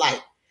shine this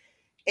light.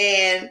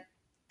 And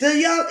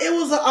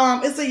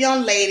it's a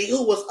young lady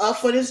who was up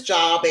for this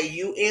job at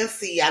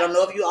UNC. I don't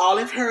know if you all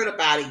have heard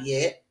about it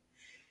yet.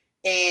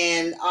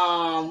 And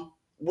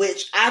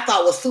which I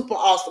thought was super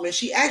awesome. And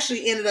she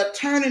actually ended up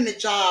turning the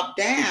job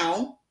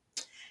down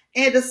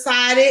and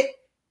decided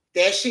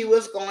that she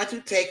was going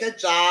to take a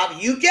job,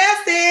 you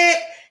guessed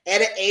it,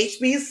 at an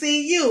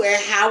HBCU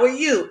at Howard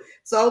U.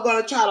 So I'm going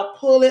to try to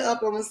pull it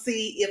up and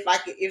see if I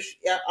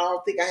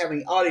don't think I have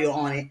any audio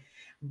on it.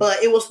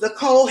 But it was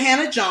Nikole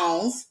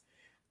Hannah-Jones.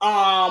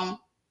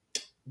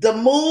 The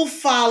move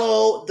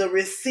followed the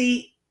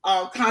receipt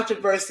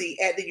controversy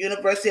at the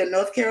University of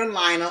North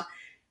Carolina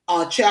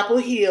on Chapel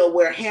Hill,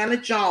 where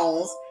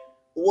Hannah-Jones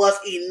was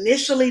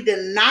initially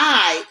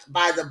denied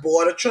by the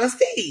Board of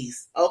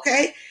Trustees.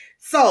 Okay,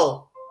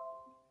 so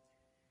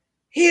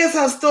here's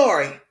her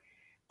story.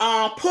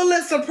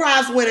 Pulitzer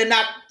Prize winner.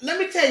 Now, let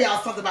me tell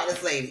y'all something about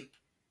this lady.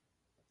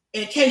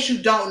 In case you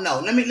don't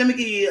know, let me give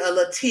you a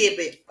little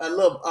tidbit,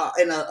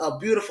 a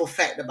beautiful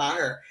fact about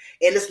her.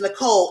 And it's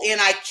Nikole,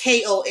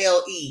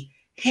 Nikole,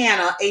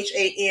 Hannah,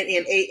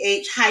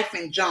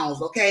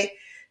 Hannah-Jones. Okay,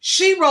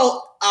 she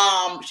wrote,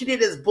 she did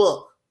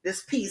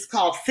this piece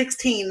called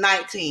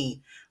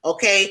 1619.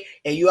 Okay,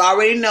 and you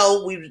already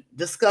know we've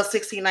discussed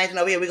 1619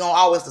 over here. We're gonna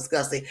always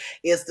discuss it.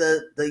 It's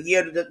the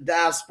year of the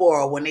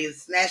diaspora, when they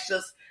snatched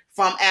us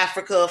from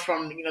Africa,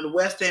 from the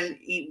western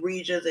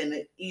regions and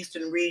the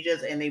eastern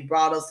regions, and they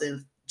brought us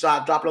and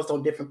dropped us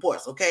on different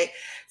ports. Okay,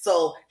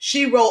 so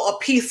she wrote a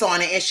piece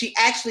on it, and she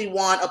actually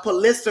won a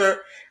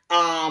Pulitzer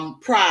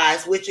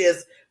Prize, which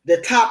is the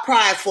top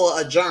prize for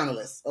a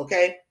journalist.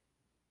 Okay,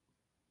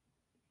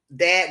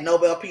 that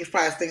Nobel Peace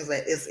Prize, things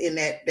like it's in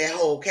that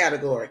whole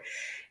category.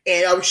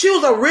 And she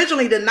was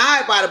originally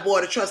denied by the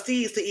Board of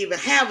Trustees to even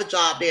have a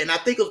job there, and I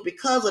think it was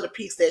because of the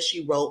piece that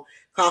she wrote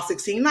called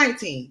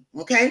 1619.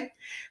 Okay,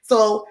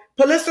 so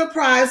Pulitzer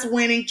Prize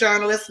winning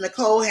journalist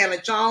Nikole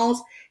Hannah-Jones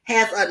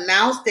has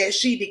announced that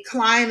she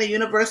declined the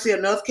University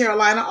of North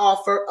Carolina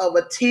offer of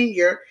a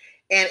tenure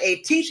and a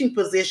teaching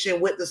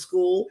position with the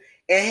school,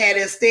 and had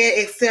instead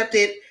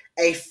accepted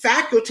a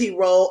faculty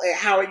role at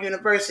Howard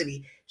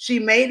University. She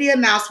made the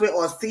announcement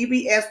on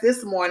CBS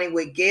this morning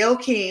with Gayle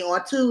King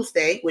on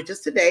Tuesday, which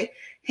is today.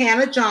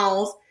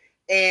 Hannah-Jones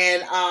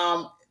and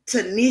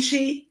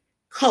Tanisha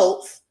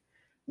Coates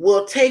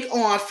will take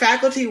on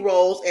faculty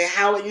roles at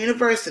Howard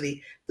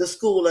University, the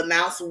school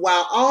announced,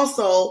 while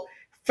also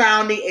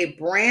founding a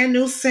brand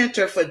new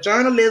Center for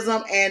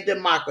Journalism and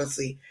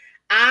Democracy.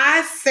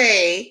 I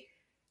say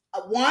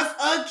once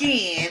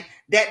again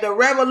that the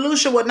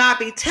revolution will not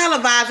be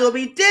televised, it will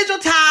be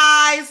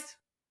digitized.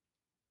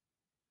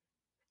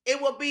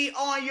 It will be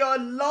on your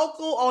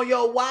local, on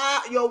your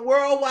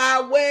World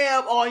Wide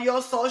Web, on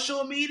your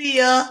social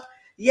media.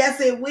 Yes,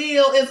 it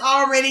will. It's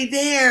already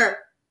there.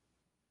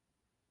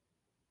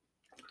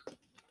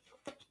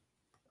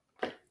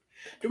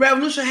 The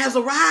revolution has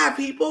arrived,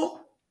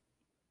 people.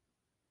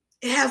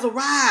 It has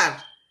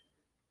arrived.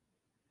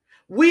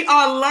 We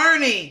are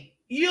learning.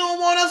 You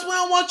don't want us, we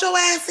don't want your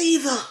ass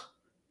either.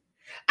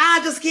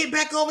 I'll just get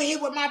back over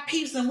here with my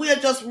peeps and we'll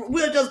just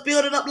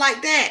build it up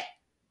like that.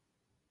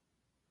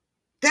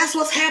 That's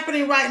what's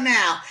happening right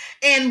now.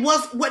 And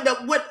what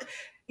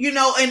you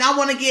know, and I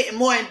want to get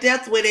more in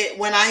depth with it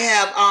when I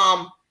have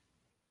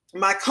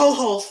my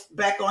co-host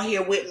back on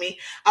here with me.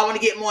 I want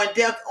to get more in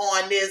depth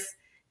on this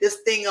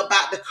thing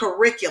about the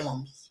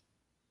curriculums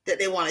that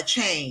they want to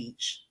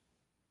change.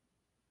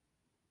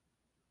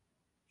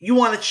 You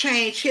want to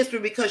change history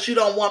because you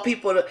don't want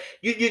people to,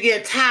 you're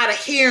getting tired of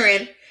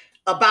hearing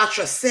about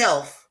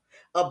yourself,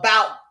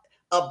 about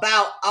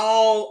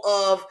all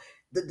of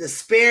the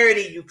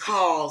disparity you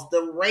cause,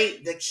 the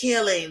rape, the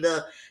killing,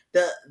 the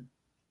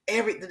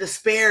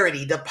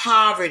disparity, the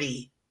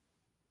poverty,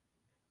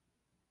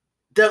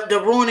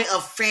 the ruining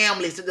of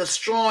families, the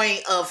destroying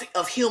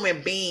of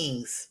human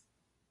beings.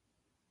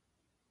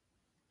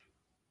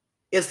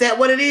 Is that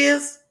what it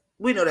is?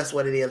 We know that's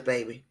what it is,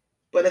 baby.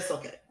 But it's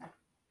okay.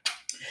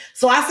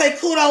 So I say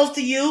kudos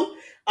to you,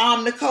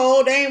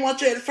 Nikole. They didn't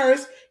want you at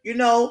first. You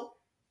know,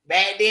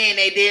 back then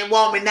they didn't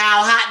want me.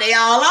 Now hot, they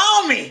all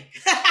on me.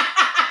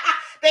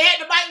 They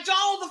had the Mike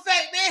Jones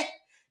effect, man.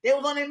 They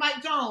was on their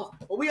Mike Jones.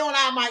 But we on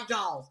our Mike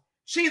Jones.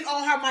 She's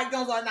on her Mike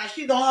Jones right now.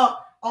 She's on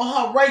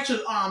her Rachel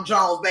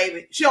Jones,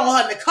 baby. She on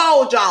her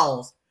Nikole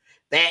Jones.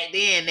 Back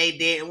then they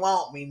didn't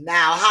want me.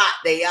 Now hot,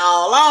 they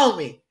all on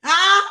me.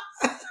 Huh?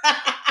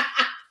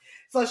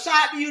 So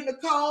shout out to you,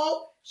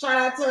 Nikole. Shout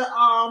out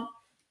to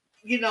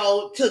you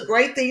know, to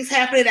great things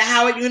happening at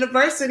Howard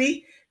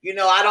University. You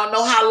know, I don't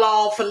know how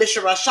long Felicia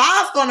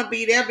Rashad's going to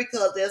be there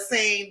because they're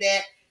saying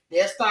that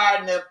they're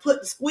starting to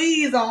put the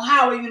squeeze on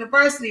Howard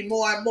University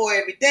more and more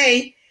every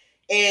day.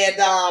 And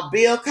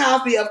Bill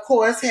Cosby, of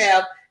course,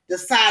 have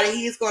decided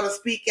he's going to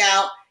speak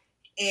out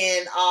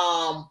in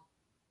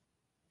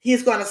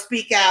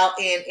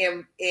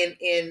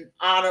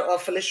honor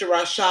of Felicia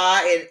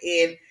Rashad and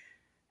in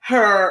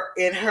her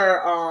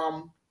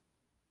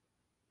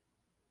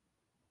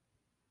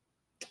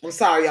I'm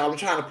sorry, y'all. I'm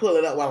trying to pull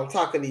it up while I'm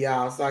talking to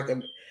y'all so I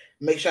can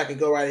make sure I can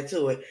go right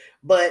into it.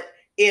 But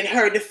in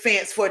her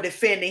defense for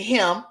defending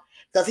him,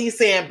 because he's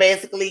saying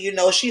basically, you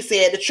know, she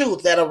said the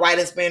truth that a right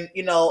has been,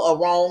 you know, a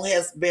wrong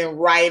has been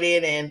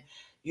righted, and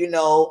you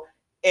know,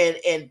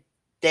 and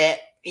that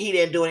he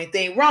didn't do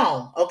anything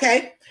wrong.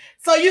 Okay,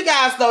 so you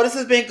guys know this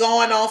has been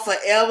going on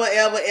forever,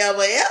 ever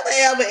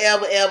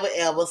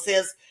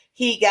since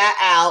he got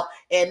out,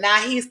 and now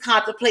he's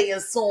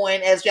contemplating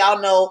suing. As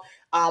y'all know,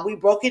 we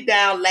broke it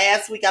down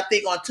last week, I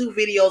think, on 2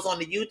 videos on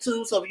the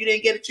YouTube. So if you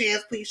didn't get a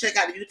chance, please check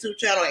out the YouTube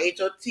channel,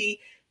 HOT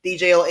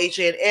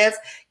DJOHNS,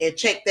 and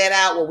check that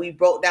out where we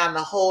broke down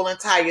the whole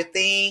entire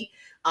thing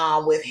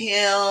with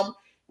him,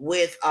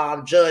 with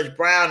Judge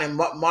Brown and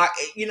Mark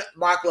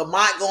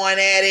Lamont going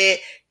at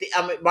it.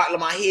 Mark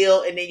Lamont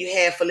Hill, and then you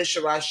had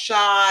Felicia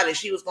Rashad, and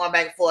she was going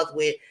back and forth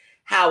with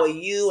how are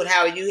you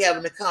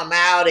having to come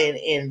out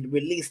and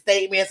release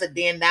statements, and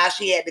then now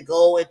she had to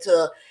go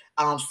into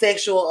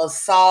sexual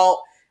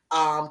assault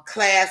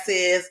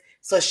classes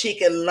so she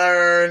can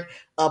learn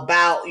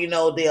about, you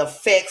know, the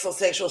effects of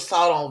sexual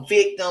assault on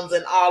victims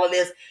and all of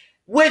this,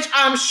 which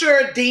I'm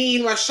sure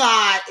Dean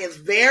Rashad is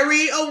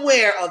very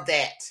aware of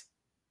that.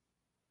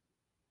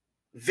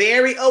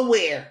 Very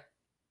aware.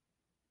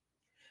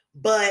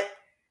 But,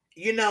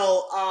 you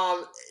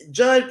know,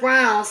 Judge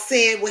Brown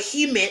said what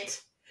he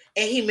meant,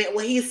 and he meant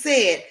what he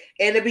said.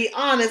 And to be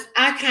honest,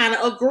 I kind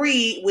of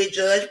agreed with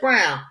Judge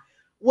Brown.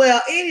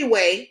 Well,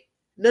 anyway,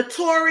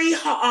 Naturi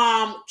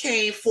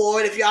came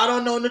forward. If y'all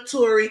don't know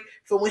Naturi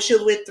from when she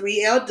was with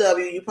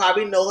 3LW, you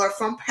probably know her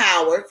from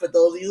Power. For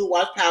those of you who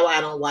watch Power,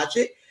 I don't watch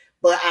it,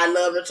 but I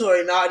love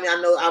Naturi Naughton.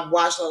 I know I've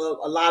watched a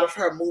lot of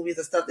her movies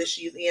and stuff that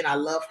she's in. I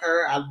love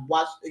her. I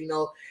watched, you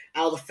know,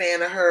 I was a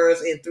fan of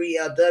hers in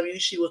 3LW.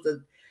 She was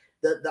the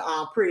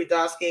pretty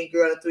dark-skinned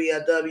girl in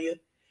 3LW.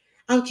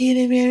 I'm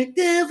kidding, married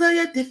girls, all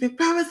your different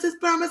promises.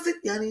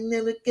 Y'all ain't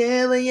never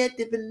care, all your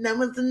different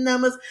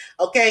numbers.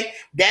 Okay,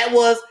 that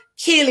was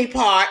Kiely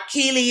part.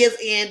 Kiely is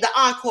in the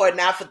Encore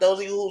now. For those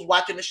of you who's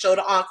watching the show,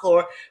 the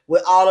Encore,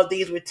 with all of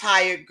these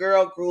retired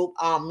girl group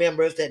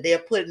members that they're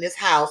put in this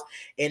house,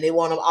 and they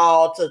want them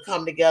all to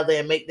come together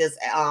and make this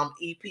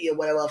EP or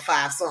whatever,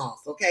 5 songs.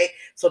 Okay,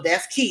 so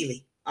that's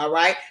Kiely. All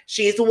right,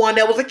 she's the one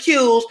that was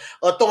accused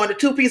of throwing the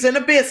 2-piece in the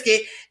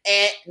biscuit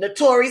at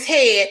Naturi's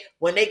head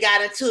when they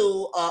got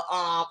into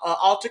an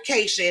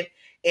altercation,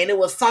 and it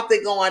was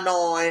something going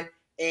on,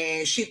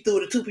 and she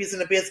threw the 2-piece in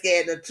the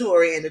biscuit at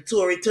Naturi, and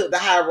Naturi took the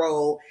high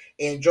road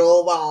and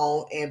drove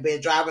on and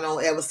been driving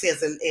on ever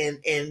since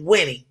and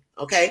winning.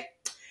 Okay,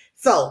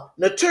 So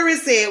Naturi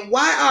said,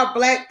 why are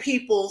black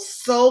people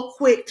so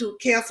quick to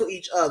cancel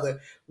each other?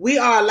 We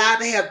are allowed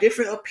to have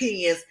different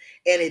opinions,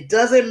 and it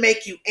doesn't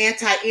make you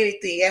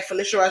anti-anything. At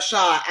Felicia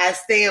Rashad, I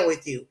stand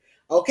with you.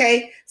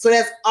 Okay? So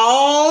that's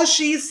all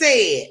she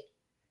said.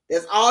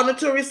 That's all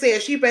Naturi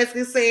said. She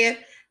basically said,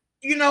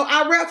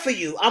 I rep for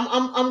you. I'm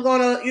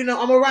gonna,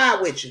 I'm gonna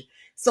ride with you.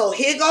 So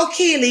here go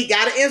Kiely,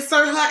 gotta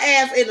insert her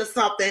ass into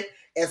something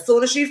as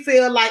soon as she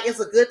feel like it's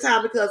a good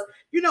time, because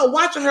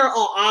watching her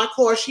on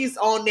Encore, she's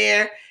on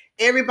there.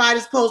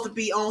 Everybody's supposed to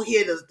be on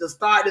here to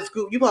start this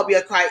group. You supposed to be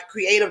a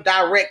creative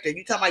director.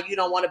 You talking about you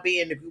don't want to be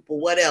in the group or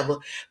whatever,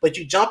 but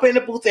you jump in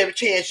the booth every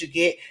chance you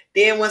get.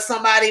 Then when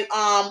somebody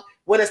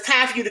when it's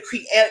time for you to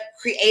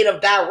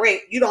creative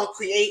direct, you don't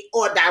create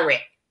or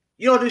direct.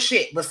 You don't do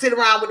shit, but sit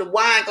around with a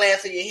wine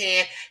glass in your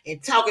hand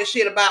and talking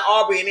shit about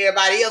Aubrey and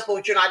everybody else,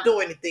 but you're not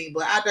doing anything.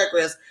 But I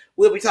digress.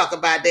 We'll be talking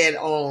about that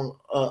on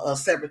a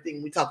separate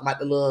thing. We talk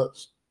about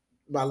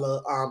my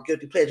little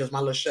guilty pleasures, my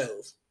little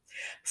shows.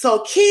 So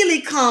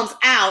Kiely comes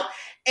out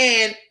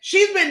and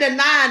she's been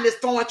denying this,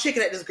 throwing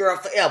chicken at this girl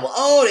forever.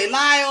 Oh, they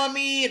lie on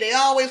me. They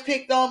always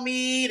picked on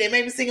me. They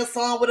made me sing a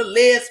song with a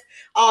lisp.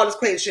 All this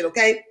crazy shit,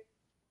 okay?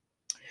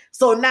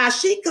 So now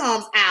she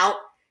comes out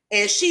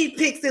and she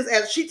takes this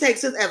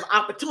as an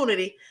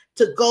opportunity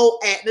to go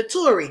at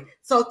Naturi.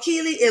 So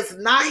Kiely is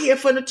not here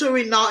for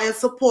Naturi Naughton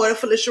support of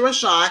Felicia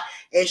Rashad,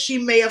 and she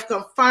may have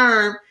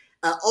confirmed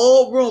an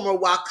old rumor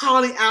while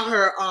calling out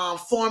her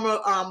former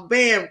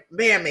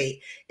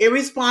bandmate. In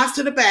response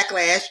to the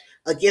backlash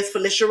against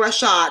Felicia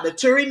Rashad,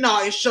 Naturi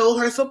Naughton showed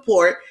her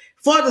support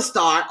for the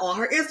star on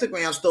her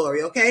Instagram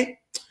story, okay?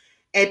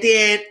 And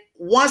then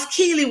once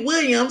Kiely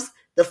Williams,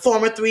 the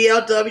former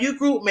 3LW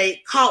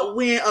groupmate, caught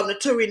wind of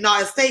Naturi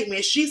Naughton's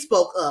statement, she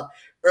spoke up.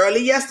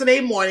 Early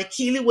yesterday morning,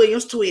 Kiely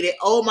Williams tweeted,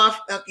 "Oh my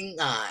fucking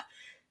God.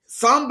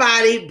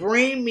 Somebody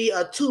bring me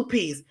a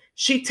two-piece.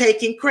 She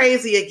taking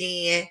crazy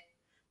again."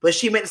 But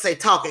she meant to say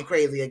talking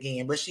crazy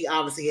again, but she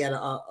obviously had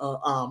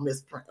a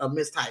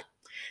mistype.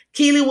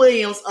 Kiely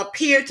Williams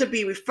appeared to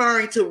be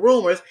referring to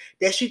rumors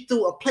that she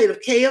threw a plate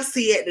of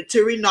KFC at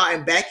Naturi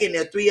Naughton back in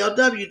their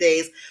 3LW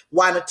days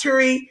while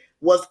Naturi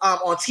was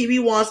on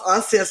TV One's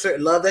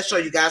Uncensored. Love that show.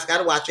 You guys got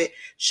to watch it.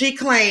 She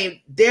claimed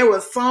there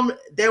was some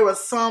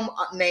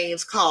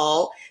names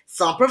called,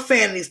 some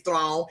profanities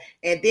thrown,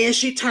 and then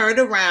she turned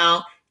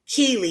around,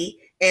 Kiely,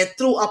 and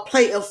threw a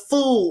plate of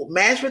food,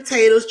 mashed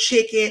potatoes,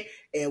 chicken,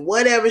 and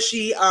whatever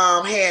she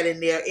had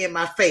in there in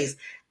my face.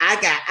 I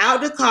got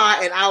out the car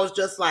and I was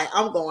just like,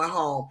 I'm going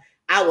home.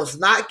 I was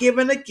not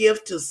given a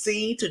gift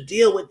to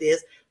deal with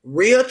this.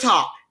 Real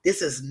talk.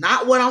 This is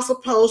not what I'm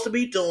supposed to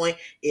be doing.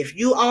 If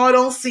you all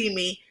don't see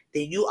me,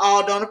 then you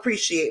all don't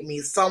appreciate me.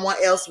 Someone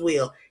else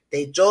will.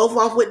 They drove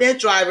off with their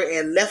driver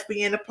and left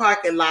me in the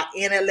parking lot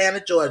in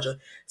Atlanta, Georgia.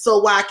 So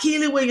while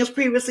Kiely Williams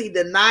previously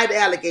denied the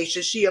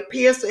allegation, she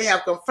appears to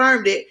have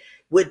confirmed it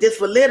with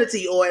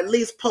disvalidity, or at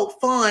least poke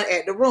fun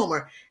at the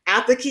rumor.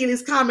 After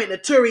Kiely's comment,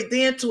 Naturi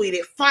then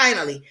tweeted,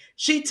 "Finally,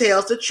 she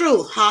tells the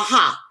truth. Ha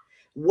ha.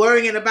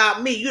 Worrying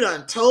about me, you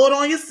done told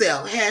on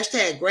yourself.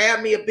 Hashtag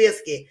grab me a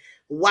biscuit.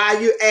 Why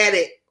you at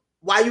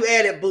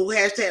it, boo?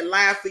 Hashtag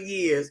lying for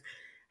years."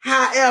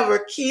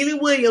 However,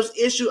 Kiely Williams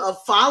issued a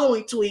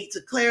following tweet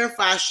to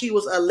clarify she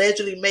was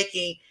allegedly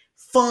making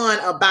fun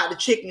about the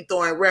chicken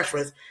throwing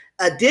reference.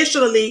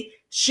 Additionally,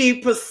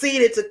 she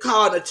proceeded to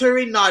call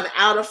Naturi Naughton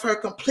out of her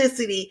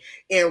complicity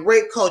in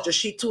rape culture.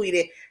 She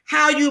tweeted,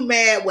 "How you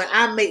mad when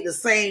I make the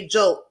same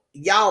joke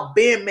y'all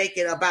been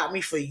making about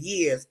me for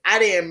years? I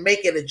didn't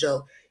make it a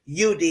joke.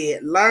 You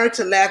did. Learn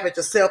to laugh at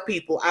yourself,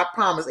 people. I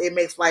promise it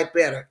makes life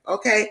better."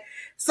 Okay?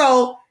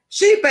 So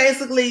she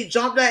basically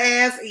jumped her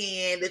ass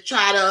in to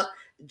try to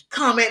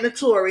come at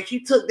Naturi. She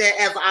took that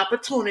as an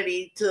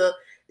opportunity to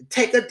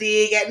take a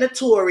dig at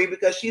Naturi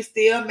because she's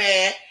still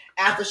mad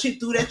after she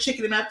threw that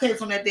chicken in my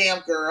face on that damn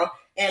girl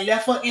and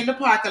left her in the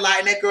parking lot,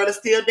 and that girl is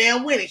still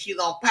damn winning. She's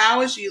on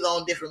Power. She's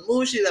on different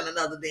moves. She's on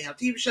another damn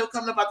TV show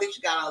coming up. I think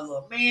she got a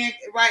little man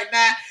right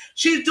now.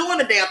 She's doing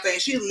the damn thing.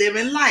 She's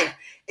living life.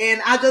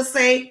 And I just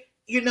say,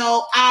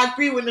 I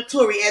agree with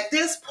Naturi. At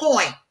this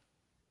point,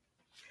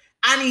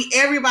 I need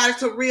everybody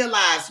to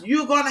realize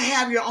you're going to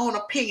have your own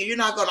opinion. You're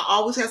not going to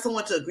always have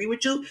someone to agree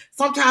with you.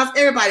 Sometimes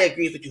everybody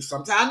agrees with you.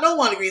 Sometimes no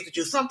one agrees with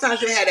you.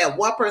 Sometimes you have that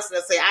one person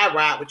that say, I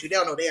ride with you. They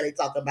don't know what the hell they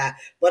talking about,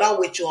 but I'm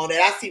with you on that.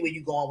 I see where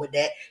you're going with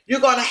that. You're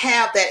going to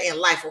have that in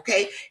life,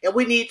 okay? And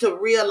we need to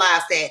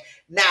realize that.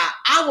 Now,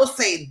 I will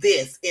say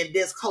this in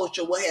this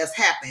culture, what has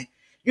happened.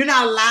 You're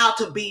not allowed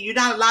to be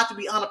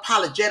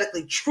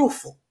unapologetically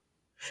truthful.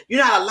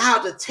 You're not allowed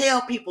to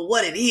tell people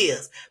what it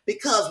is,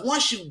 because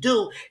once you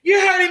do,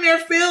 you're hurting their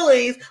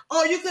feelings.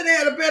 Oh, you could have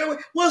had a better way.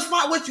 Well, it's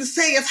not what you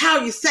say, it's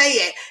how you say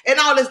it, and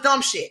all this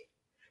dumb shit.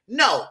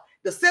 No,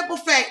 the simple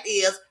fact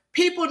is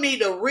people need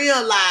to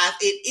realize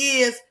it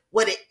is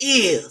what it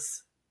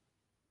is.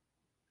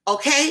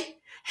 Okay?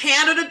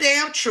 Handle the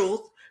damn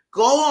truth.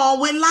 Go on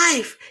with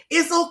life.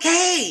 It's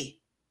okay.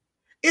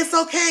 It's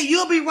okay.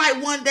 You'll be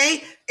right one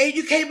day, and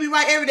you can't be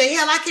right every day.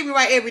 Hell, I can't be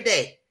right every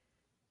day.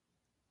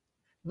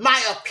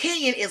 My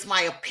opinion is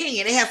my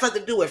opinion. It has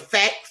nothing to do with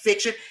fact,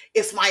 fiction.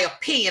 It's my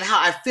opinion, how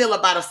I feel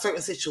about a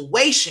certain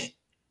situation.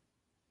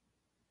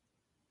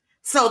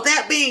 So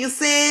that being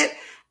said,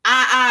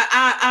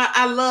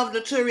 I love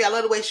Naturi. I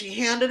love the way she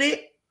handled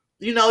it.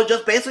 You know,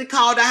 just basically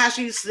called out how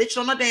she snitched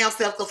on her damn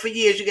self. Because for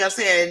years you guys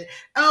saying,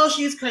 oh,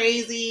 she's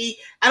crazy.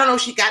 I don't know where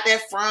she got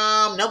that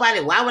from.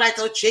 Nobody, why would I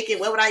throw chicken?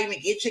 Where would I even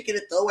get chicken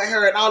to throw at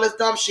her and all this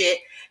dumb shit?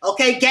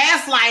 Okay,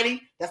 gaslighting.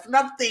 That's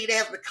another thing that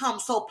has become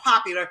so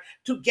popular,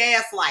 to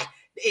gaslight.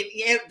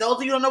 And those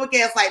of you who don't know what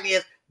gaslighting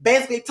is,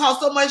 basically talk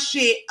so much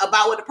shit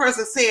about what the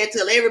person said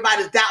till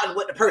everybody's doubting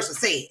what the person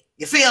said.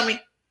 You feel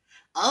me?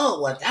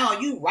 Oh, well, no,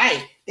 you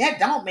right. That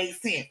don't make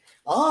sense.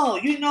 Oh,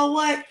 you know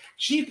what?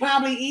 She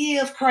probably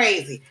is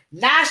crazy.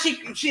 Now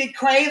she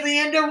crazy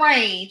and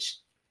deranged.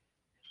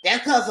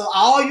 That's because of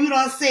all you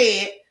done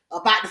said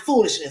about the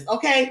foolishness.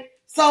 Okay,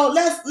 so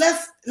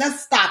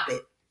let's stop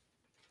it.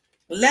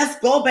 Let's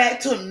go back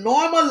to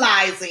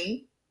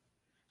normalizing.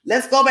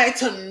 Let's go back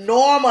to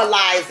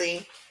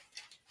normalizing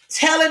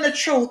telling the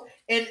truth.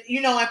 And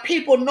you know, and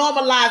people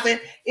normalizing,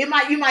 you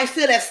might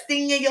feel that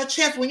sting in your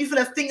chest. When you feel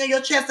that sting in your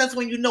chest, that's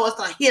when you know it's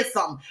gonna hit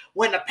something.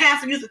 When the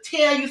pastor used to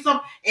tell you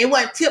something and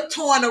wasn't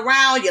tiptoeing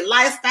around your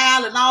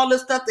lifestyle and all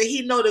this stuff, that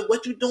he know that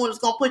what you're doing is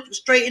gonna put you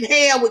straight in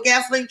hell with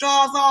gasoline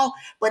jars on,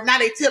 but now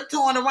they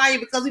tiptoeing around you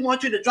because he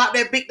wants you to drop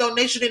that big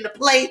donation in the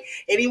plate,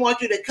 and he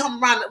wants you to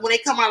come around when they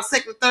come around the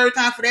second, third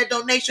time for that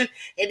donation,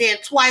 and then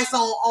twice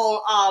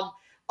on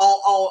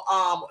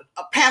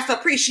Pastor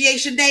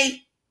Appreciation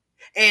Day.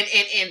 And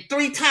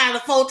 3 times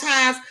or 4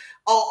 times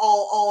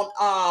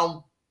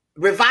on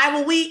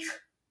Revival Week.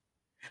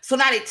 So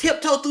now they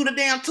tiptoe through the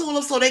damn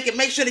tulips so they can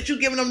make sure that you're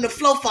giving them the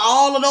flow for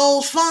all of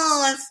those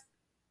funds.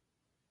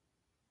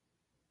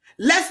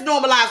 Let's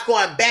normalize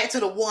going back to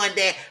the one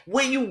that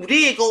when you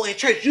did go in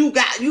church,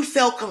 you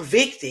felt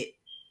convicted.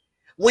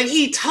 When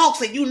he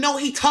talks and you know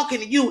he talking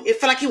to you, it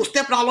felt like he was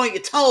stepping all on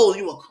your toes.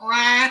 You were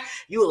crying,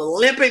 you were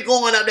limping,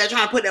 going up there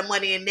trying to put that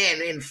money in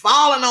there and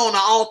falling on the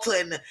altar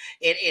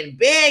and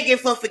begging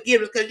for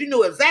forgiveness because you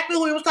knew exactly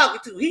who he was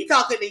talking to. He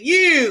talking to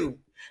you.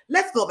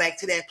 Let's go back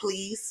to that,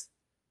 please.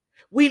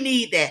 We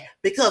need that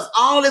because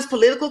all this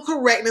political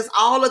correctness,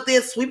 all of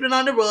this sweeping it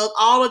on the rug,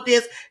 all of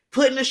this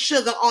putting the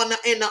sugar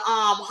in the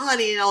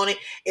honey on it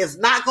is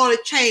not going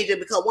to change it,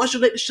 because once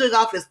you let the sugar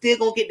off, it's still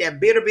going to get that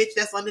bitter bitch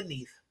that's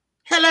underneath.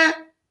 Hello,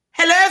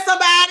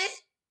 somebody.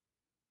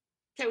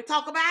 Can we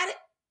talk about it?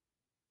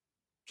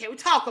 Can we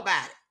talk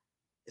about it?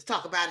 Let's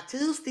talk about it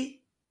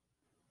Tuesday.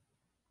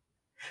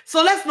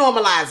 So let's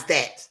normalize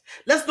that.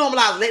 Let's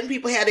normalize letting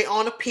people have their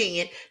own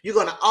opinion. You're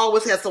going to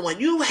always have someone.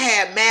 You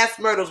had mass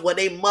murders where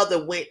their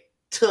mother went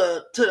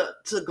to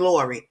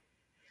glory,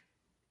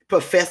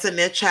 professing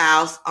their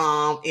child's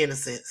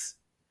innocence,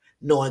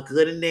 knowing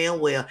good and damn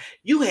well.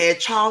 You had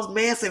Charles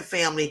Manson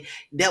family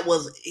that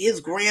was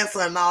his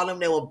grandson and all them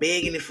that were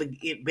begging for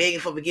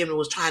forgiveness,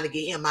 was trying to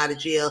get him out of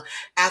jail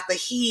after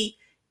he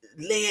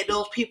led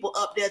those people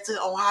up there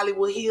on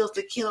Hollywood Hills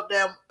to kill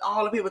them,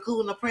 all the people,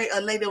 including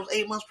a lady that was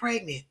 8 months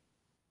pregnant.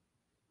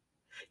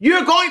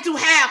 You're going to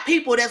have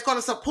people that's going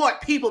to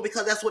support people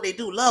because that's what they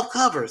do. Love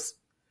covers.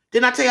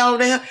 Didn't I tell y'all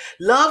over there?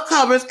 Love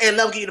covers and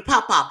love give you the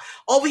pop-pop.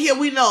 Over here,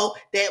 we know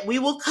that we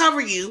will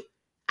cover you.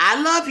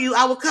 I love you.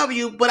 I will cover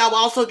you, but I will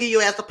also give you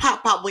as the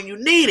pop-pop when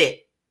you need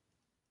it.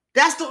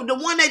 That's the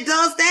one that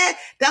does that.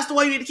 That's the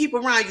one you need to keep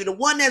around you. The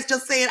one that's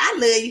just saying, I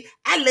love you,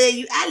 I love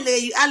you, I love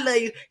you, I love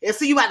you. And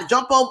so you about to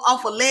jump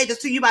off a ledge and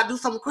see you about to do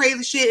some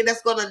crazy shit and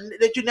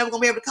that you're never going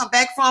to be able to come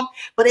back from.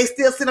 But they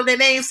still sit on their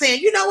name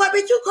saying, you know what,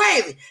 bitch, you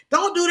crazy.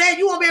 Don't do that.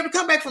 You won't be able to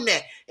come back from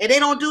that. And they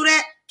don't do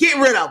that, get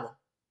rid of them.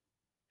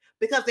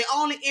 Because they're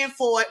only in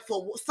for it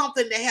for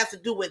something that has to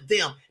do with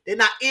them. They're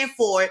not in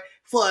for it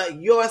for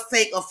your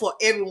sake or for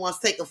everyone's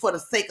sake or for the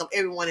sake of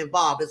everyone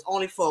involved. It's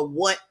only for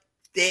what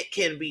that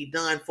can be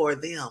done for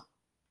them.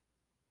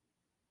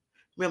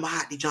 Remember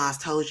Auntie Johns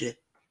told you.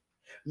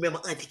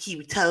 Remember Auntie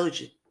Kiely told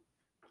you.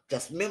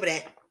 Just remember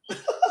that.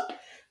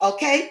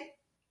 Okay?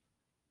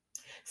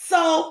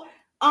 So,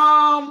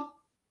 I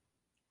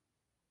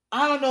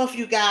don't know if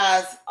you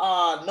guys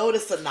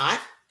noticed or not,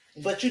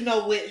 but you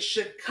know, with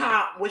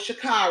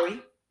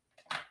Sha'Carri,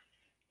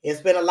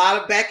 it's been a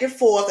lot of back and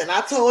forth, and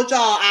I told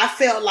y'all I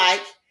felt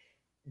like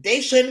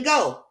they shouldn't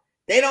go.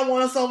 They don't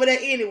want us over there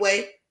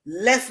anyway.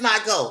 Let's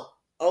not go.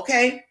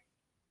 Okay?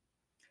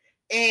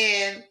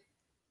 And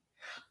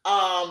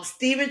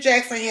Steven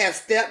Jackson has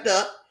stepped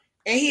up,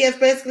 and he has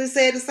basically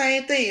said the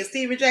same thing.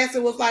 Steven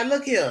Jackson was like,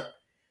 look here,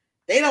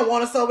 they don't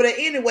want us over there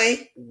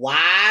anyway.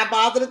 Why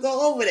bother to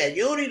go over there?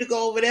 You don't need to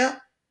go over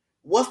there.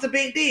 What's the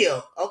big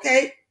deal?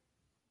 Okay?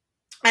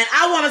 And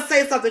I want to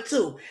say something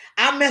too.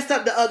 I messed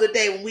up the other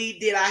day when we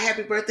did our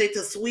happy birthday to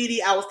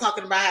Sweetie. I was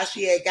talking about how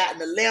she had gotten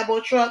the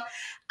Lambo truck.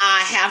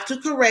 I have to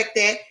correct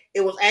that.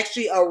 It was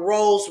actually a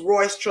Rolls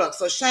Royce truck.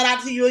 So shout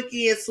out to you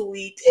again,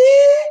 Sweetie.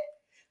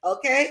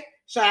 Okay?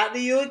 Shout out to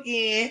you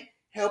again.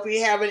 Hope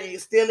you're having and you're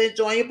still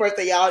enjoying your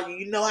birthday, y'all.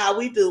 You know how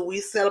we do.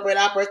 We celebrate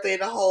our birthday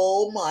the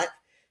whole month.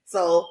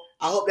 So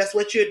I hope that's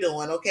what you're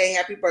doing. Okay?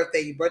 Happy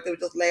birthday. Your birthday was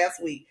just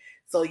last week.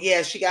 So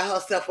yeah, she got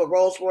herself a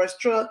Rolls Royce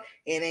truck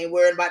and ain't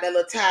worried about that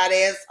little tight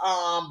ass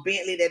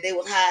Bentley that they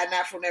was hiding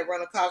out from that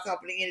rental car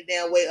company any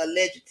damn way,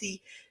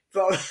 allegedly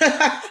from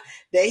that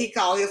he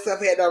called himself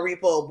had no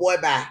repo. Boy,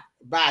 bye.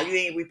 You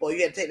ain't repo.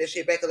 You had to take that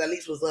shit back because that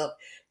lease was up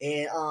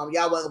and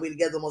y'all wasn't gonna be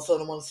together more so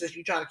no more since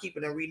you trying to keep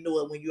it and renew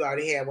it when you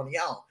already had one of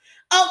your own.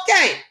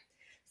 Okay.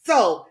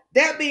 So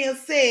that being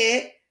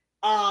said,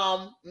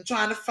 I'm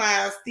trying to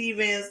find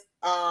Steven's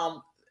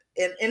and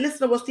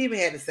listen to what Steven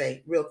had to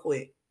say real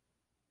quick.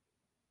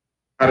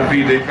 How to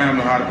feed their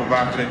family, how to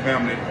provide for their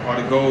family, or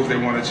the goals they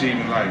want to achieve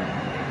in life.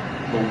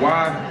 But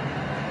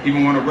why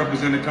even want to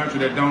represent a country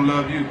that don't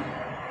love you?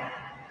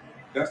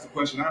 That's the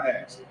question I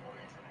asked.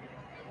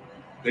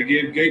 They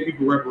gave gay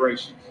people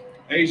reparations,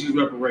 Asians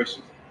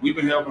reparations. We've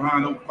been held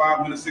behind over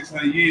 500,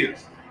 600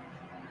 years.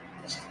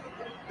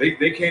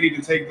 They can't even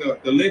take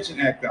the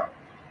Lynching Act out.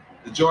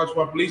 The George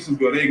Floyd policing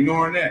bill, they're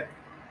ignoring that.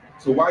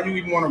 So why you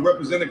even want to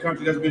represent a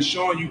country that's been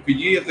showing you for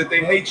years that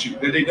they hate you,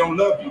 that they don't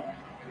love you?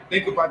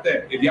 Think about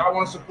that. If y'all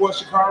want to support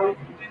Sha'Carri,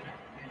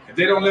 if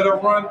they don't let her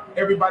run,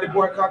 everybody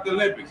boycott the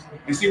Olympics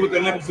and see what the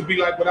Olympics would be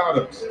like without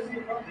us.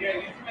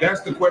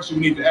 That's the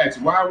question we need to ask.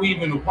 Why are we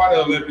even a part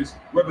of the Olympics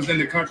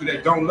representing a country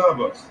that don't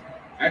love us?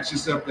 Ask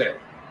yourself that.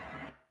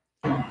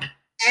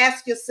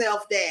 Ask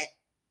yourself that.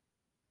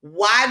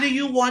 Why do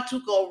you want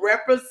to go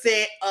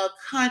represent a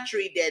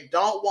country that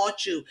don't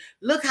want you?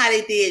 Look how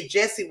they did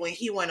Jesse when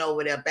he went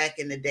over there back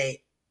in the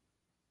day.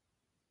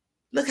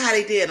 Look how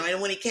they did him.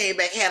 And when he came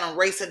back, had them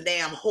racing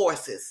damn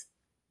horses.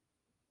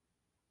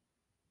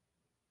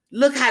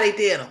 Look how they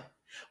did him.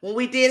 When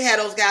we did have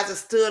those guys that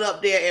stood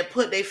up there and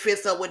put their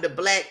fists up with the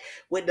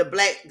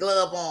black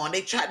glove on,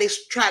 they tried to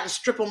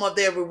strip them of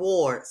their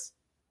rewards.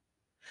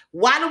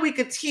 Why do we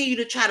continue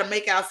to try to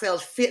make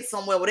ourselves fit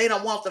somewhere where they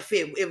don't want to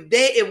fit?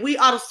 If we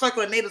are the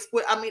circle and they the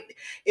square,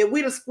 if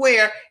we the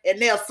square and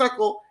they're a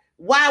circle,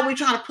 why are we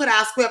trying to put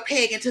our square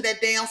peg into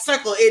that damn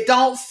circle? It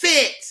don't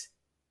fit.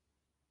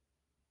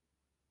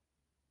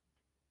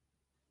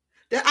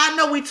 I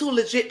know we too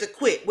legit to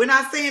quit. We're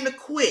not saying to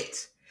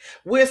quit.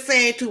 We're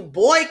saying to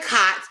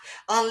boycott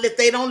if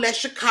they don't let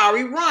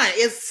Sha'Carri run.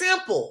 It's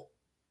simple.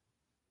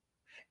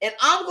 And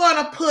I'm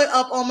going to put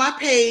up on my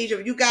page,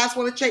 if you guys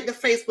want to check the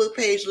Facebook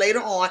page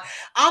later on,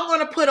 I'm going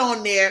to put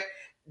on there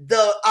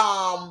the,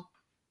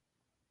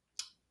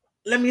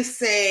 let me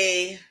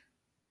say,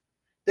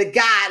 the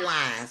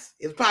guidelines.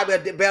 It's probably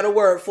a better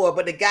word for it,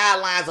 but the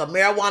guidelines of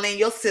marijuana in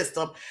your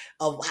system,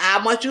 of how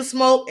much you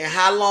smoke and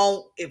how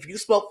long, if you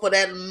smoke for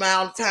that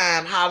amount of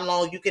time, how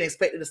long you can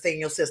expect it to stay in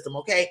your system,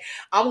 okay?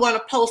 I'm going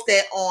to post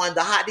that on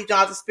the Hot D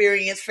Johns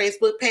Experience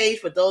Facebook page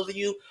for those of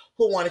you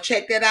who want to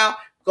check that out.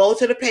 Go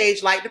to the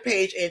page, like the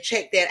page, and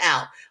check that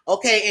out,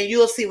 okay? And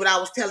you'll see what I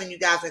was telling you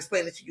guys and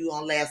explaining to you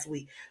on last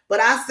week.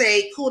 But I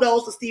say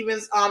kudos to Steven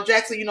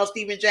Jackson. You know,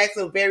 Steven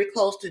Jackson was very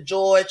close to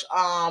George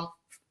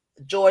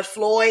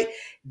Floyd.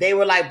 They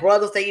were like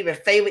brothers. They even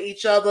favored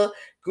each other,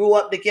 grew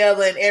up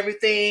together and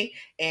everything.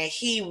 And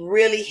he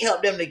really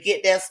helped them to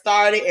get that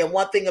started. And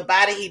one thing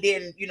about it, he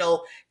didn't,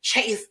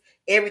 chase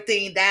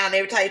everything down.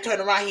 Every time he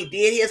turned around, he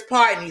did his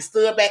part and he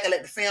stood back and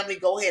let the family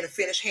go ahead and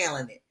finish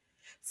handling it.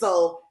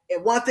 So,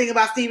 and one thing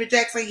about Steven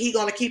Jackson, he's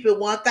going to keep it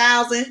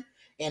 1,000.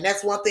 And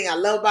that's one thing I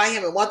love about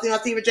him. And one thing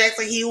about Steven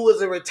Jackson, he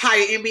was a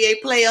retired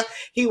NBA player.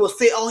 He will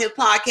sit on his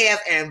podcast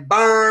and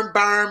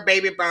burn,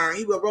 baby, burn.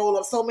 He will roll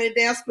up so many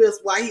damn splits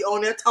while he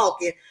on there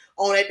talking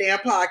on that damn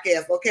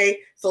podcast, okay?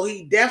 So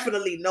he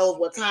definitely knows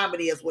what time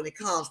it is when it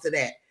comes to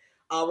that,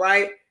 all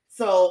right?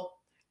 So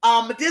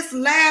this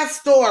last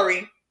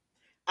story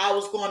I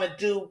was going to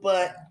do,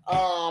 but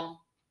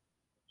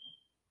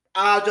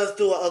I'll just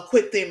do a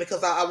quick thing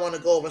because I want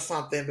to go over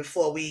something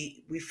before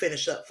we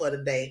finish up for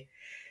the day.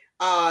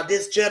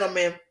 This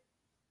gentleman,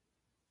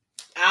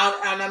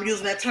 and I'm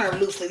using that term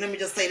loosely. Let me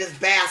just say this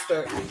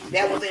bastard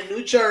that was in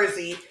New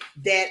Jersey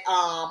that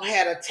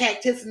had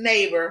attacked his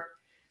neighbor.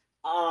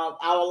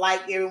 I would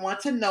like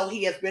everyone to know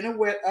he has been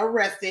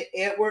arrested.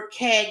 Edward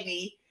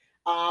Cagney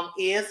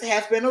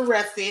has been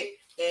arrested,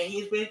 and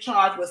he's been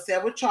charged with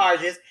several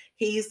charges.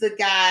 He's the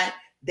guy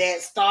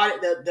that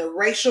started the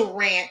racial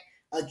rant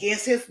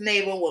against his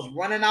neighbor, was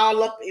running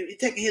all up,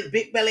 taking his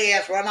big belly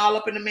ass, running all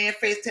up in the man's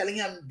face, telling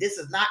him this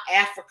is not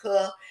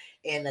Africa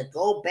and to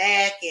go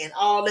back and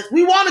all this.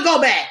 We want to go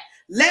back.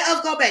 Let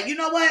us go back. You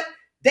know what?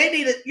 They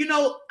need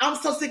to, I'm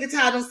so sick and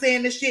tired of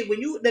saying this shit.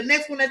 When the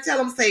next one that tell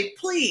them, say,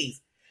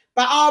 please,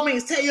 by all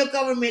means, tell your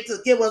government to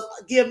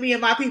give me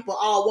and my people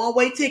all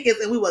one-way tickets,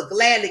 and we will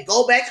gladly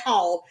go back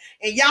home.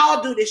 And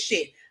y'all do this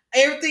shit.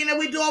 Everything that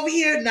we do over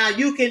here, now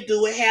you can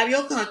do it. Have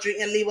your country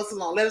and leave us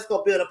alone. Let us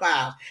go build up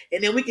ours,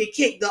 and then we can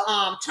kick the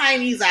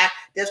Chinese out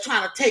that's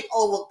trying to take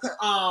over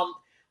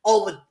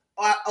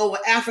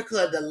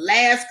Africa, the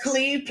last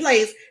clean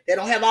place. They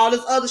don't have all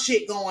this other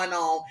shit going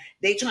on.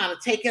 They trying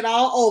to take it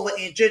all over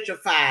and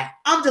gentrify.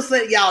 I'm just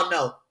letting y'all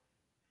know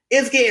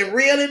it's getting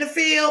real in the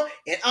field,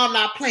 and I'm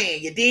not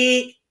playing. You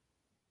dig?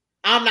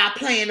 I'm not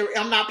playing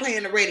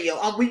the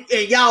radio.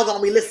 And y'all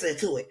gonna be listening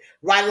to it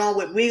right along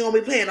with me. We ain't gonna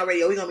be playing the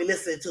radio. We gonna be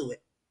listening to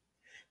it.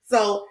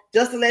 So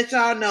just to let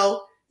y'all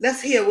know, Let's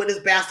hear what this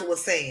bastard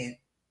was saying.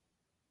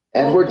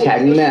 Edward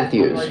Cagney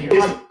Matthews.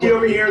 You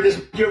over here.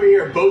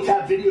 Both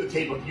have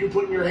videotape of you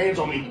putting your hands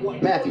on me.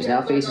 Matthews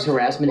now faces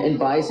harassment and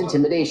bias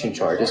intimidation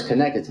charges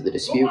connected to the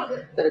dispute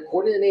that,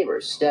 according to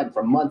neighbors, stemmed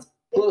from months of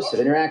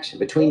explosive interaction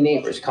between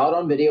neighbors caught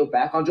on video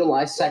back on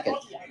July 2nd.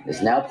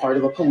 Is now part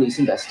of a police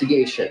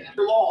investigation. It's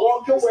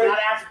not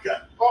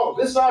Africa. Oh,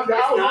 this is not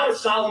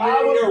Solomon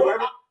or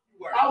wherever.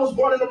 I was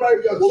born in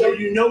America. Well, then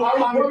you know what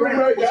common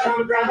ground.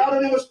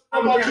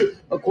 How about you?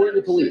 According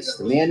to police,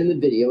 the man in the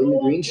video in the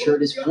green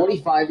shirt is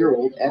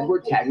 45-year-old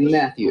Edward Cagney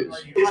Matthews.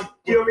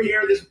 You over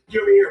here.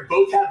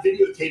 Both have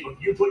videotape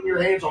of you putting your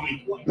hands on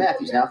me.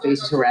 Matthews now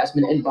faces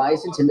harassment and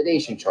bias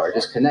intimidation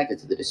charges connected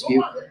to the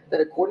dispute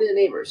that, according to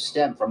neighbors,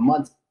 stemmed from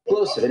months of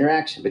explosive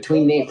interaction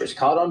between neighbors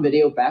caught on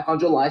video back on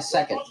July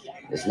 2nd.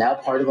 Is now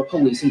part of a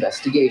police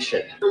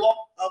investigation.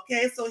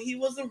 Okay, so he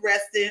was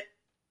arrested.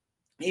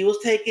 He was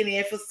taken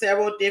in for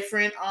several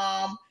different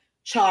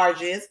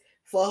charges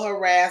for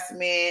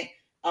harassment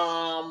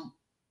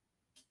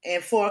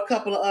and for a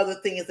couple of other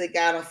things they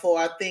got him for.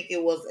 I think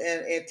it was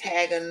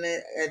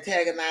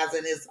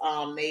antagonizing his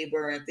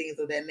neighbor and things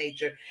of that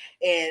nature.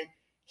 And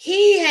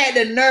he had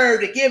the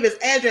nerve to give his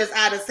address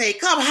out and say,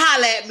 "Come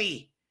holler at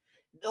me.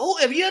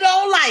 If you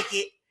don't like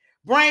it,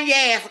 bring your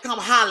ass and come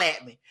holler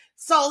at me."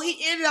 So he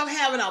ended up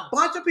having a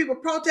bunch of people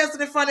protesting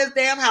in front of his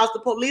damn house.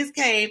 The police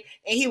came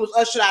and he was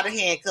ushered out of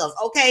handcuffs.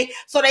 Okay,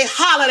 so they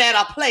hollered at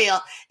a player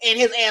and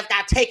his ass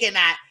got taken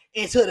out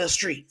into the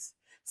streets.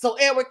 So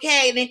Edward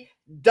Cagney,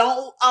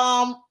 don't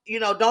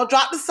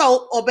drop the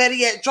soap, or better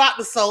yet, drop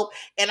the soap.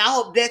 And I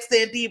hope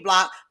Dexter and D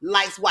Block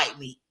likes white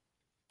meat.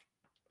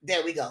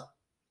 There we go,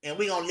 and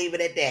we're gonna leave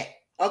it at that.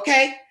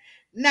 Okay.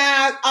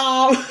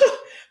 Now,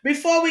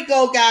 before we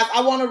go, guys, I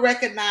want to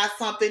recognize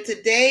something.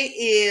 Today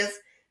is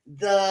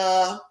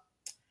the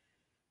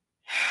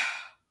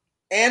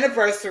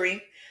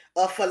anniversary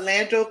of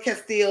Philando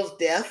Castile's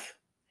death.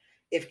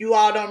 If you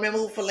all don't remember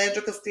who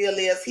Philando Castile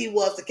is, he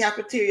was the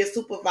cafeteria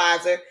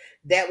supervisor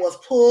that was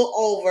pulled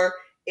over,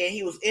 and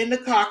he was in the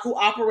car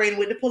cooperating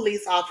with the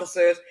police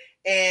officers,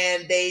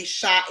 and they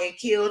shot and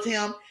killed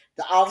him.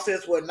 The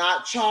officers were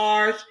not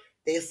charged.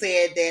 They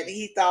said that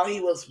he thought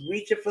he was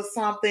reaching for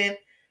something.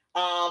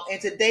 And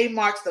today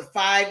marks the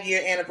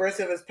 5-year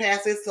anniversary of his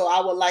passing. So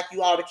I would like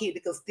you all to keep the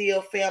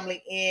Castile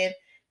family in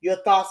your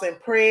thoughts and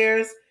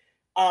prayers.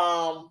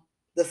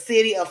 The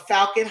city of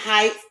Falcon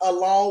Heights,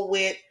 along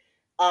with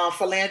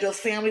Philando's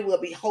family,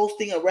 will be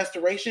hosting a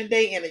Restoration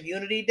Day and a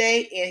Unity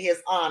Day in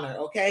his honor.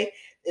 Okay,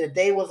 the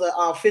day was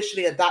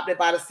officially adopted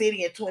by the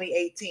city in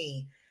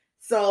 2018.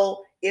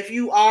 So if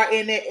you are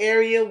in that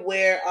area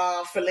where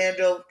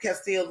Philando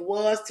Castile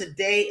was,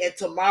 today and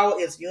tomorrow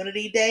is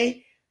Unity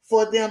Day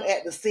for them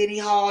at the city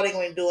hall. They're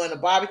going to be doing a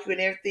barbecue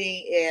and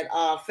everything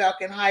at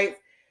Falcon Heights.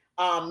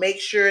 Make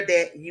sure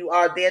that you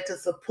are there to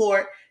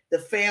support the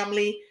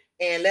family,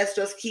 and let's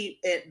just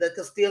keep the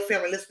Castile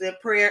family listed in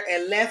prayer,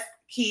 and let's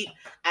keep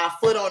our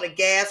foot on the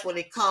gas when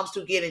it comes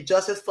to getting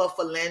justice for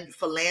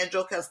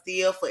Philando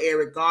Castile, for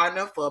Eric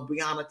Garner, for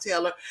Breonna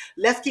Taylor.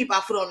 Let's keep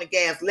our foot on the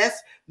gas.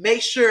 Let's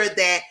make sure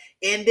that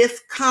in this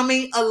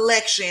coming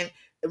election,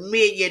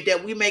 mid-year,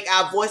 that we make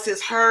our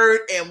voices heard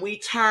and we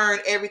turn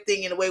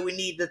everything in the way we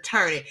need to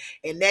turn it.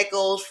 And that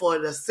goes for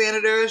the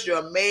senators,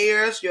 your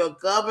mayors, your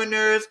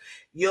governors,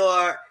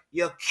 your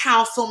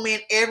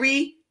councilmen.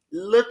 Every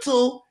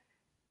little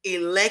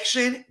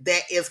election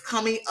that is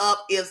coming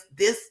up is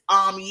this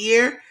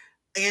year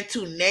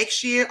into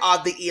next year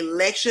are the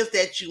elections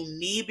that you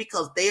need,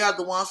 because they are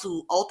the ones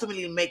who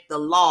ultimately make the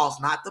laws,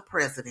 not the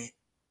president,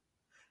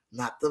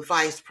 not the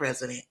vice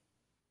president.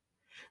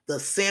 The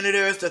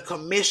senators, the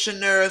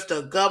commissioners,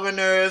 the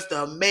governors,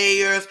 the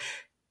mayors,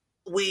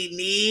 we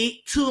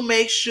need to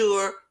make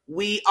sure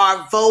we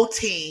are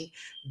voting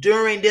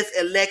during this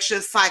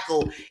election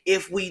cycle.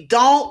 If we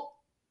don't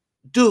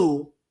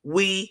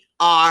we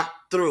are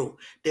through.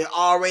 They're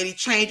already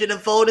changing the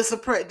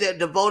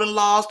voting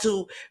laws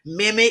to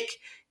mimic,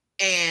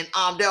 and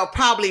they'll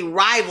probably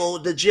rival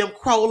the Jim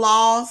Crow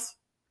laws.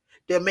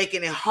 They're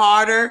making it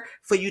harder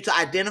for you to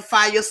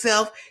identify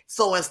yourself.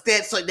 So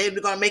instead, they're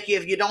going to make you,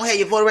 if you don't have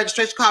your voter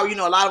registration card,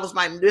 a lot of us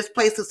might miss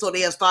places, so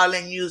they have started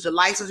letting you use your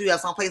license. You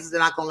have some places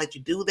they're not going to let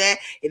you do that.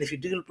 And if you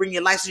do bring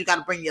your license, you got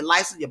to bring your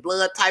license, your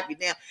blood type,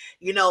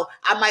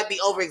 I might be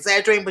over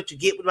exaggerating, but you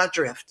get my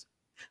drift.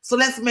 So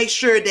let's make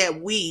sure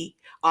that we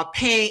are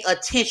paying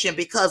attention,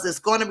 because it's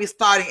going to be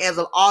starting as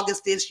of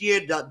August this year.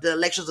 The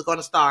elections are going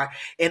to start.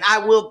 And I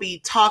will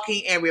be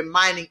talking and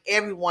reminding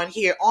everyone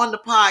here on the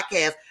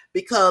podcast,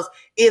 because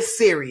it's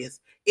serious.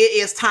 It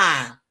is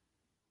time.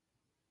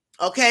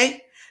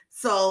 Okay?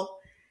 So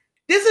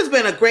this has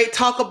been a great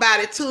Talk About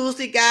It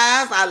Tuesday,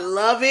 guys. I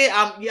love it.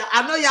 I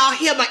know y'all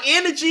hear my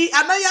energy.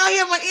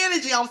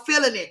 I'm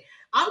feeling it.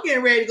 I'm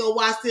getting ready to go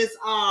watch this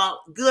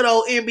good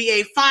old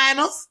NBA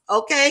Finals,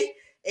 okay?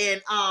 And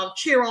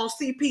cheer on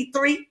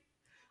CP3.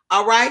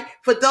 All right?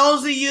 For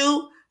those of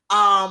you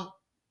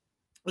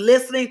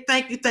listening,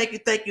 thank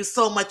you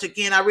so much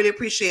again. I really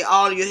appreciate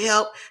all of your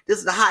help. This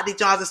is the Hot D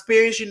John's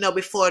Experience.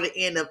 Before the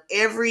end of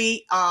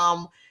every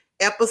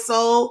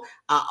episode,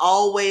 I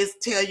always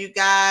tell you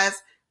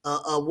guys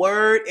a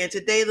word, and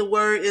today the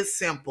word is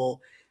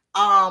simple.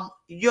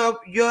 Your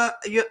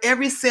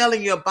every cell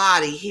in your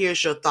body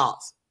hears your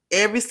thoughts.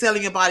 Every cell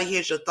in your body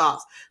hears your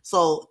thoughts.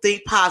 So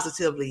think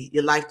positively.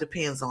 Your life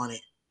depends on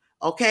it.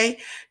 Okay?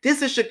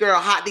 This is your girl,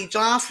 Hot D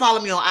Johns.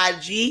 Follow me on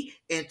IG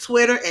and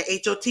Twitter at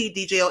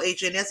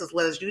HOTDJOHNS, as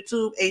well as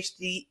YouTube,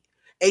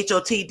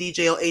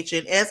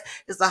 HOTDJOHNS.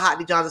 It's the Hot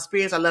D Johns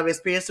experience. I love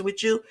experiencing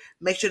with you.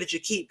 Make sure that you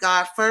keep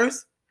God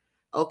first.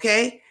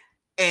 Okay?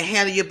 And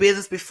handle your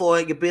business before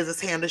your business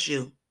handles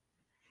you.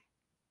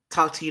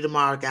 Talk to you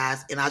tomorrow,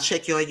 guys. And I'll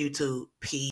check you on YouTube. Peace.